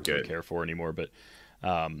itself, I don't really care for anymore. But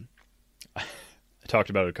I talked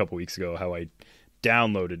about it a couple weeks ago how I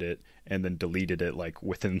downloaded it and then deleted it like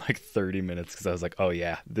within like 30 minutes because I was like, oh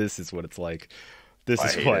yeah, this is what it's like. This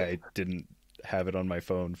is why I didn't have it on my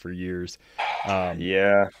phone for years.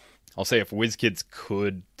 Yeah. I'll say if WizKids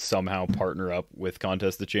could somehow partner up with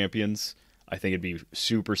Contest of Champions, I think it'd be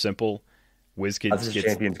super simple. WizKids gets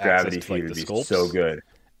Champions access Gravity to like Feed the would be sculpts. so good.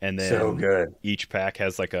 And then so good. Each pack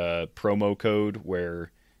has like a promo code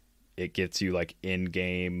where it gets you like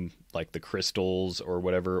in-game like the crystals or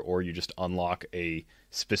whatever, or you just unlock a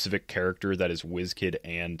specific character that is WizKid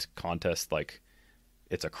and Contest, like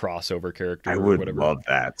it's a crossover character. I or would whatever. love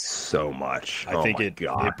that so much. I think it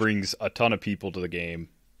brings a ton of people to the game.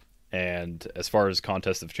 And as far as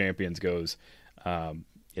Contest of Champions goes,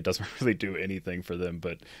 it doesn't really do anything for them,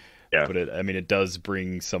 but it does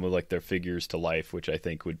bring some of like their figures to life, which I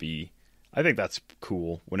think that's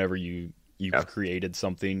cool. Whenever you've created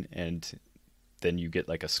something and then you get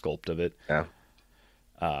like a sculpt of it. Yeah.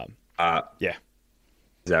 Yeah.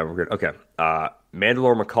 Is that we're good? Okay.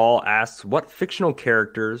 Mandalore McCall asks, what fictional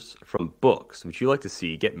characters from books would you like to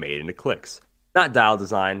see get made into clicks? Not dial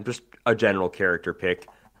design, just a general character pick.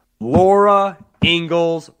 Laura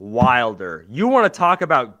Ingalls Wilder. You want to talk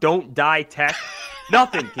about don't die tech?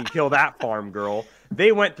 Nothing can kill that farm girl.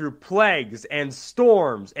 They went through plagues and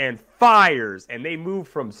storms and fires, and they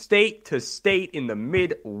moved from state to state in the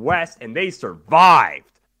Midwest, and they survived.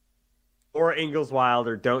 Laura Ingalls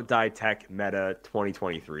Wilder, don't die tech meta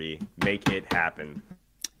 2023. Make it happen.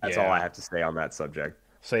 That's all I have to say on that subject.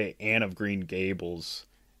 Say Anne of Green Gables.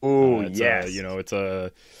 Oh, yes. It's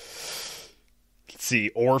a... Let's see,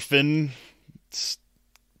 orphan,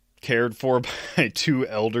 cared for by two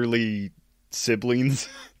elderly siblings.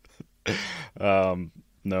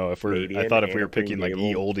 No, if we were picking like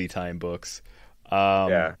oldie time books,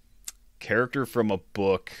 character from a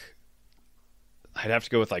book, I'd have to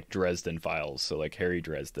go with like Dresden Files. So like Harry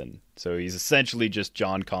Dresden. So he's essentially just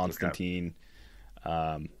John Constantine.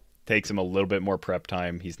 Takes him a little bit more prep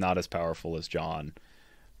time. He's not as powerful as John.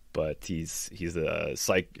 But he's a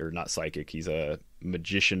not psychic. He's a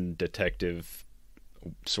magician, detective,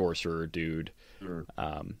 sorcerer dude.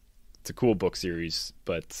 It's a cool book series,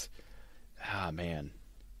 but man, I'm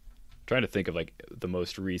trying to think of like the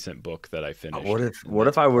most recent book that I finished. What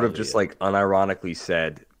if I would have just like unironically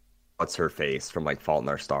said, "What's her face?" from like Fault in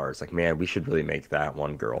Our Stars? Like, man, we should really make that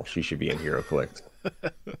one girl. She should be in Heroclix.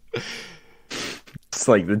 It's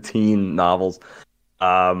like the teen novels.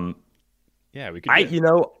 Yeah, we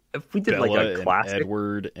could. If we did Bella like a classic, and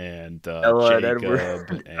Edward and Bella Jacob and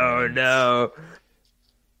Edward. And... Oh no!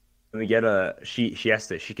 We get she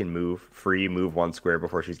can move 1 square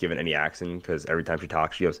before she's given any action, because every time she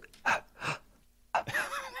talks, she goes.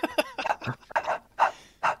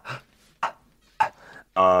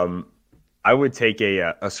 I would take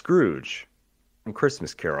a Scrooge from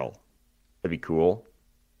Christmas Carol. That'd be cool.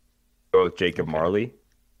 Go with Jacob Marley.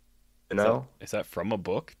 Is that from a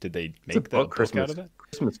book? Did they make that book out of it?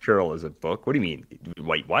 Christmas Carol is a book. What do you mean?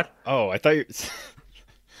 Wait, what? Oh, I thought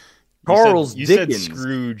Charles you Dickens. said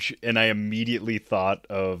Scrooge, and I immediately thought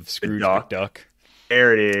of Scrooge McDuck.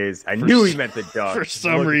 There it is. I knew he meant the duck. For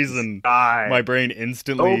some reason, my brain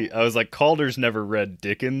instantly... I was like, Calder's never read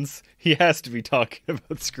Dickens. He has to be talking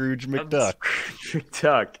about Scrooge McDuck. Scrooge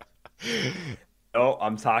McDuck. Oh,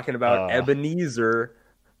 I'm talking about Ebenezer.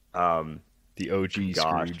 The OG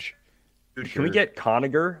Scrooge. Dude, can we get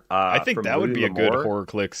Conager? I think that would be a good L'Amour?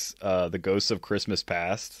 Heroclix. The Ghosts of Christmas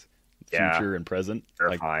Past, future and present.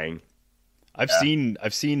 Terrifying. I've seen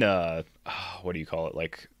what do you call it?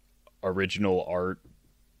 Like original art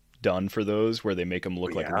done for those where they make them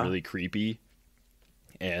look like Yeah. really creepy.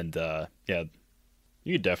 And yeah,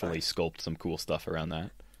 you could definitely sculpt some cool stuff around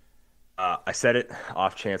that. I said it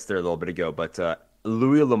off chance there a little bit ago, but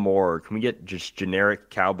Louis L'Amour, can we get just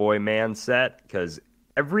generic cowboy man set? Because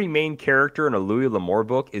every main character in a Louis L'Amour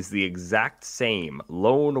book is the exact same.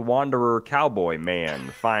 Lone wanderer cowboy man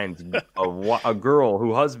finds a girl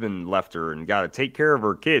whose husband left her and got to take care of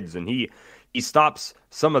her kids, and he stops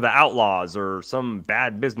some of the outlaws or some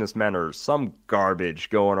bad businessmen or some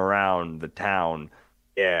garbage going around the town.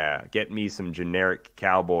 Yeah, get me some generic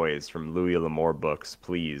cowboys from Louis L'Amour books,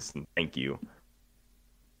 please, and thank you.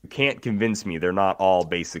 You can't convince me they're not all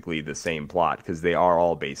basically the same plot, because they are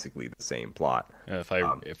all basically the same plot. If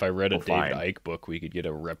I read a well, David fine. Icke book, we could get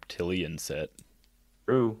a reptilian set.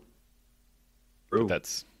 True. True.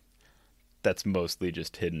 That's mostly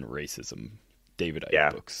just hidden racism. David Icke Yeah.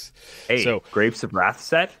 books. Hey, So Grapes of Wrath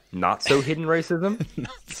set, not so hidden racism,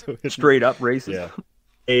 not so hidden. straight up racism. Yeah.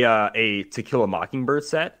 A To Kill a Mockingbird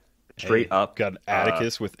set, straight Hey, up. got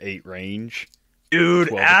Atticus with 8 range. Dude,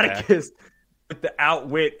 12 attack. Atticus with the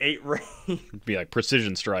outwit 8 range. It'd be like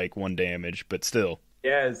precision strike, 1 damage, but still.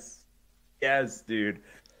 Yes, dude.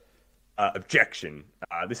 Objection.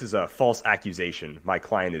 This is a false accusation. My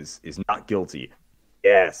client is not guilty.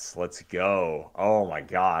 Yes, let's go. Oh my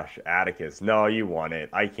gosh, Atticus. No, you won it.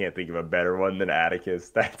 I can't think of a better one than Atticus.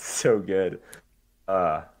 That's so good.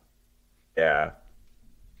 Yeah.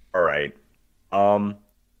 All right.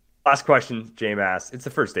 Last question, James asks. It's the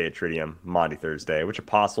first day of Tritium, Monday, Thursday. Which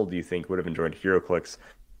apostle do you think would have enjoyed Heroclix?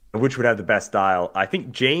 And which would have the best dial? I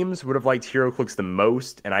think James would have liked Heroclix the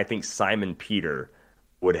most, and I think Simon Peter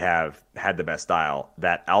would have had the best dial.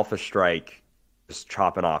 That Alpha Strike just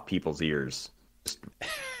chopping off people's ears. Just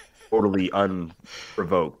totally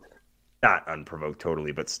unprovoked. Not unprovoked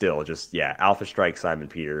totally, but still just, yeah, Alpha Strike, Simon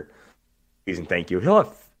Peter. Please and thank you.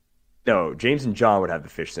 No, James and John would have the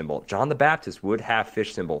fish symbol. John the Baptist would have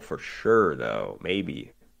fish symbol for sure, though.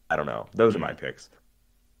 Maybe. I don't know. Those are my picks.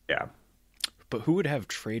 Yeah. But who would have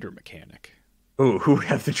trader mechanic? Ooh, who would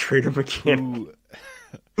have the trader mechanic?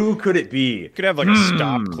 Who could it be? Could have like a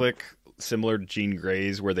stop click similar to Jean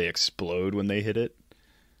Grey's where they explode when they hit it.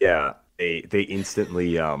 Yeah, they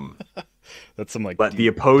instantly That's some like let the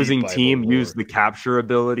opposing Bible team lore. use the capture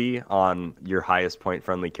ability on your highest point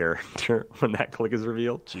friendly character when that click is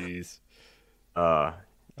revealed. Jeez. I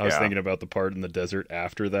I was thinking about the part in the desert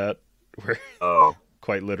after that where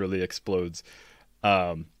quite literally explodes.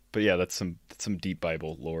 But yeah, that's some deep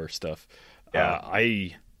Bible lore stuff. Yeah.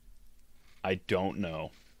 I don't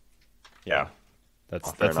know. Yeah.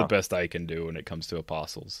 That's fair the enough. best I can do when it comes to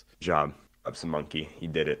apostles. Good job. Up some monkey. He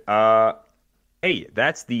did it. Hey,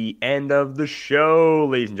 that's the end of the show,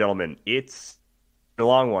 ladies and gentlemen. It's been a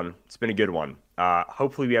long one. It's been a good one.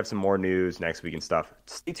 Hopefully we have some more news next week and stuff.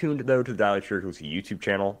 Stay tuned, though, to the Dial H Heroclix YouTube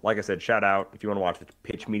channel. Like I said, shout out. If you want to watch the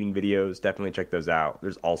pitch meeting videos, definitely check those out.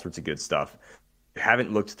 There's all sorts of good stuff. If you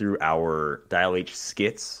haven't looked through our Dial H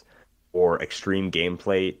skits or extreme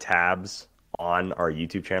gameplay tabs on our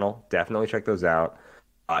YouTube channel, definitely check those out.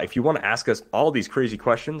 If you want to ask us all these crazy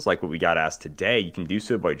questions like what we got asked today, you can do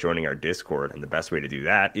so by joining our Discord. And the best way to do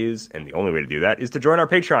that is, and the only way to do that, is to join our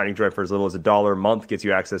Patreon. You can join for as little as $1 a month, gets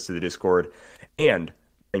you access to the Discord and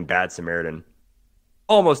playing Bad Samaritan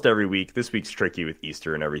almost every week. This week's tricky with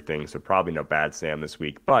Easter and everything, so probably no Bad Sam this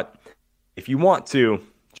week. But if you want to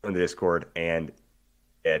join the Discord and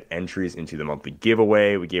get entries into the monthly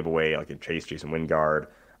giveaway, we gave away like a Jason Wingard,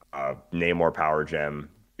 Namor Power Gem,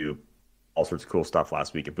 do all sorts of cool stuff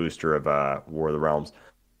last week, a booster of War of the Realms.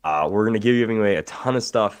 We're going to giving away a ton of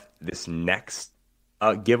stuff this next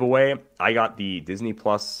giveaway. I got the Disney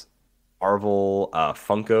Plus Marvel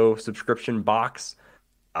Funko subscription box,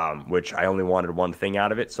 which I only wanted one thing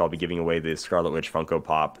out of it, so I'll be giving away the Scarlet Witch Funko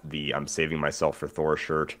Pop, the I'm Saving Myself for Thor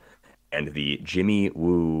shirt, and the Jimmy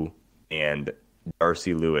Woo and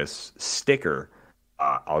Darcy Lewis sticker.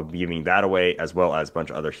 I'll be giving that away, as well as a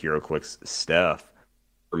bunch of other HeroClix stuff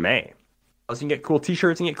for May. Plus, you can get cool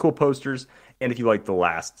t-shirts and get cool posters. And if you like the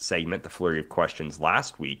last segment, the flurry of questions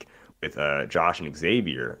last week with Josh and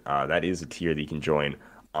Xavier, that is a tier that you can join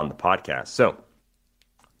on the podcast. So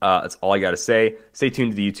that's all I got to say. Stay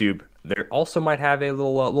tuned to the YouTube. There also might have a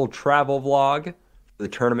little travel vlog for the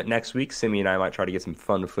tournament next week. Simeon and I might try to get some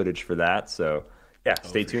fun footage for that. So yeah,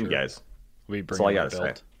 stay tuned, sure. guys. We That's all I got to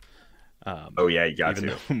say. Oh yeah, you got even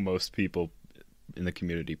to. though most people in the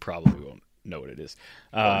community probably won't know what it is.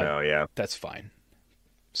 No, yeah. That's fine.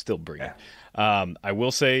 Still bring it. I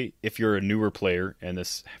will say, if you're a newer player and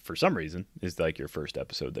this, for some reason, is like your first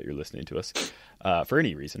episode that you're listening to us, for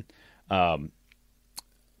any reason, Calder,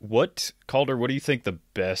 what do you think the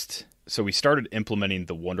best so we started implementing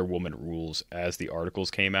the Wonder Woman rules as the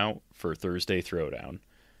articles came out for Thursday Throwdown.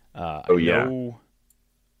 I know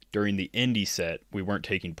during the indie set, we weren't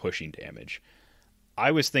taking pushing damage.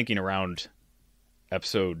 I was thinking around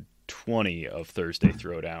episode 20 of Thursday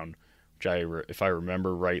Throwdown, which if I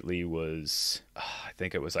remember rightly was, I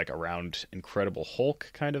think it was like around Incredible Hulk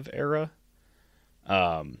kind of era.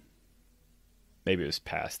 Maybe it was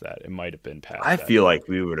past that. It might have been past that. I feel like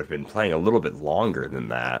we would have been playing a little bit longer than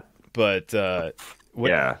that. But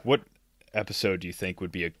what episode do you think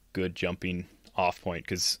would be a good jumping off point?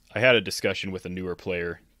 Because I had a discussion with a newer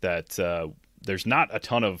player that there's not a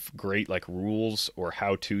ton of great like rules or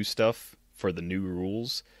how-to stuff for the new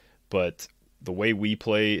rules, but the way we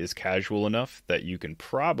play is casual enough that you can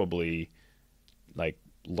probably like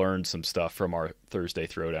learn some stuff from our Thursday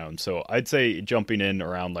Throwdown. So I'd say jumping in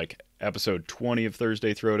around like episode 20 of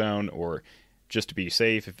Thursday Throwdown, or just to be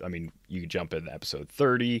safe, you could jump in episode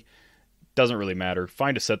 30. Doesn't really matter.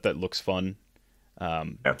 Find a set that looks fun,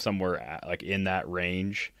 somewhere like in that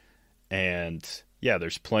range. And yeah,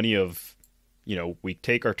 there's plenty of, we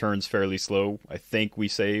take our turns fairly slow. I think we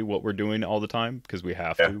say what we're doing all the time because we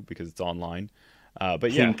have to, because it's online.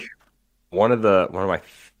 But yeah, one of my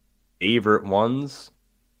favorite ones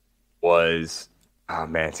was, oh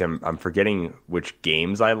man, see, I'm forgetting which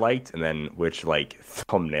games I liked and then which like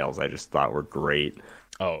thumbnails I just thought were great.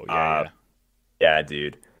 Oh yeah, yeah,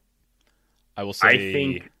 dude. I will say, I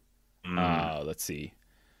think, let's see,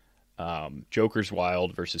 Joker's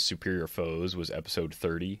Wild versus Superior Foes was episode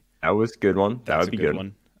 30. That was a good one. That would be good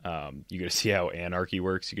one. You get to see how Anarchy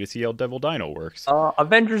works. You get to see how Devil Dino works.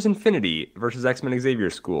 Avengers Infinity versus X-Men Xavier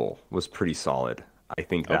School was pretty solid. I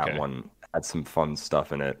think that one had some fun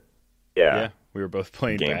stuff in it. Yeah, we were both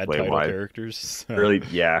playing bad title characters. So. Really,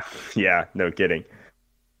 yeah, no kidding.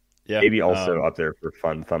 Yeah, maybe also up there for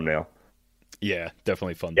fun thumbnail. Yeah,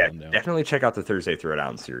 definitely fun thumbnail. Definitely check out the Thursday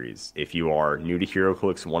Throwdown series. If you are new to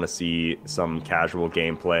Heroclix, want to see some casual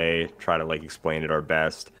gameplay, try to like explain it our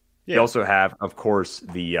best. Yeah. We also have, of course,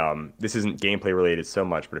 the this isn't gameplay related so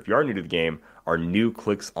much, but if you are new to the game, our new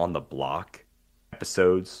Clicks on the Block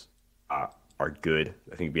episodes are good.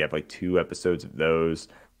 I think we have like 2 episodes of those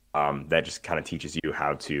that just kind of teaches you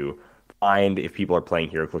how to find if people are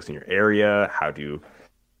playing Heroclix in your area, how to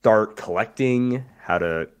start collecting, how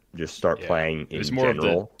to just start playing in it's more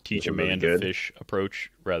general. Of the teach a man to fish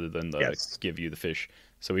approach rather than the give you the fish.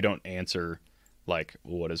 So we don't answer like,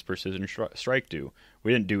 what does precision strike do?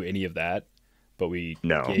 We didn't do any of that, but we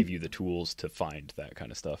gave you the tools to find that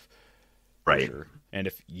kind of stuff. Right. Sure. And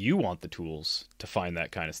if you want the tools to find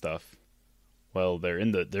that kind of stuff, well, they're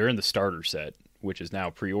in the starter set, which is now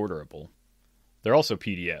pre-orderable. They're also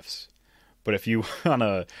PDFs. But if you want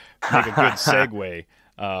to make a good segue,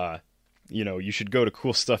 you should go to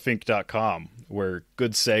coolstuffinc.com, where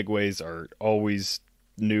good segues are always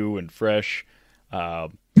new and fresh.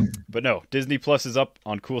 But no, Disney Plus is up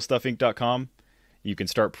on coolstuffinc.com. You can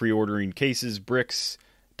start pre-ordering cases, bricks,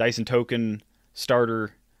 Dyson token,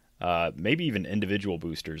 starter, maybe even individual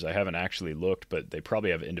boosters. I haven't actually looked, but they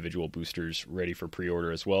probably have individual boosters ready for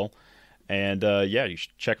pre-order as well. And you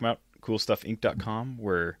should check them out, coolstuffinc.com,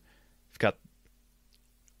 where we've got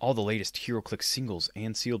all the latest HeroClix singles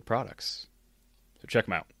and sealed products. So check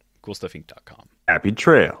them out, coolstuffinc.com. Happy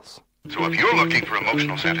trails. So if you're looking for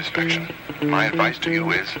emotional satisfaction, my advice to you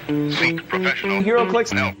is seek professional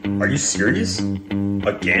Heroclix? No. Are you serious?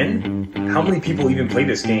 Again? How many people even play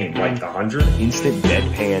this game? Like 100? Instant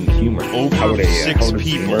deadpan humor. Over 6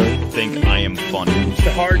 people think I am funny. It's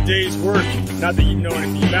a hard day's work. Not that you know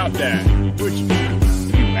anything about that. Which, you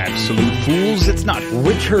absolute fools, it's not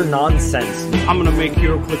Witcher nonsense. I'm gonna make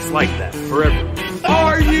HeroClix like that forever.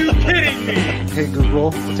 Are you kidding me? Hey Google,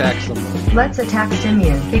 attack someone. Let's attack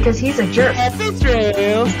Simeon because he's a jerk.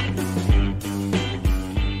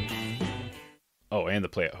 Oh, and the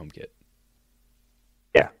play at home kit.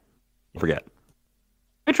 Yeah. Forget.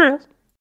 Hey, trails.